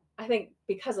 I think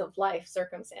because of life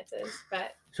circumstances.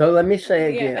 But so let me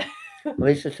say again,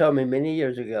 Lisa told me many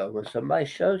years ago, when somebody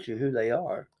shows you who they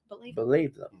are,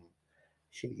 believe them.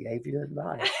 She gave you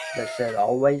advice that said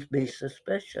always be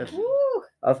suspicious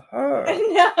of her.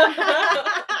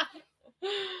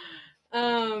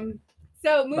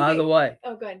 So moving, by the way,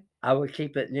 oh good. I would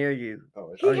keep it near you.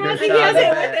 He has it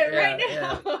with it right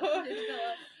now.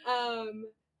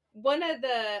 One of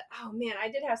the I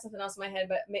did have something else in my head,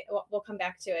 but we'll come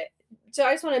back to it. So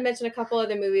I just want to mention a couple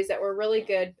other movies that were really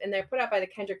good, and they're put out by the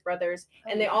Kendrick brothers,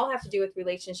 and they all have to do with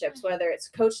relationships, whether it's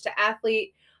coach to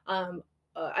athlete,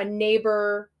 a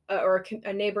neighbor or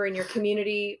a neighbor in your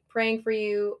community praying for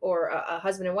you, or a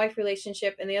husband and wife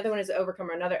relationship. And the other one is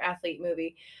Overcomer, another athlete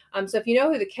movie. So if you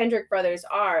know who the Kendrick brothers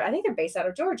are, I think they're based out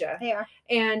of Georgia. They are.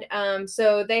 And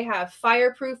so they have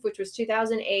Fireproof, which was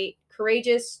 2008,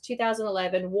 Courageous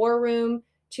 2011, War Room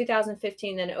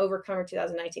 2015, then Overcomer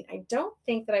 2019. I don't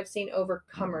think that I've seen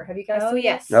Overcomer. Have you guys seen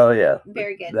yes. it? Oh, yeah.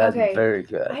 Very good. That's very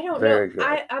good. I don't very know.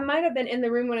 Good. I might have been in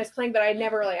the room when it's playing, but I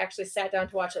never actually sat down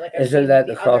to watch it. Isn't that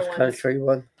the cross-country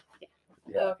one?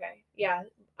 Yeah. Okay. Yeah.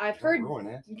 I've heard.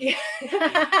 Yeah.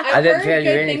 I didn't tell you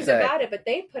good anything things about it, but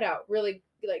they put out really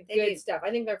good stuff.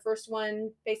 I think their first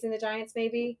one, Facing the Giants,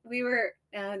 maybe. We were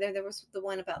there was the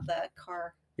one about the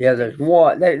car. Yeah, there's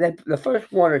one. The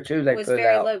first one or two they was put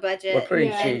very out low budget. were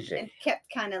pretty cheesy. And kept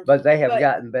kind of. But they have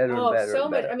gotten better and better. So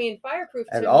and much. better. I mean, Fireproof.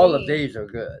 And all of these are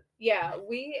good. Yeah,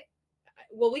 we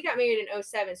got married in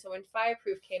 2007, so when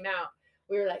Fireproof came out,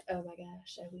 we were like, oh my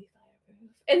gosh, are we Fireproof?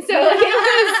 And so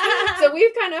so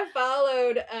we've kind of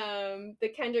followed the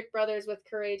Kendrick brothers with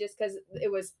Courageous, because it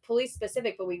was police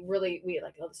specific, but we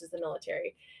like, oh, this is the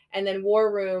military. And then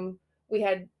War Room, we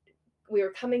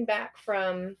were coming back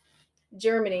from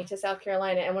Germany to South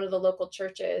Carolina, and one of the local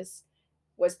churches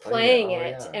was playing yeah.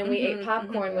 it, and we ate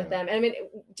popcorn with Yeah. them. And I mean,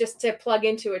 just to plug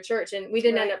into a church, and we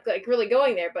didn't end up like really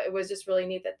going there, but it was just really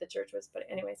neat that the church was. But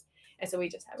anyways, and so we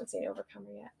just haven't seen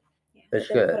Overcomer yet. It's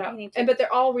good. But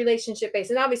they're all relationship based,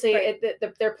 and obviously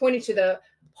they're pointing to the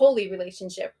holy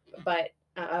relationship, but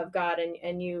of God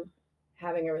and you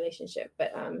having a relationship.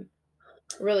 But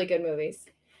really good movies.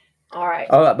 All right.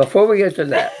 Before we get to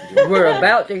that, we're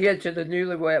about to get to the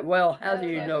newlywed. Well, how do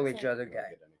you know each other,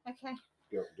 guys? Okay.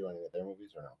 Do any of their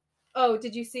movies or no? Oh,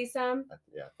 did you see some?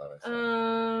 Yeah, I thought I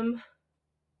saw.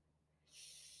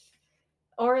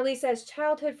 Orly says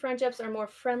childhood friendships are more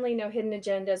friendly, no hidden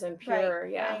agendas, and pure.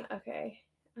 Right, yeah. right. Okay.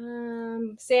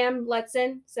 Sam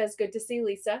Letson says good to see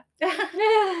Lisa.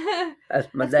 That's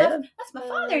my dad. That's my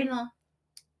father-in-law.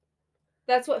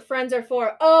 That's what friends are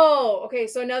for. Oh, okay.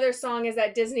 So another song is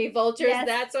that Disney Vultures. Yes.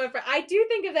 That's what I do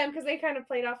think of them because they kind of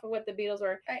played off of what the Beatles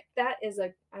were. Right. That is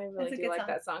I really do like song.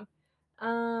 that song.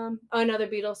 Another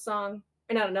Beatles song,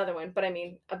 or not another one, but I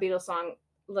mean a Beatles song.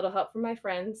 Little Help from My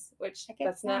Friends, which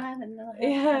that's not.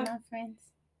 Yeah. My friends.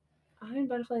 I'm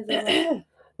Butterflies.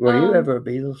 Were you ever a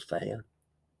Beatles fan?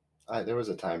 There was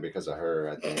a time because of her.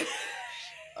 I think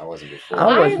I wasn't before.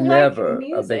 I was never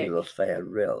like a Beatles fan,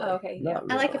 really. Oh, okay, yeah.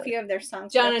 Not I like a really. few of their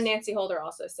songs. John and Nancy Holder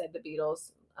also said the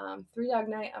Beatles. Three Dog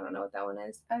Night. I don't know what that one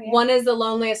is. Oh, yeah. One is The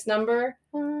Loneliest Number.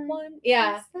 One.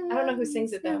 Yeah. I don't know who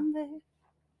sings it though.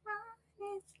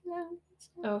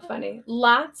 Oh, funny.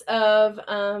 Lots of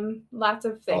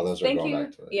things. Those are Thank going you.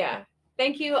 back to it. Yeah.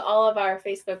 Thank you, all of our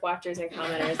Facebook watchers and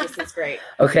commenters. This is great.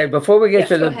 Okay, before we get Yes,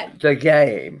 to go ahead. the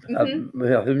game of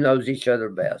Mhm. who knows each other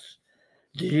best,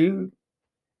 do you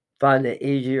find it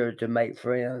easier to make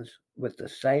friends with the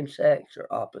same sex or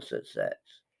opposite sex?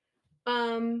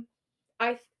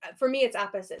 For me, it's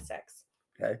opposite sex.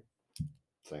 Okay.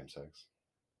 Same sex.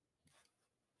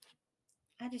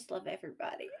 I just love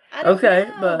everybody. I don't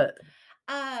know. But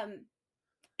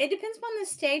it depends upon the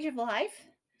stage of life.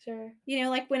 Sure. You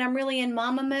know, like when I'm really in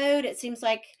mama mode, it seems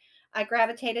like I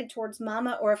gravitated towards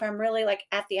mama, or if I'm really like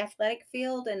at the athletic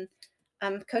field and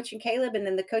I'm coaching Caleb and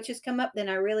then the coaches come up, then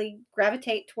I really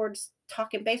gravitate towards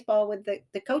talking baseball with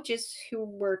the coaches who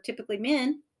were typically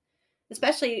men,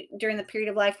 especially during the period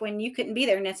of life when you couldn't be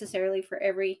there necessarily for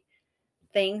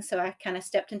everything. So I kind of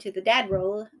stepped into the dad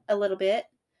role a little bit.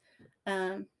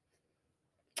 I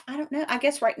don't know. I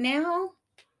guess right now,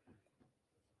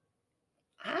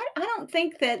 I don't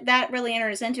think that really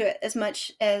enters into it as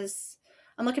much as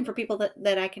I'm looking for people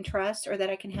that I can trust or that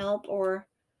I can help, or,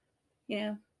 you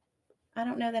know, I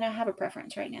don't know that I have a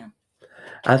preference right now.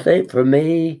 I think for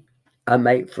me, I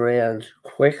make friends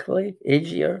quickly,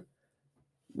 easier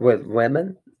with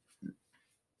women,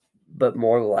 but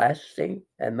more lasting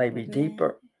and maybe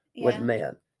deeper with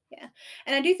men. Yeah.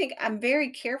 And I do think I'm very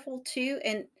careful too.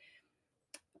 And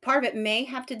part of it may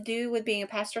have to do with being a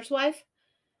pastor's wife,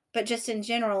 but just in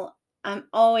general, I'm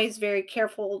always very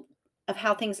careful of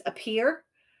how things appear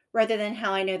rather than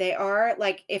how I know they are.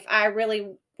 Like if I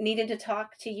really needed to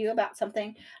talk to you about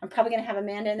something, I'm probably going to have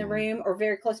Amanda in the room or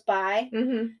very close by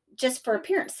just for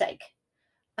appearance sake.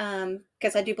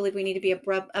 Because I do believe we need to be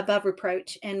above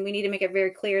reproach, and we need to make it very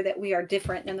clear that we are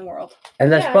different in the world.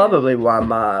 And that's probably why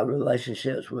my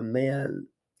relationships with men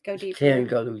tend to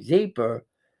go deeper,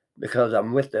 because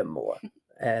I'm with them more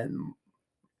and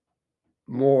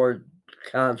more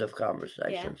kinds of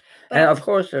conversations. Yeah. And of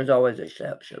course, there's always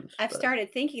exceptions. I've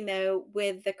started thinking, though,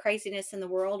 with the craziness in the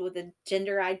world, with the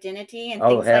gender identity and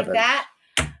things like that,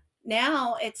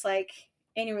 now it's like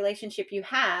any relationship you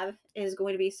have is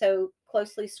going to be so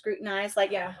closely scrutinized.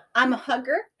 Like, I'm a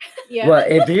hugger. Yeah. Well,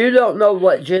 if you don't know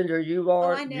what gender you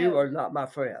are, you are not my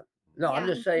friend. No, I'm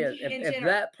just saying, if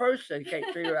that person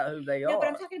can't figure out who they are. No, but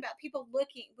I'm talking about people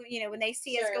looking, you know, when they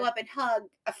see us go up and hug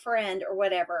a friend or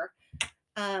whatever,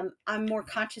 I'm more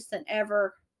conscious than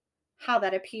ever how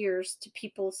that appears to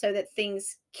people so that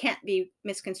things can't be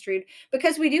misconstrued.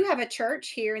 Because we do have a church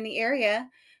here in the area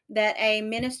that a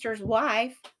minister's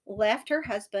wife left her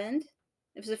husband.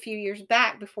 It was a few years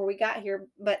back before we got here,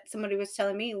 but somebody was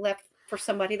telling me left for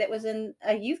somebody that was in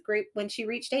a youth group when she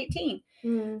reached 18.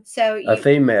 Mm-hmm. So a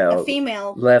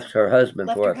female left her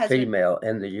husband for a female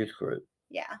in the youth group.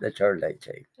 Yeah. That turned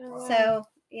 18. Oh, wow. So,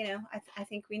 you know, I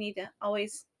think we need to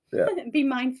always be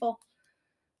mindful.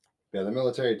 Yeah, the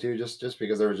military too, just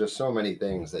because there was just so many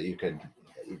things that you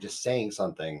just saying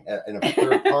something and if a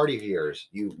third party hears,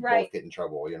 you both get in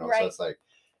trouble, you know. So it's like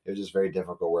it was just very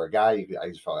difficult. Where a guy, I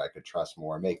just felt like I could trust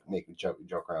more, make me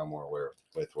joke around more where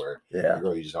a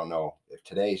girl, you just don't know if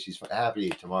today she's happy,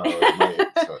 tomorrow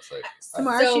so it's like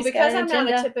so because I'm not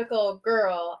a typical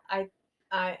girl,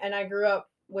 I grew up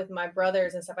with my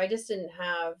brothers and stuff. I just didn't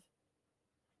have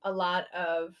a lot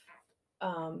of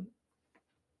I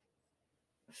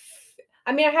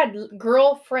mean, I had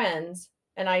girlfriends,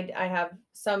 and I have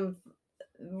some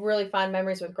really fond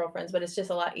memories with girlfriends, but it's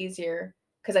just a lot easier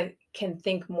because I can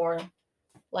think more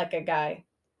like a guy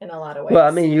in a lot of ways. Well,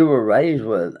 I mean, you were raised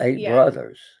with 8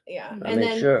 brothers. Yeah, and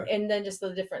then just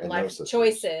the different And life no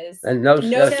choices, and no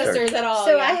sisters at all.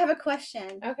 So I have a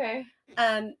question. Okay.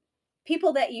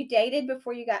 People that you dated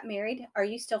before you got married, are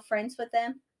you still friends with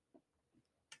them?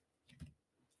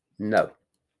 No,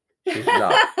 she's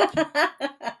not.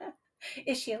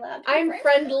 Is she allowed to? I'm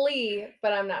friendly,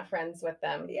 but I'm not friends with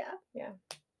them. Yeah.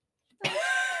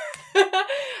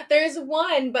 There's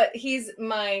one, but he's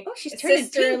my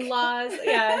sister-in-law's.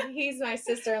 Yeah, he's my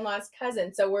sister-in-law's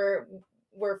cousin. So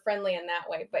we're friendly in that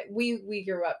way. But we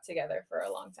grew up together for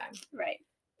a long time. Right.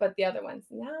 But the other ones,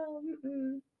 no.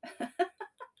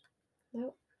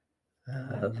 Nope.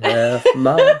 I left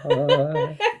my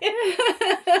heart.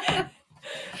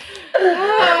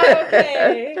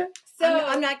 Okay. So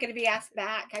I'm not going to be asked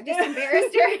back. I just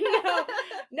embarrassed her.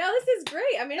 No, this is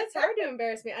great. I mean, it's hard to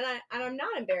embarrass me, and I'm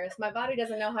not embarrassed. My body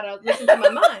doesn't know how to listen to my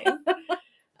mind.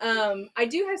 I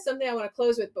do have something I want to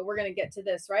close with, but we're going to get to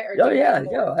this, right? Or yeah,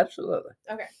 absolutely.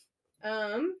 Okay.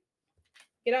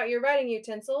 Get out your writing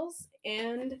utensils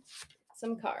and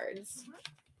some cards.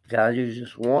 Can I use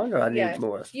just one, or I need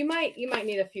more? You might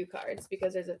need a few cards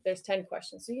because there's 10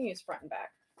 questions, so you can use front and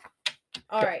back.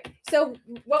 All right. So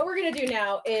what we're going to do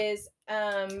now is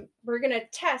we're going to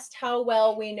test how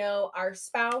well we know our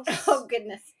spouse. Oh,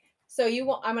 goodness. So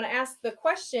I'm going to ask the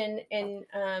question, and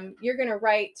you're going to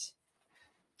write.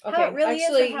 Okay. How it really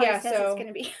actually, is or how it says it's going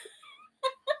to be.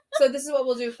 So this is what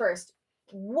we'll do first.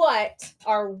 What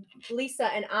are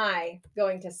Lisa and I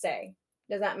going to say?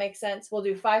 Does that make sense? We'll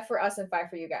do 5 for us and 5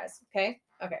 for you guys. Okay?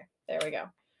 Okay. There we go.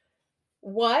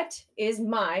 What is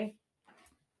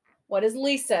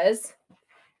Lisa's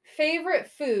favorite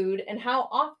food, and how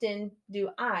often do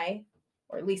I,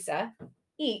 or Lisa,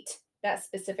 eat that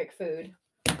specific food?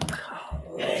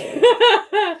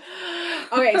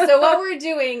 Okay, so what we're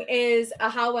doing is a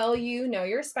how well you know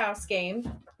your spouse game.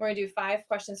 We're going to do 5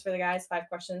 questions for the guys, 5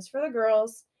 questions for the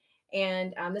girls.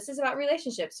 And this is about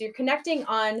relationships. So you're connecting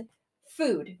on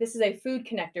food. This is a food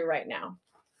connector right now.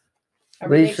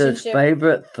 Lisa's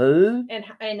favorite food?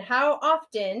 And how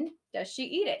often does she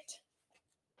eat it?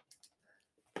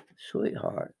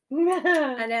 Sweetheart.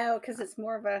 I know, because it's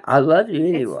more of a... I love you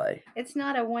anyway. It's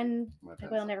not a one...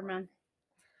 Well, never mind.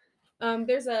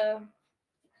 There's a...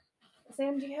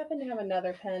 Sam, do you happen to have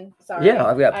another pen? Sorry. Yeah,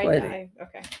 I've got plenty.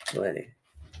 Okay. Plenty.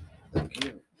 Thank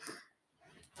you.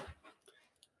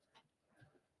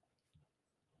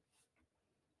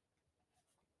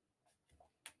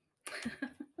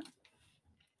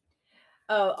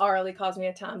 Oh, Arlie calls me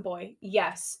a tomboy.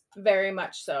 Yes, very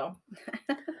much so.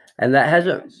 And that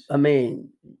hasn't, I mean,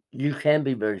 you can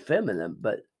be very feminine,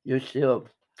 but you're still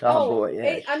tomboy.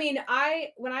 Yes.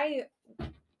 When I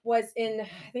was I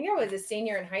think I was a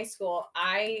senior in high school,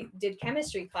 I did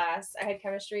chemistry class. I had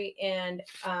chemistry, and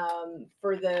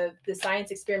for the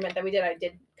science experiment that we did, I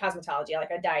did cosmetology.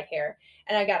 Like, I dyed hair,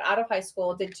 and I got out of high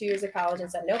school, did 2 years of college, and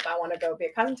said, nope, I want to go be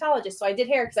a cosmetologist. So I did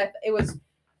hair because it was,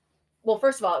 well,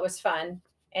 first of all, it was fun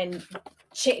and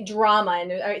drama,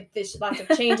 and there's lots of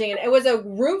changing, and it was a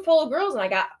room full of girls, and I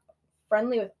got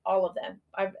friendly with all of them,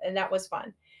 and that was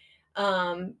fun.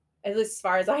 At least as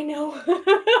far as I know.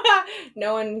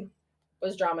 No one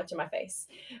was drama to my face.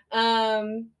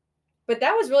 But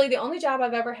that was really the only job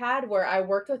I've ever had where I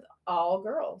worked with all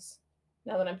girls,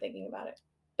 now that I'm thinking about it.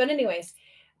 But anyways,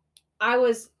 I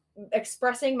was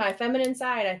expressing my feminine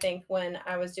side, I think, when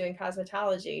I was doing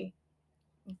cosmetology.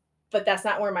 But that's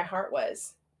not where my heart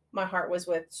was. My heart was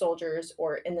with soldiers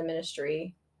or in the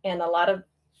ministry. And a lot of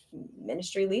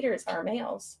ministry leaders are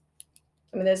males.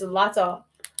 I mean, there's lots of,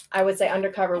 I would say,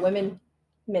 undercover women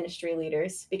ministry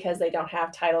leaders because they don't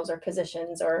have titles or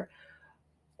positions or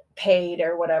paid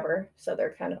or whatever. So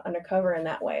they're kind of undercover in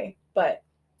that way. But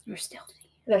you're stealthy.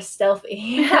 They're stealthy.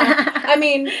 Yeah. I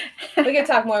mean, we could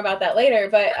talk more about that later.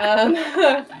 But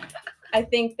I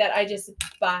think that I just,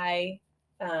 by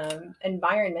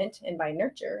environment and by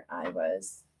nurture, I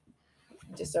was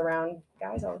just around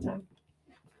guys all the time.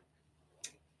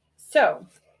 So,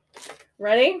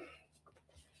 ready?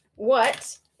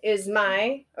 What is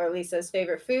my or Lisa's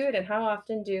favorite food, and how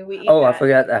often do we eat that? I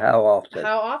forgot the how often.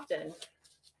 How often?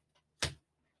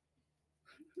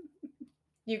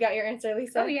 You got your answer,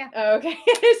 Lisa? Oh, yeah. Oh, okay.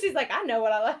 She's like, I know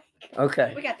what I like.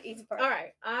 Okay. We got the easy part. All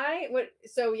right.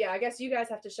 So yeah, I guess you guys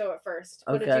have to show it first.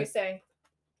 What did you say?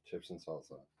 Chips and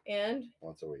salsa. And?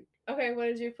 Once a week. Okay, what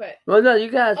did you put? Well, no,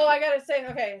 you guys. Oh, I gotta say,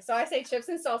 okay, so I say chips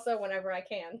and salsa whenever I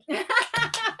can.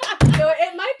 So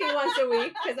it might be once a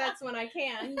week because that's when I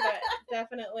can. But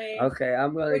definitely. Okay,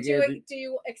 I'm gonna give you. Do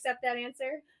you accept that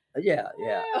answer? Yeah.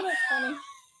 Oh, that's funny.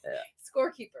 Yeah.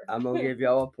 Scorekeeper. I'm gonna give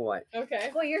y'all a point.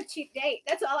 Okay. Well, you're a cheap date.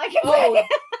 That's all I can Oh, say.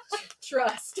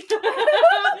 trust.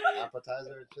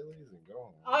 Appetizer, chilies, and go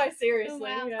home. Oh, seriously.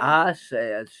 Wow. Yeah. I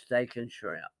said steak and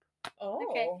shrimp Oh.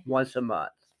 Okay. once a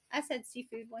month. I said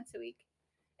seafood once a week.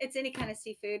 It's any kind of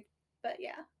seafood, but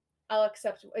yeah. I'll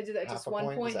accept. Is that Half just a 1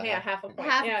 point? point? Is that Yeah, half- half a point.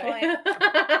 Half a yeah. point.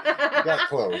 You got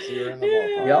close. You were in the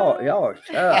ballpark. Y'all are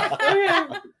tough.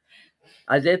 Okay.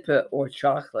 I did put or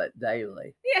chocolate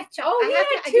daily. Yeah, Oh, I you have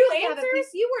had to- I two just have a answers.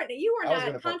 piece- You were I was not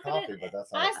gonna put confident. coffee, but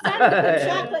that's I not. started to put Yeah.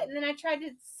 chocolate, and then I tried to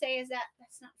say,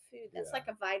 that's not food. That's Yeah. like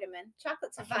a vitamin.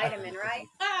 Chocolate's a vitamin, right?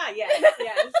 Yes,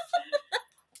 yes.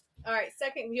 All right,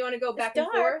 second. You want to go back and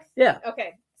dark. forth? Yeah.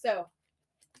 Okay, so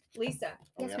Lisa,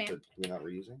 Oh, Yes, ma'am. We're not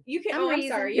reusing. you can. I'm I'm reusing.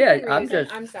 sorry. You Yeah, can I'm reuse it.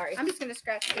 just- I'm sorry. I'm just going to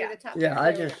scratch through Yeah. the top. Yeah, there.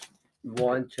 I There we just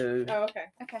 1, 2. Oh, okay.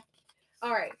 Okay.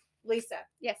 All right, Lisa.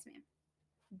 Yes, ma'am.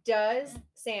 Does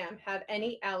Sam have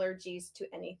any allergies to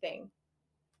anything?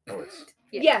 Oh, it's.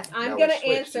 Yes, I'm now gonna it's switched.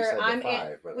 You answer. said the I'm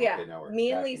five, but yeah. okay, now we're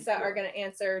Me and back Lisa into are it. gonna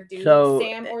answer. Do So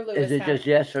Sam or Lewis is it have? just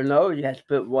yes or no? You have to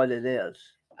put what it is.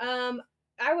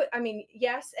 I mean,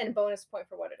 yes, and bonus point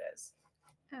for what it is.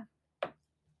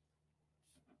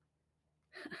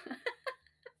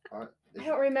 I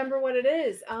don't remember what it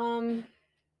is.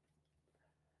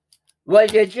 Well,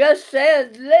 you just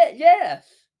said yes.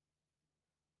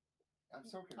 I'm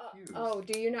so confused. Oh,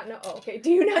 do you not know? Oh, okay.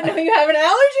 Do you not know you have an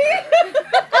allergy?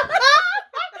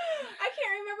 I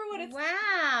can't remember what it's.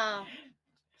 Wow.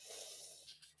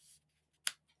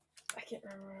 I can't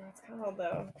remember what it's called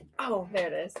though. Oh, there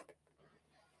it is.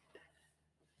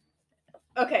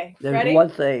 Okay, There's ready? one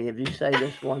thing. If you say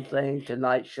this one thing,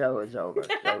 tonight's show is over.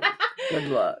 So good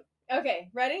luck. Okay,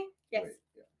 ready? Yes. Wait,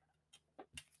 yeah.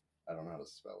 I don't know how to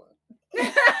spell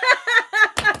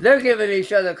it. They're giving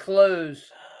each other clues.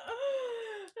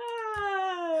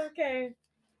 Okay.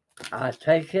 I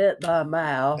take it by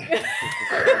mouth.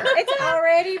 It's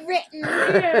already written.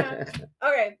 Yeah.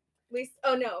 Okay. Lisa.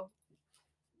 Oh no.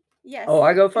 Yes. Oh,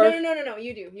 I go first? No.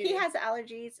 You do. He has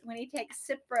allergies. When he takes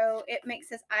Cipro, it makes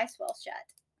his eyes swell shut.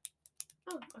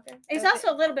 Oh, okay. He's Okay.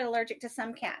 also a little bit allergic to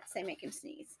some cats. They make him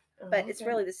sneeze. But it's Okay.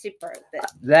 really the Cipro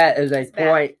that. That is a It's bad.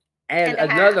 point and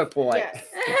And a another half. point. Yes.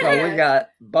 So we Yes. got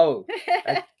both.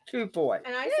 That's 2 points.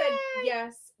 And I said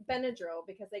yes, Benadryl,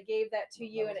 because they gave that to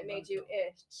you and it made you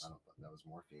itch. I don't think that was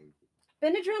morphine.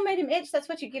 Benadryl made him itch. That's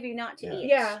what you give you not to Yeah. eat.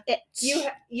 Yeah. Itch.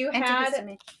 You had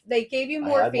Antihistamine. they gave you I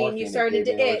had morphine, you it started gave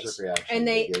to me an itch, allergic reaction, and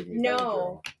they gave me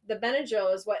no, the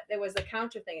Benadryl is what it was the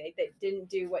counter thing. They didn't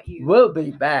do what you. We'll be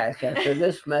back after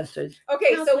this message.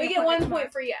 Okay, so we Counseling get 1 appointment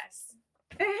point for yes.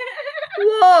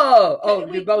 Whoa! Oh,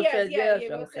 We- you both yes, said yeah, yes? you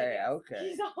both said Okay, yes. okay.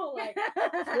 He's all like,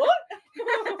 I what?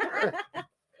 don't know if I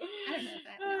have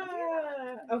an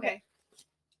allergy. Okay.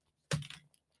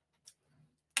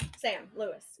 Sam,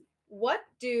 Lewis, what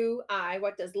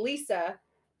does Lisa,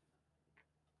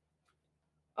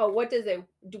 what does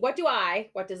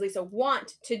Lisa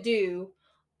want to do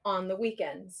on the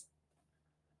weekends?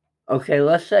 Okay,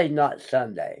 let's say not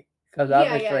Sunday. Because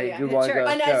obviously yeah. you want to go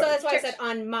I to know, church. so that's why I Church. said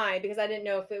on my, because I didn't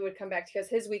know if it would come back because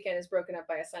his weekend is broken up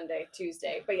by a Sunday,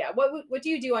 Tuesday. But yeah, what do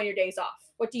you do on your days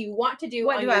off? What do you want to do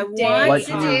What on do your I days want What to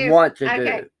do off? you do? want to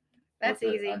Okay. do? That's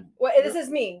easy. This is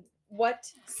me. What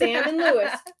Sam and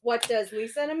Lewis, what does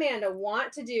Lisa and Amanda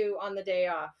want to do on the day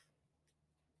off?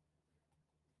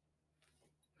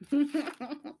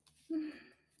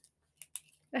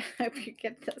 I hope you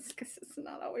get this because it's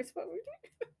not always what we do.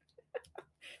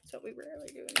 It's what we rarely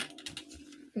do.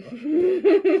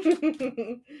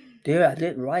 Dear, I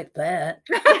didn't write that.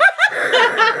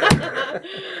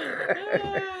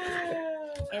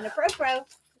 And a pro.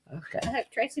 Okay. I hope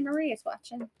Tracy Marie is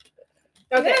watching.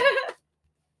 Okay.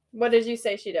 What did you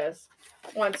say she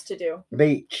wants to do?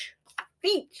 Beach.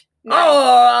 Beach. No.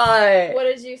 All right. What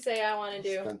did you say I want to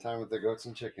do? Spend time with the goats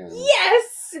and chickens.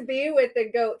 Yes, be with the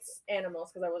goats,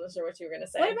 animals, because I wasn't sure what you were gonna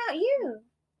say. What about you?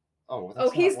 Oh, well, Oh,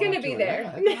 that's he's not- we're gonna not be doing there.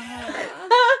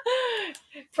 that.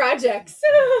 Projects.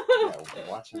 Yeah, we're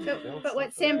watching the goats But what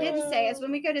and Sam stuff. did say is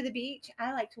when we go to the beach,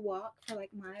 I like to walk for like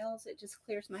miles. It just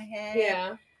clears my head.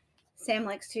 Yeah. Sam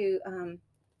likes to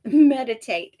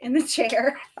meditate in the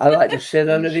chair. I like to sit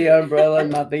under the umbrella in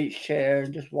my beach chair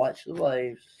and just watch the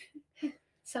waves.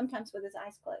 Sometimes with his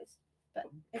eyes closed. But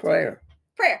it's Prayer.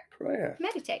 okay. Prayer.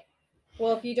 Meditate.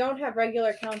 Well, if you don't have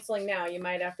regular counseling now, you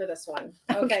might after this one.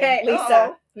 Okay. Lisa,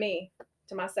 Uh-oh. me,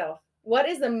 to myself. What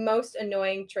is the most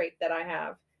annoying trait that I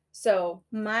have? So,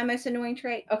 My most annoying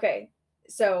trait. okay.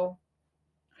 So,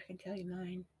 I can tell you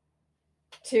mine.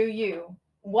 to you,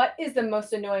 what is the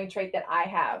most annoying trait that I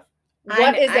have?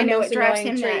 What is the I know most it drives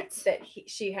annoying him trait nuts. that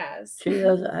she has? She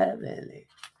doesn't have any.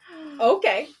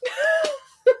 Okay.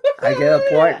 I get a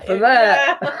point for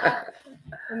that.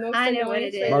 The most I know what annoying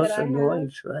it trait is. Most that I annoying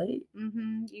have. trait.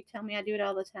 You tell me I do it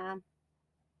all the time.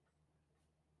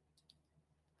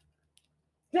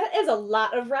 That is a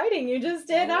lot of writing you just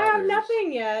did. Oh, I have that is.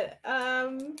 nothing yet.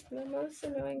 The most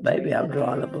annoying Maybe trait I'm that I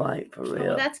drawing a have. blank for Oh,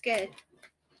 real. that's good.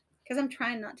 Because I'm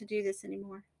trying not to do this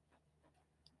anymore.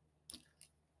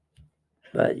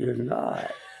 But you're not.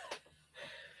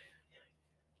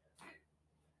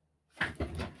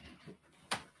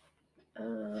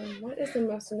 What is the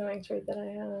most annoying trait that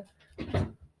I have?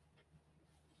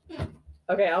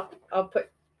 Okay, I'll put.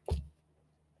 You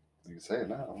can say it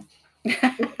now.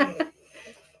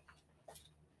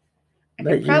 I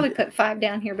could probably put 5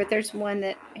 down here, but there's one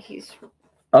that he's.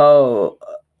 Oh,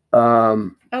 Oh,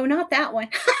 not that one.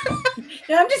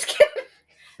 No, I'm just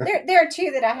kidding. There are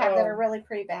 2 that I have that are really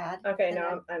pretty bad. Okay, and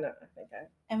no, I know. I think I.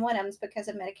 And one of them's because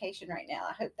of medication right now.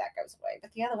 I hope that goes away.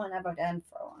 But the other one I've done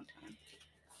for a long time.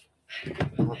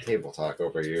 I'll table talk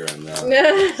over here and I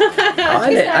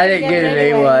didn't get it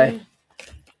anyway.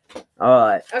 All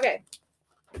right. Okay.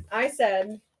 I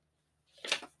said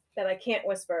that I can't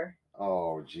whisper.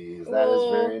 Oh, geez, that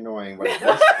is very annoying. But this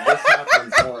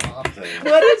happens more often.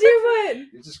 What did you put?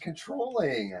 You're just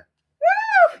controlling.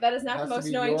 That is not the most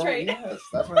annoying trait. Yes,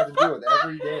 that's what I have to deal with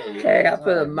every day. Okay, I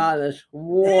put a -1.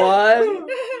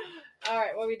 All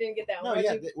right, well, we didn't get that No, one.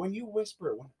 yeah, when you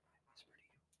whisper, when I whisper to you,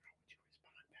 how would you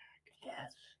respond back?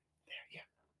 Yes. There, yeah.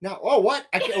 Now, oh, what?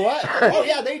 What? Oh,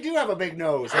 yeah, they do have a big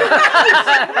nose. There's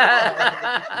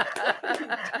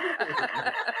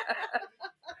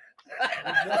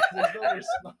no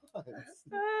response.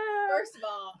 First of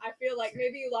all, I feel like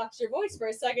maybe you lost your voice for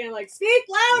a second and like, speak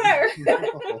louder.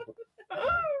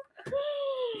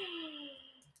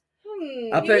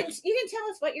 I You can tell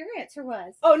us what your answer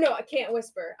was. Oh, no, I can't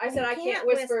whisper. I said I can't can't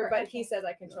whisper, whisper, but okay. he says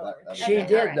I control her. That- She Okay,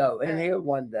 did, alright, though, in alright. here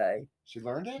one day. She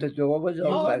learned it? The door was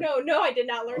Oh, open. no, I did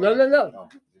not learn No, it. no, no. No.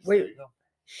 Wait. There you go.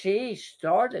 She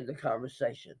started the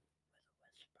conversation with a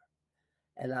whisper.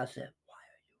 And I said, why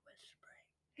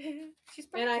are you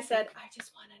whispering? And I said, I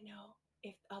just want to know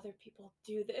if other people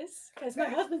do this because my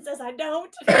husband says I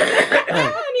don't. And he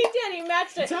did. He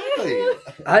matched it. Exactly.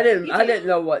 I didn't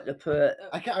know what to put.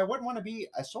 I wouldn't want to be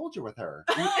a soldier with her.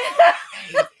 Hey,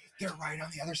 they're right on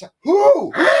the other side.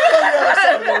 Who? Who's on the other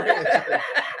side of the ridge?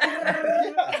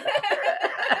 Yeah.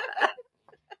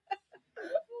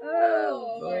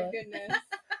 Oh my goodness.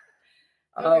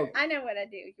 Oh, I know what I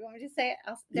do. You want me to say it?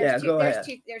 go ahead.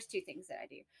 There's 2 things that I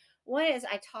do. One is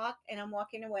I talk and I'm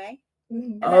walking away.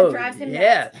 Mhm. And that oh, drives him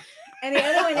yes. nuts. And the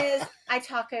other one is I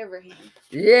talk over him.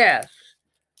 Yes.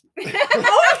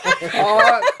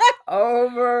 Talk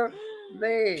over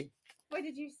me. What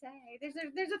did you say? There's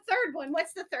a third one.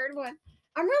 What's the third one?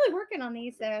 I'm really working on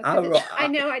these though. I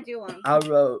know I do them. I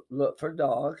wrote, look for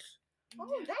dogs.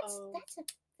 Oh,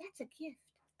 that's a gift.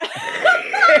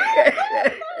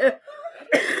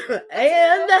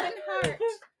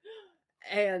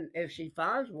 and if she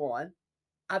finds one,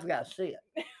 I've got to see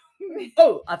it.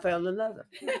 Oh, I found another.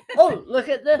 Oh, look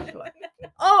at this one.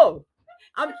 Oh,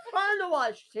 I'm trying to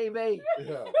watch TV.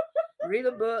 Yeah. Read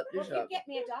a book. Do Well, if you something. get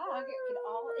me a dog, it could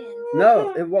all end.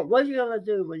 No, what are you gonna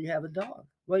do when you have a dog?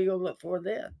 What are you gonna look for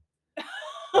then?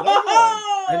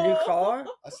 A new car?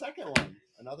 A second one.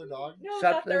 Another dog. No,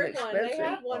 Something that third one. They expensive.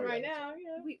 have one Oh, right yeah. now.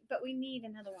 Yeah. But we need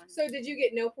another one. So did you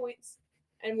get no points?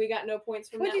 And we got no points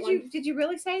from What that one? did you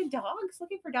really say? Dogs?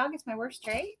 Looking for dog is my worst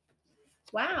trait?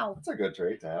 Wow. That's a good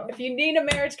trait to have. If you need a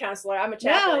marriage counselor, I'm a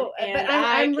chaplain. No, and but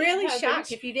I'm I really have shocked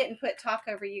been- if you didn't put talk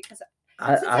over you because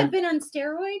since I've been on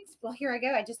steroids, well, here I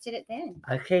go. I just did it then.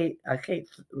 I can't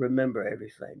remember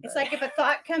everything. It's but- like if a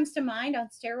thought comes to mind on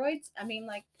steroids, I mean,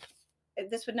 like,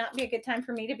 this would not be a good time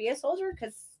for me to be a soldier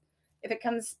because if it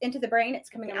comes into the brain, it's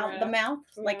coming Come out right the out. mouth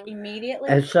like Yeah. immediately.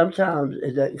 and sometimes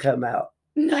it doesn't come out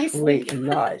Nicely. sweet and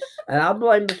nice. And I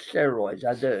blame the steroids.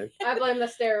 I do. I blame the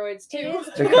steroids too. It is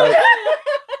Because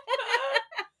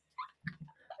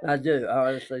I do. I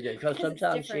honestly do. Because Because it's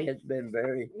sometimes she different. has been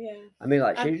very. Yeah. I mean,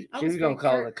 like I she was was gonna very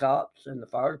call curt. the cops and the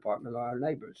fire department on our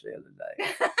neighbors the other day.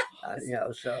 You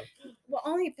know, so Well,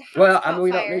 only if the house well, I caught mean,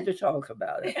 we fire. don't need to talk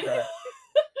about it. But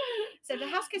So if the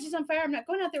house catches on fire, I'm not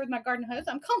going out there with my garden hose.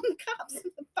 I'm calling the cops and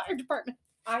the fire department.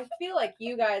 I feel like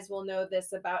you guys will know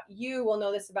this about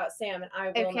Sam, and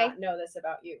I will Okay. not know this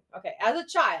about you. Okay. As a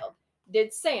child,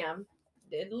 did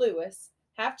Lewis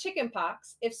have chicken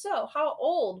pox? If so, how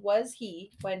old was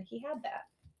he when he had that?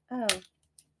 Oh. Oh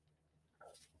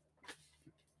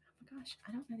my gosh,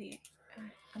 I don't know the age.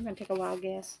 I'm going to take a wild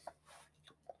guess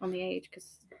on the age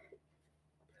because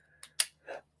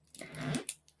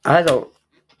I don't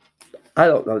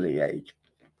know the age.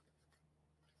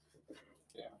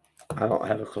 Yeah. I don't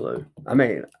have a clue. I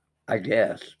mean, I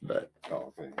guess, but.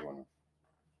 Oh, okay. You wanna...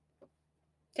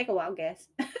 Take a wild guess.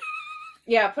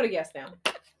 Yeah, put a guess down.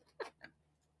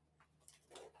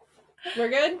 We're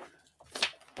good?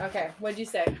 Okay, what'd you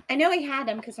say? I know he had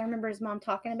them because I remember his mom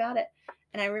talking about it.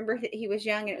 And I remember that he was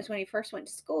young and it was when he first went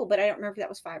to school, but I don't remember if that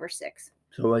was 5 or 6.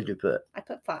 So what'd you put? I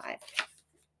put 5.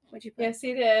 What'd you put? Yes,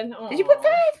 he did. Did you put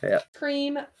Aw. 5? Yeah.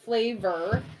 Cream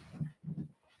flavor,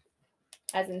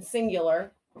 as in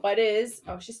singular. What is?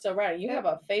 Oh, she's still writing. You have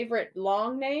a favorite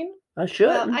long name? I should.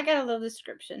 Well, I got a little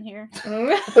description here.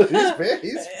 He's big.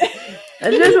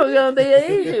 And this was gonna be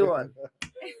an easy one.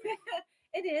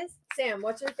 It is. Sam,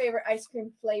 what's your favorite ice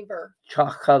cream flavor?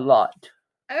 Chocolate.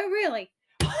 Oh, really?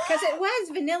 Because it was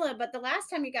vanilla, but the last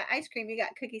time you got ice cream, you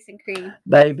got cookies and cream.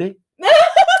 Baby.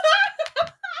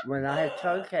 When I had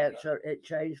tongue cancer, it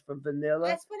changed from vanilla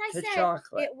That's what I to said.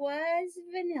 chocolate. It was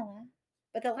vanilla,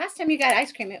 but the last time you got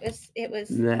ice cream, it was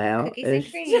Now cookies it's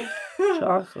and cream.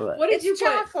 chocolate. What did It's you put?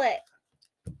 chocolate.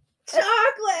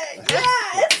 Chocolate.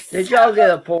 Yes. Did y'all get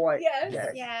a point?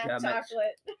 Yes. Yeah, damn it.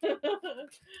 Chocolate.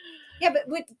 Yeah,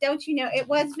 but don't you know it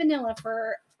was vanilla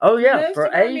for Oh yeah, most for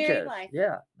of our married ages. life.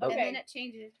 Yeah. Okay. and then it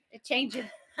changes. It changes.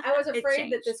 I was It afraid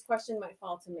that changed. this question might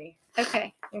fall to me.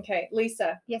 Okay. Okay,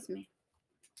 Lisa. Yes, ma'am.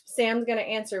 Sam's going to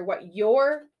answer what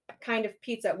kind of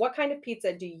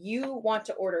pizza do you want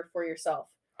to order for yourself?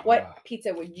 What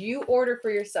pizza would you order for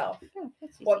yourself? Oh,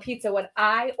 that's easy. What pizza would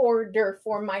I order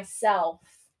for myself?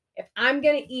 If I'm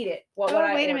going to eat it, what would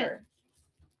I wait a order? minute.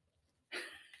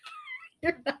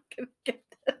 You're not gonna get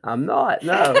this. I'm not.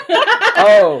 No.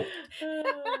 Oh.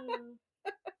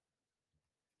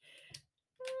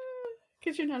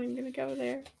 Because you're not even gonna go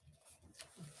there.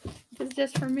 It's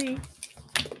just for me.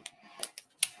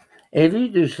 If you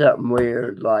do something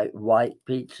weird like white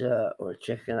pizza or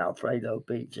chicken Alfredo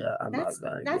pizza, I'm That's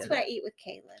not gonna that's get what it. I eat with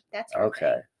Caleb. That's our Okay. thing.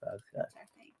 Okay. That's our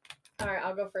thing. All right,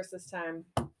 I'll go first this time.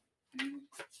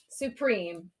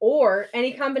 Supreme or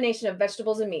any combination of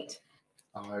vegetables and meat.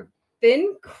 Oh,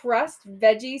 Thin crust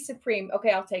veggie supreme.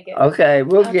 Okay, I'll take it. Okay,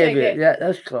 we'll I'll give take you. it. Yeah,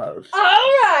 that's close. All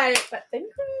right, but thin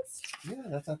crust.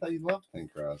 yeah, I thought you loved thin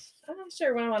crust. I'm not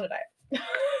sure when I'm on a diet.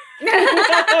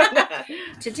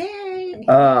 Today.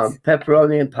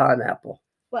 Pepperoni and pineapple.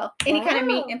 Well, any kind of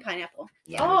meat Wow. and pineapple.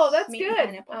 Oh, that's Meat and good.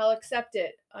 pineapple. I'll accept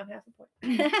it on half a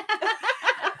point.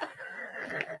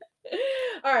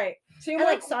 All right, I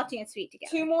like salty and sweet together.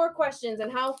 2 more questions.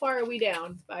 And how far are we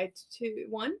down? By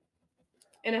 1.5?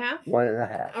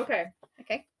 1.5. Okay.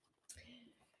 Okay.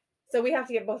 So we have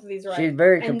to get both of these right. She's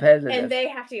very competitive. And they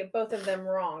have to get both of them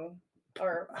wrong.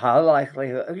 Or How likely?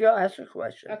 You ask a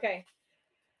question. okay.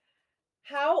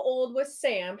 How old was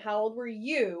Sam? How old were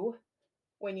you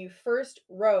when you first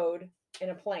rode in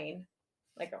a plane?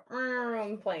 Like a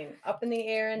plane up in the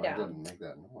air and I down. didn't make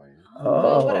that noise.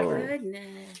 Oh, whatever.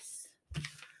 Goodness.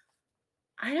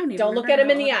 I don't even. Don't look at him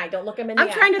in the eye. Don't look him in the eye.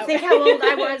 I'm trying to think how old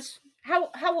I was. How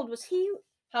old was he?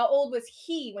 How old was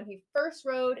he when he first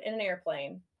rode in an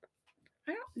airplane?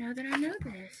 I don't know that I know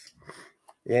this.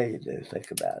 Yeah, you do.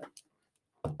 Think about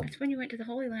it. That's when you went to the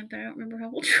Holy Land, but I don't remember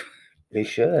how old you were. You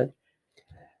should.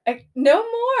 No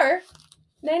more.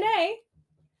 Nay.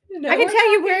 No I can more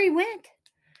tell you talking. where he went,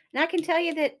 and I can tell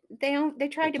you that they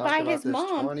tried to We talked buy about his this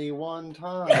mom. 21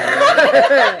 times. No,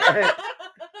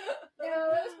 it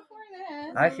was before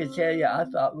that. I can tell you, I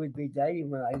thought we'd be dating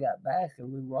when I got back,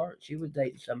 and we weren't. She was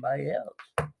dating somebody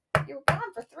else. You were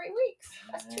gone for 3 weeks.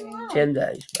 That's too long. 10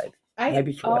 days, baby.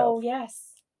 Maybe 12. Oh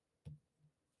yes.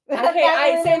 That's Okay,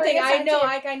 all same remember thing. is I know.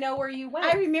 did. I know where you went.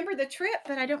 I remember the trip,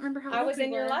 but I don't remember how I old was we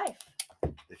in your were. life.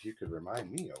 If you could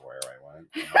remind me of where I went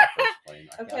on my first plane,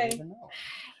 I Okay. don't even know.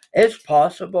 It's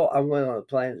possible I went on a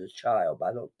plane as a child, but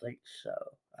I don't think so.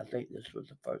 I think this was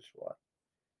the first one.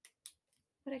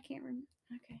 But I can't remember.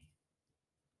 Okay.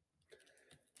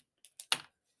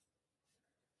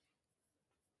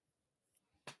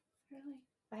 Really?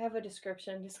 I have a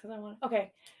description just because I want.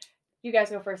 Okay, you guys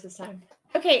go first this time.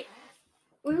 Okay.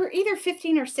 We were either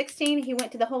 15 or 16. He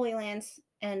went to the Holy Lands,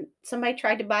 and somebody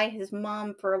tried to buy his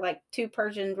mom for like 2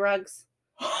 Persian rugs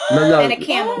No. and a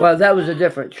camel. Well, that was a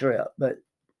different trip, but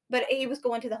But he was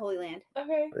going to the Holy Land.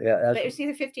 Okay. yeah, But it that's was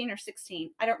either 15 or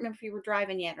 16. I don't remember if you were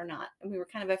driving yet or not. And we were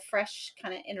kind of a fresh,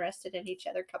 kind of interested in each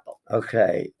other couple.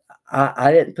 okay.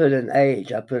 I didn't put an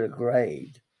age, I put a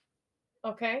grade.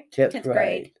 Okay. 10th 10th grade.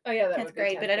 grade. Oh yeah, that 10th would be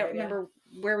grade, 10th but I don't grade, yeah. remember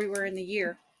where we were in the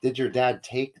year. Did your dad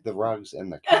take the rugs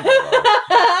and the camel?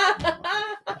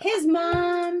 His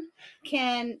mom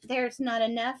there's not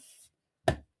enough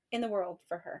in the world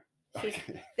for her.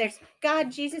 There's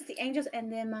God, Jesus, the angels,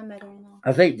 and then my mother-in-law.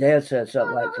 I think Dad said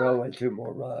something like throw in 2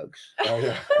 more rugs. Oh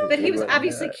yeah. But he was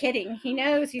obviously kidding. He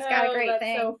knows he's got a great that's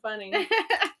thing. so funny.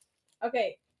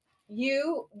 Okay.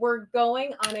 You were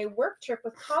going on a work trip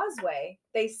with Causeway.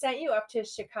 They sent you up to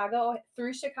Chicago,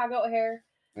 through Chicago O'Hare.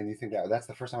 And you think that's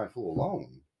the first time I flew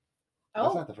alone? Oh.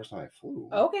 That's not the first time I flew.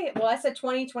 Okay. Well, I said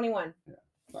 2021. Yeah.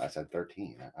 I said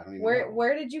 13. I don't even know. know.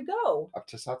 Where did you go? Up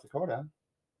to South Dakota.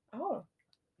 Oh.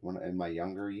 In my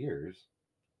younger years.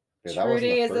 Yeah,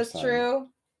 Trudy, is this true?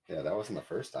 Yeah, that wasn't the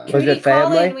first time. Was it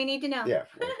family? Call in, we need to know. Yeah,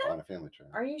 on a family trip.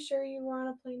 Are you sure you were on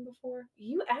a plane before?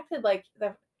 You acted like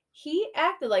he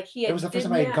acted like he had. It was the first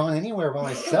time I had gone anywhere by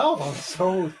myself. I was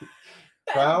so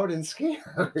proud and scared.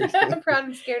 Proud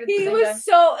and scared. He was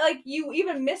so like you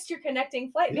even missed your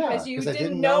connecting flight because you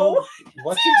didn't know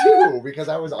what to do because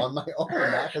I was on my own,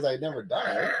 not because I had never done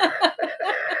it.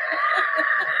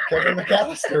 Kevin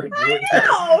McAllister. I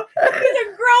know. He's a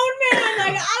grown man.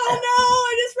 Like, I don't know.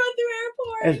 I just run through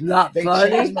airports. It's not they funny.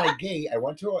 changed my gate. I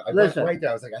went right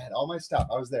there. I was like, I had all my stuff.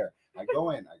 I was there. I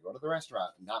go in. I go to the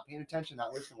restaurant. Not paying attention.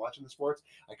 Not listening. Watching the sports.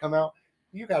 I come out.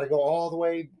 You got to go all the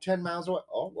way 10 miles away.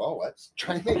 Oh, well, let's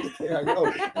try and make it. There I go.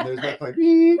 And there's my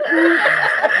plane.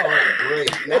 Oh,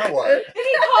 great. Now what? And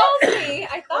he calls me.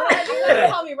 I thought you were going to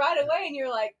call me right away. And you're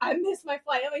like, I missed my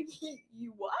flight. I'm like,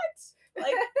 you what?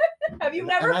 Like, have you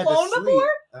never flown before?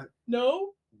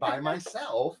 No. By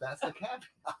myself. That's the caveat.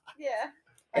 Yeah.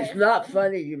 It's not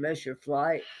funny you miss your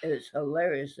flight. It's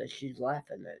hilarious that she's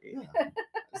laughing at you. Yeah.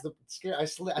 I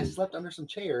slept under some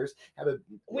chairs.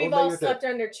 We've all slept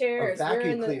under chairs. We're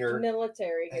in the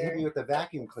military here. They hit me with the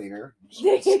vacuum cleaner.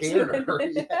 Scared her.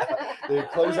 Yeah. They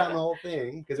closed down the whole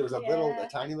thing because it was a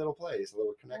tiny little place, a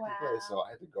little connected place. So I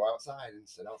had to go outside and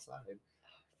sit outside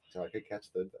so I could catch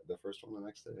the first one the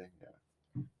next day. Yeah.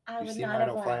 I would not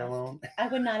have laughed. I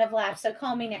would not have laughed. So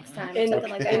call me next time. Something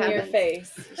like that in happens. Your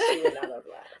face. She would not have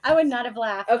laughed. I would not have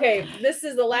laughed. Okay, this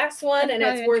is the last one, and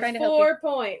it's worth 4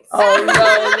 points. Oh no!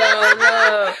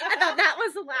 I thought that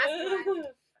was the last one.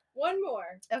 One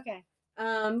more. Okay.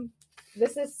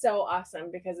 This is so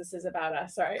awesome because this is about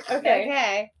us. All right.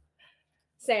 Okay.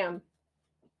 Sam,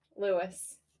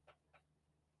 Lewis,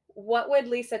 what would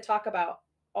Lisa talk about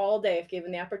all day if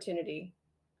given the opportunity?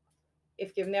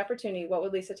 If given the opportunity, what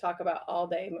would Lisa talk about all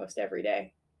day, most every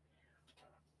day?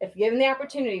 If given the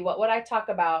opportunity, what would I talk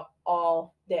about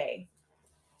all day?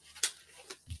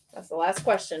 That's the last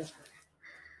question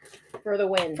for the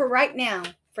win. For right now.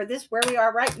 For this, where we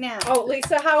are right now. Oh,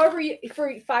 Lisa, however you,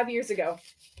 for 5 years ago.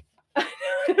 I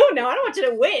don't know. I don't want you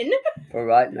to win. For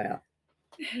right now.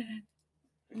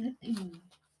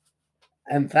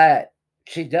 In fact,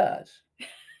 she does.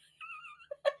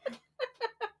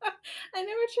 I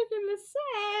know what you're going to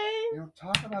say. You don't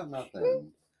talk about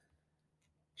nothing.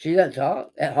 She doesn't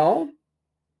talk at home?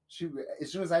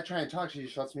 As soon as I try and talk, she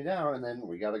shuts me down, and then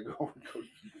we got to go.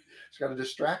 She's got to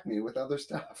distract me with other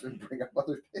stuff and bring up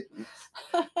other things.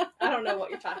 I don't know what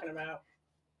you're talking about.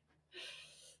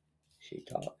 She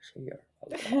talks here.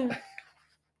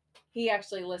 He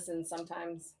actually listens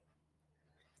sometimes.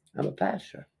 I'm a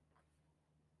pastor.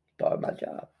 Part of my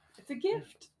job. It's a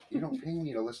gift. You don't pay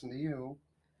me to listen to you.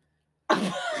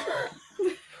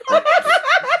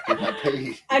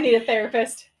 I need a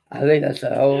therapist. I think that's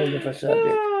a whole different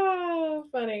subject. Oh,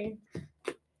 funny.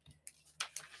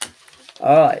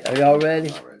 All right, are y'all ready?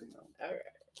 Not ready, no. All right.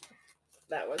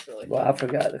 That was really Well, fun. I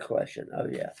forgot the question. Oh,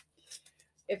 yeah.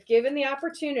 If given the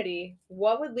opportunity,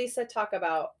 what would Lisa talk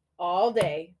about all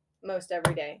day, most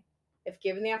every day? If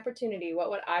given the opportunity, what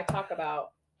would I talk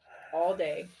about all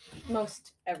day,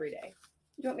 most every day?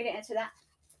 You want me to answer that?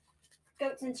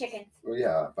 Goats and chickens. Well,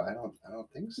 yeah, but I don't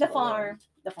think so. The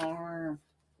farm.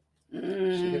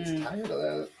 She gets tired of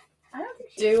that. I don't think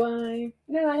she Do I?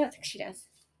 No, I don't think she does.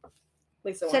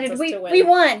 Lisa So wants did us we? to win. We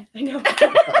won. I know.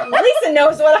 Lisa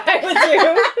knows what I would do.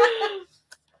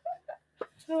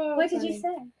 Oh, What did funny. you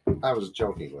say? I was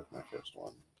joking with my first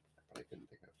one, but I couldn't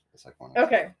think of the second one.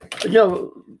 Okay.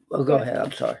 No, oh, go ahead.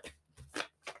 I'm sorry.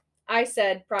 I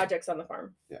said projects on the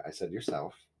farm. Yeah, I said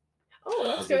yourself. Oh,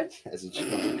 that's good. As a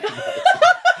chicken.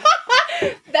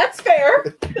 That's fair.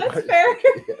 That's fair.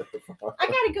 I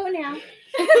gotta go now.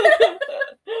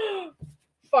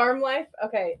 Farm life.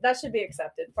 Okay, that should be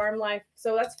accepted. Farm life.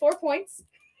 So that's 4 points.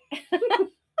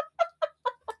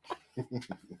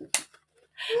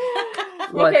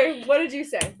 Okay, what did you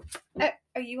say?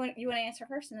 You want to answer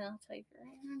first, and then I'll tell you.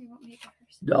 You want me to go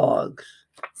first? Dogs.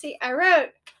 See, I wrote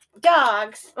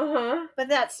dogs, Uh-huh. but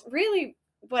that's really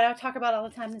what I talk about all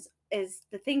the time is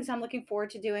the things I'm looking forward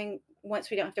to doing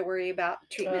once we don't have to worry about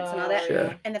treatments and all that.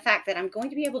 Sure. And the fact that I'm going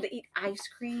to be able to eat ice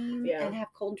cream Yeah. and have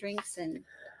cold drinks and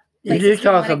You do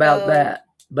talk about that,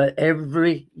 but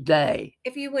every day,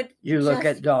 if you would, you look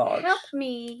at dogs. Help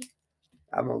me.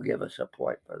 I'm gonna give us a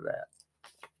point for that.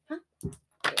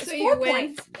 It's So 4 you win.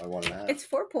 points. I won that. It's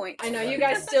 4 points. I know you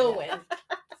guys still win.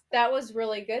 That was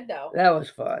really good, though. That was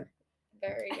fun.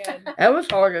 Very good. That was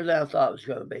harder than I thought it was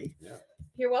going to be. Yeah.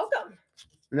 You're welcome.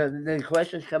 Did the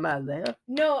questions come out of there?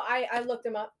 No, I looked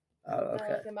them up. Oh, okay.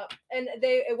 I looked them up, and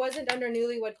it wasn't under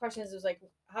newlywed questions. It was like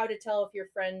how to tell if your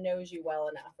friend knows you well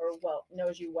enough or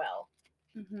knows you well.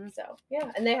 Mm-hmm. So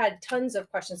yeah, and they had tons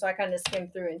of questions, so I kind of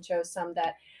skimmed through and chose some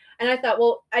that. And I thought,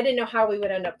 well, I didn't know how we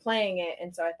would end up playing it,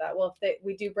 and so I thought, well, if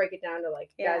we do break it down to like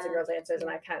guys and girls answers,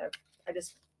 and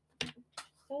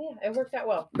it worked out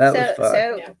well. That was fun.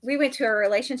 So we went to a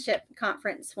relationship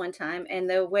conference one time, and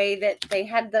the way that they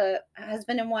had the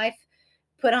husband and wife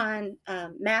put on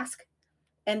mask,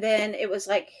 and then it was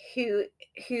like who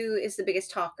is the biggest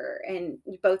talker, and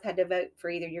you both had to vote for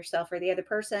either yourself or the other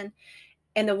person,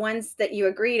 and the ones that you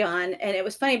agreed on. And it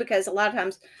was funny because a lot of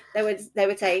times they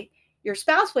would say your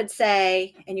spouse would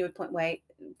say, and you would point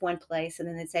one place, and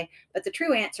then they'd say, but the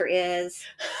true answer is,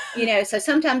 so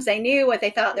sometimes they knew what they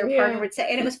thought their partner would say.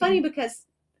 And it was funny because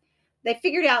they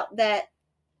figured out that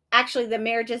actually the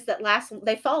marriages that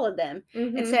they followed them.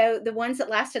 Mm-hmm. And so the ones that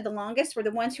lasted the longest were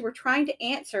the ones who were trying to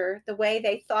answer the way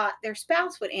they thought their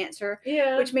spouse would answer,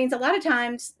 which means a lot of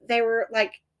times they were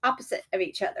like opposite of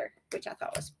each other, which I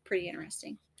thought was pretty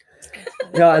interesting.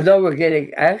 I know we're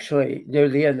getting actually near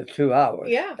the end of 2 hours.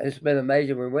 Yeah. It's been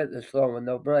amazing. We went this long with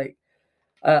no break.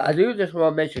 I do just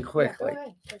want to mention quickly,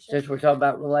 since we're talking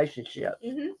about relationships.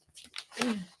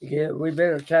 Mm-hmm. Yeah, we've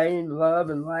entertained,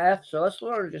 love, and laugh. So let's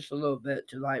learn just a little bit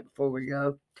tonight before we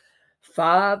go.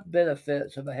 5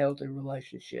 benefits of a healthy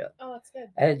relationship. Oh, that's good.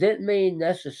 And it didn't mean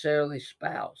necessarily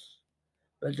spouse,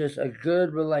 but just a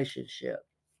good relationship.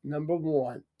 Number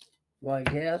 1, want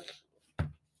to guess?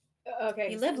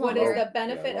 Okay, what is the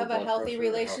benefit of a healthy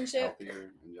relationship?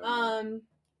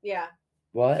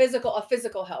 What? A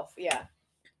physical health, yeah.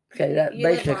 Okay, that you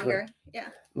basically live longer. Yeah.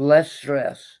 Less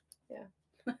stress.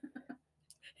 Yeah.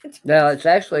 Now it's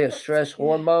actually a stress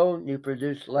hormone. You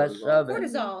produce less of it.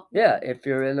 Cortisol. Yeah, if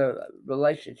you're in a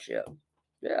relationship.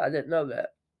 Yeah, I didn't know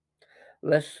that.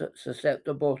 Less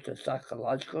susceptible to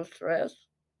psychological stress,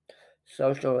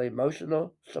 social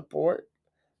emotional support,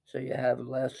 so you have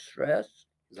less stress.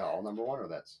 Is that all number 1 or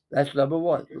that's number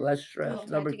 1? Less stress.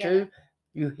 Number 2,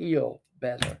 you heal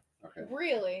better. Okay.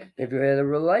 Really? If you're in a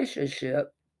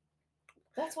relationship.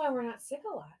 That's why we're not sick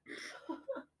a lot.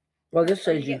 Well, this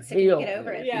says you heal. You get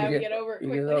over it. Yeah, we get over it.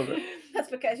 You get over it. That's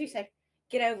because you say,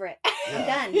 "Get over it. I'm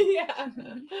done." Yeah.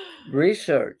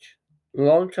 Research: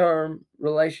 long-term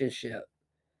relationship,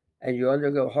 and you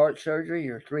undergo heart surgery,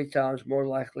 you're 3 times more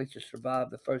likely to survive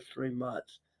the first 3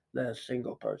 months than a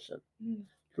single person.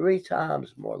 3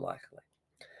 times more likely.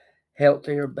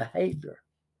 Healthier behavior.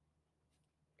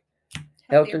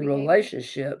 Healthy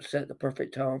relationships set the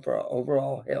perfect tone for an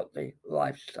overall healthy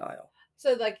lifestyle.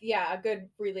 So, a good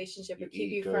relationship would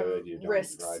keep you from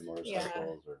risks. Ride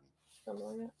motorcycles or something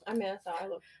like that. I mean, that's how I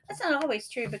look. That's not always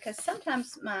true because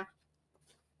sometimes my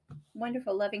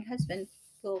wonderful, loving husband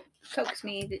will coax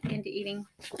me into eating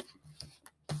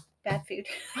bad food.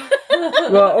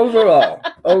 Well,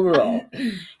 overall.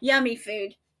 Yummy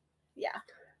food. Yeah.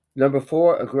 Number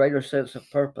 4, a greater sense of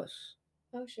purpose.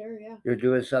 Oh, sure, yeah. You're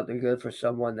doing something good for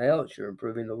someone else. You're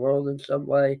improving the world in some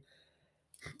way.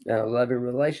 In a loving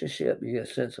relationship, you get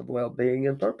a sense of well-being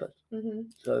and purpose. Mm-hmm.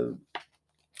 So,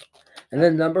 and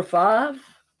then number 5,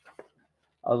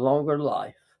 a longer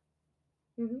life.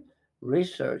 Mm-hmm.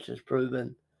 Research has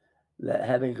proven that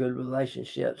having good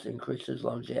relationships increases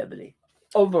longevity.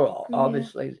 Overall,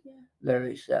 obviously, there are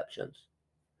exceptions.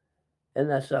 And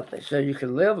that's something. So you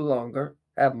can live longer,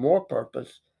 have more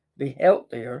purpose, be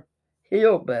healthier,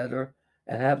 heal better,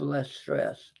 and have less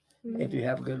stress if you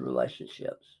have good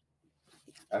relationships.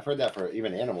 I've heard that for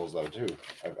even animals, though, too.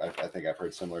 I think I've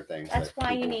heard similar things. That's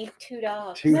why you need 2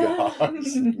 dogs. 2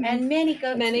 dogs. And many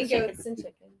goats and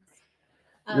chickens.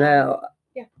 Now,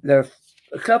 there are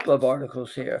a couple of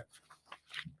articles here.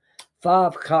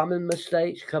 5 common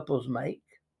mistakes couples make.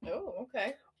 Oh,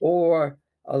 okay. Or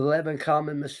 11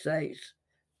 common mistakes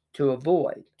to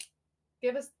avoid.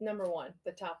 Give us number 1,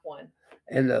 the top one.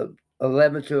 And the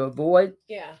 11 to avoid?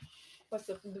 Yeah. What's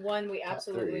the one we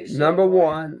absolutely should Number avoid?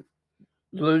 1,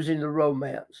 losing the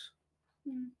romance.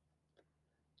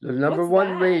 The number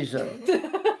one reason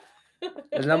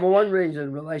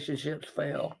relationships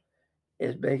fail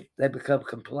is they become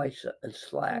complacent and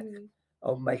slack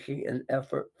on making an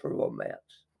effort for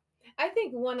romance. I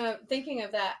think thinking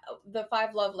of that, the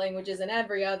 5 love languages and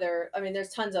every other, I mean,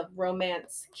 there's tons of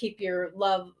romance, keep your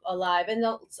love alive. And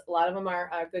a lot of them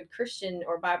are good Christian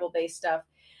or Bible-based stuff.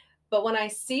 But when I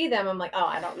see them, I'm like, oh,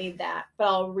 I don't need that. But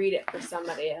I'll read it for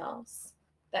somebody else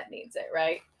that needs it,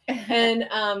 right? And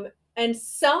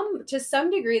to some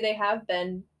degree, they have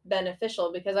been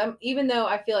beneficial because even though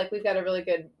I feel like we've got a really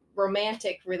good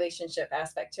romantic relationship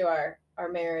aspect to our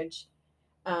marriage,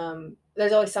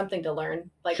 there's always something to learn.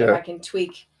 Like if I can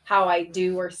tweak how I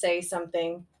do or say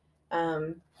something,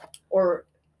 or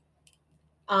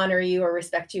honor you or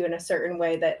respect you in a certain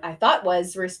way that I thought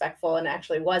was respectful and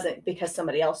actually wasn't because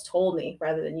somebody else told me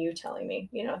rather than you telling me,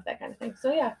 that kind of thing.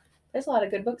 So yeah, there's a lot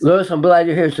of good books. Louis, I'm glad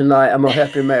you're here tonight. I'm going to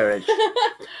help your marriage.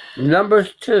 Number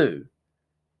 2,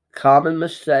 common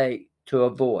mistake to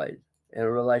avoid in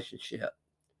a relationship: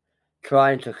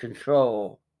 trying to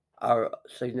control our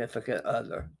significant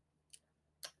other.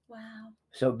 Wow.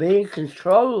 So being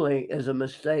controlling is a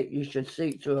mistake you should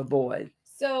seek to avoid.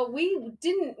 So we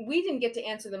didn't get to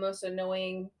answer the most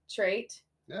annoying trait.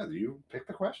 Yeah, you picked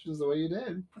the questions the way you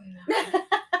did.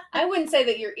 I wouldn't say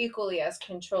that you're equally as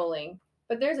controlling,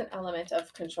 but there's an element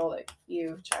of control that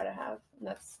you try to have.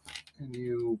 And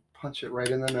you punch it right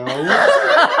in the nose.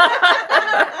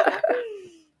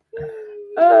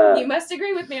 You must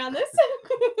agree with me on this.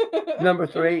 Number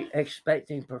 3,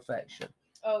 expecting perfection.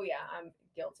 Oh yeah, I'm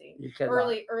guilty.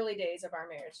 Early days of our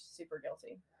marriage, super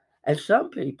guilty. And some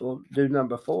people do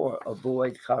number 4,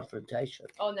 avoid confrontation.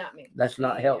 Oh, not me. That's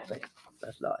not healthy. Yeah.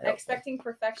 That's not healthy. Expecting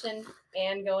perfection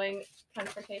and going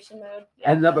confrontation mode.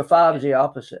 Yeah, and number 5 is the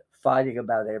opposite: fighting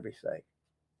about everything.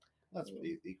 That's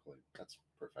equally. That's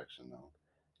perfection, though.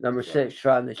 Number 6,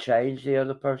 trying to change the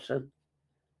other person.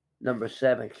 Number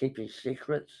 7, keeping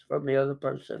secrets from the other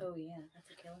person. Oh yeah, that's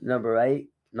a killer. Number 8,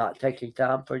 not taking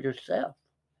time for yourself,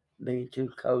 being too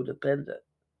codependent.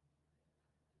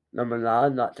 Number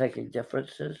 9, not taking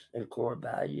differences and core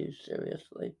values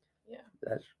seriously. Yeah.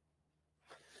 That's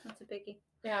a biggie.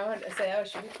 Yeah, I would say I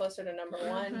should be closer to number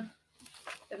 1.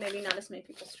 But maybe not as many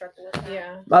people struggle with that.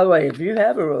 Yeah. By the way, if you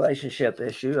have a relationship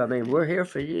issue, I mean, we're here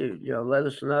for you. Let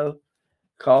us know.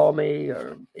 Call me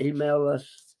or email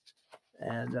us.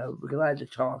 And we're glad to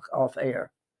talk off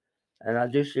air. And I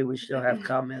do see we still have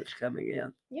comments coming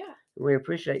in. Yeah. We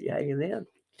appreciate you hanging in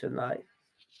tonight.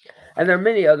 And there are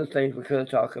many other things we could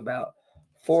talk about.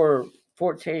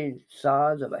 14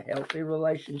 signs of a healthy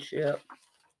relationship.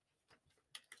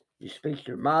 You speak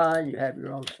your mind. You have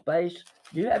your own space.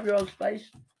 Do you have your own space?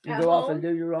 You go off and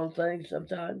do your own thing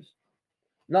sometimes?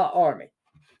 Not Army.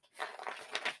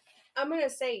 I'm going to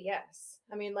say yes.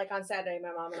 I mean, like on Saturday,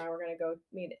 my mom and I were going to go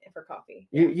meet for coffee.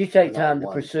 You take time to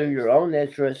pursue your own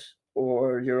interests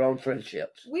or your own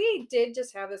friendships. We did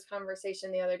just have this conversation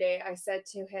the other day. I said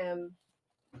to him,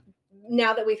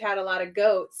 now that we've had a lot of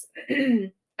goats,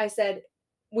 I said,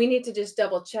 we need to just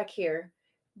double check here.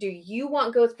 Do you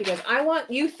want goats because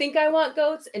you think I want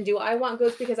goats? And do I want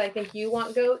goats because I think you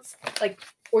want goats?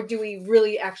 Or do we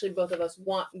really actually both of us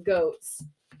want goats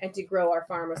and to grow our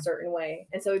farm a certain way?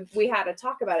 And so we had to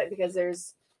talk about it because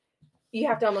you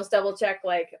have to almost double check,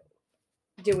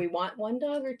 do we want 1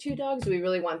 dog or 2 dogs? Do we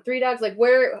really want 3 dogs?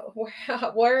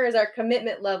 Where is our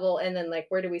commitment level? And then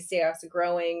where do we see us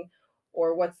growing,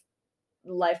 or what's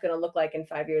life going to look like in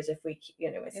 5 years if we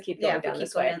keep going down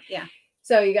this way? Yeah.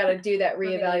 So you got to do that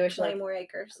reevaluation. 20 more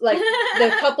acres. Like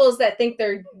the couples that think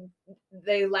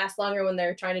they last longer when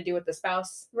they're trying to do with the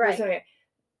spouse. Right.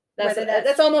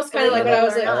 That's almost kind of like what I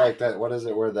was like. I like that. What is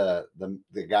it where the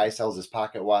guy sells his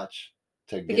pocket watch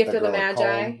to the get gift the of the girl a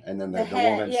Magi, comb, and then the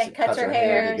woman cuts her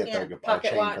hair to get the pocket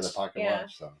chain watch for the pocket watch.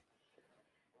 watch. So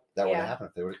that would have happened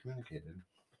if they would have communicated.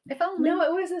 If only. No,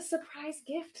 it was a surprise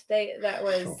gift.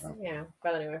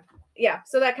 But anyway, yeah.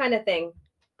 So that kind of thing.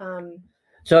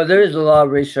 So there is a lot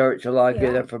of research, a lot of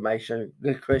good information,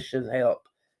 good Christian help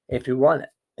if you want it.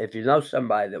 If you know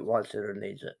somebody that wants it or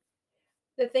needs it.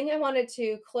 The thing I wanted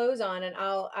to close on, and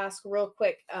I'll ask real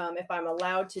quick if I'm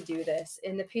allowed to do this.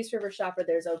 In the Peace River Shopper,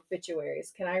 there's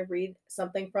obituaries. Can I read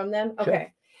something from them? Sure.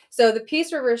 Okay. So the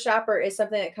Peace River Shopper is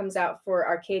something that comes out for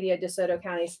Arcadia, DeSoto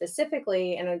County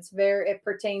specifically, and it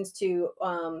pertains to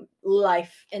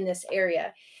life in this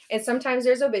area. And sometimes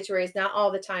there's obituaries, not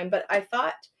all the time, but I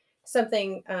thought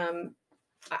something,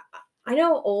 I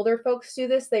know older folks do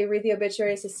this. They read the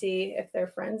obituaries to see if their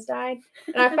friends died.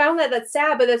 And I found that that's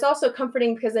sad, but it's also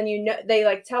comforting because then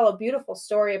they tell a beautiful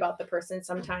story about the person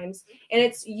sometimes. And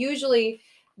it's usually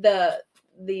the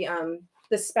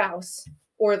spouse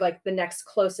or the next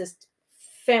closest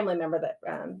family member that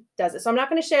does it. So I'm not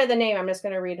going to share the name. I'm just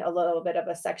going to read a little bit of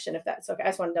a section if that's okay. I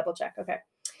just want to double check. Okay.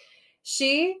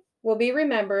 She will be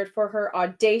remembered for her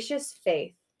audacious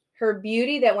faith, her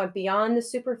beauty that went beyond the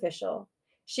superficial.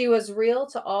 She was real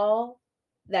to all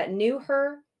that knew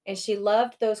her, and she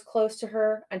loved those close to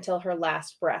her until her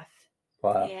last breath.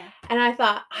 Wow. Yeah. And I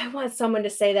thought, I want someone to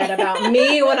say that about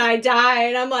me when I die.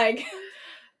 And I'm like,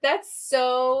 that's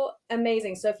so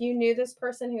amazing. So if you knew this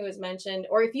person who was mentioned,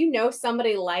 or if you know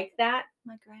somebody like that,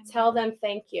 My grandma. tell them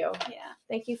thank you. Yeah.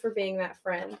 Thank you for being that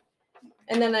friend.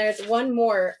 And then there's one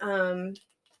more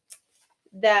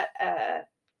that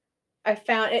I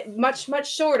found it much,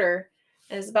 much shorter.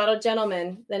 And it's about a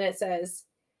gentleman. Then it says,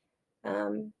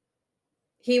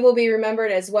 he will be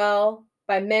remembered as well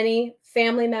by many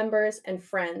family members and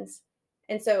friends.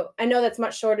 And so I know that's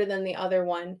much shorter than the other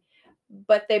one,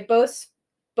 but they both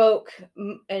spoke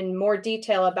in more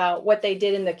detail about what they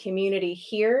did in the community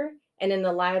here and in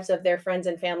the lives of their friends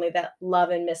and family that love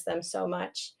and miss them so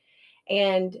much.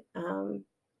 And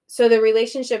so the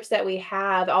relationships that we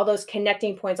have, all those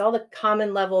connecting points, all the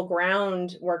common level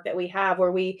groundwork that we have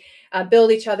where we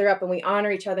build each other up and we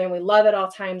honor each other and we love at all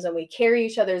times and we carry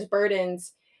each other's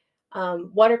burdens.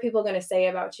 What are people going to say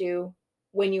about you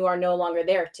when you are no longer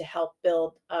there to help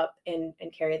build up and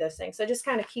carry those things? So just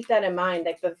kind of keep that in mind.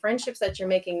 Like the friendships that you're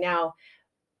making now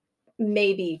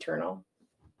may be eternal.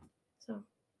 So,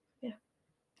 yeah.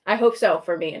 I hope so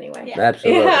for me anyway. Yeah.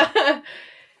 Absolutely. Yeah.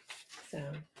 So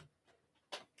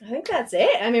I think that's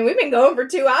it. I mean, we've been going for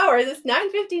 2 hours. It's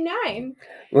 9:59.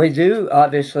 We do,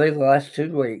 obviously, the last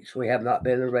 2 weeks, we have not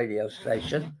been a radio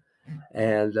station.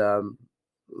 And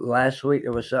last week,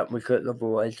 there was something we couldn't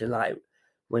avoid. Tonight,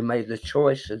 we made the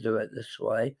choice to do it this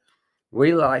way.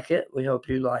 We like it. We hope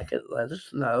you like it. Let us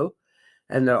know.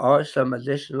 And there are some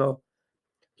additional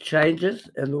changes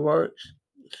in the works,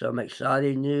 some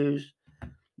exciting news,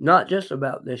 not just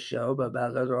about this show, but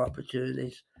about other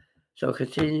opportunities. So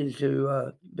continue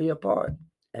to be a part,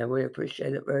 and we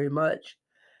appreciate it very much.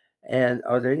 And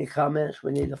are there any comments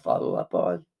we need to follow up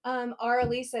on?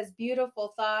 Arlie says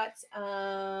beautiful thoughts.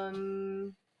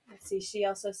 Let's see. She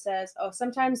also says, oh,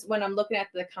 sometimes when I'm looking at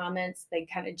the comments, they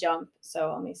kind of jump.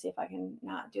 So let me see if I can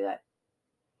not do that.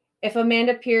 If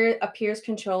Amanda appears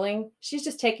controlling, she's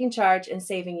just taking charge and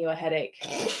saving you a headache.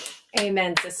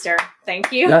 Amen, sister.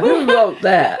 Thank you. Now, who wrote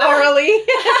that? Arlie.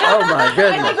 Oh, my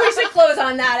goodness. I think we should close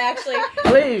on that, actually.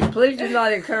 Please do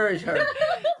not encourage her.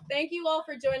 Thank you all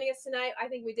for joining us tonight. I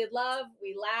think we did love,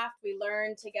 we laughed, we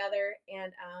learned together,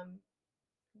 and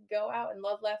go out and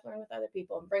love, laugh, learn with other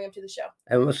people and bring them to the show.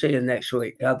 And we'll see you next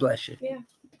week. God bless you. Yeah.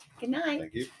 Good night.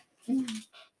 Thank you.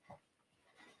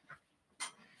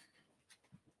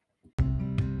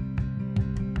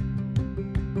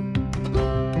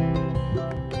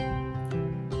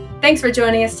 Thanks for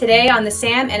joining us today on the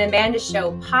Sam and Amanda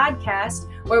Show podcast,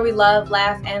 where we love,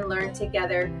 laugh, and learn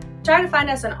together. Try to find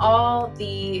us on all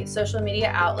the social media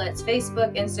outlets,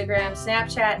 Facebook, Instagram,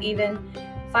 Snapchat even.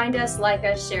 Find us, like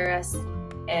us, share us,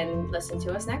 and listen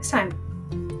to us next time.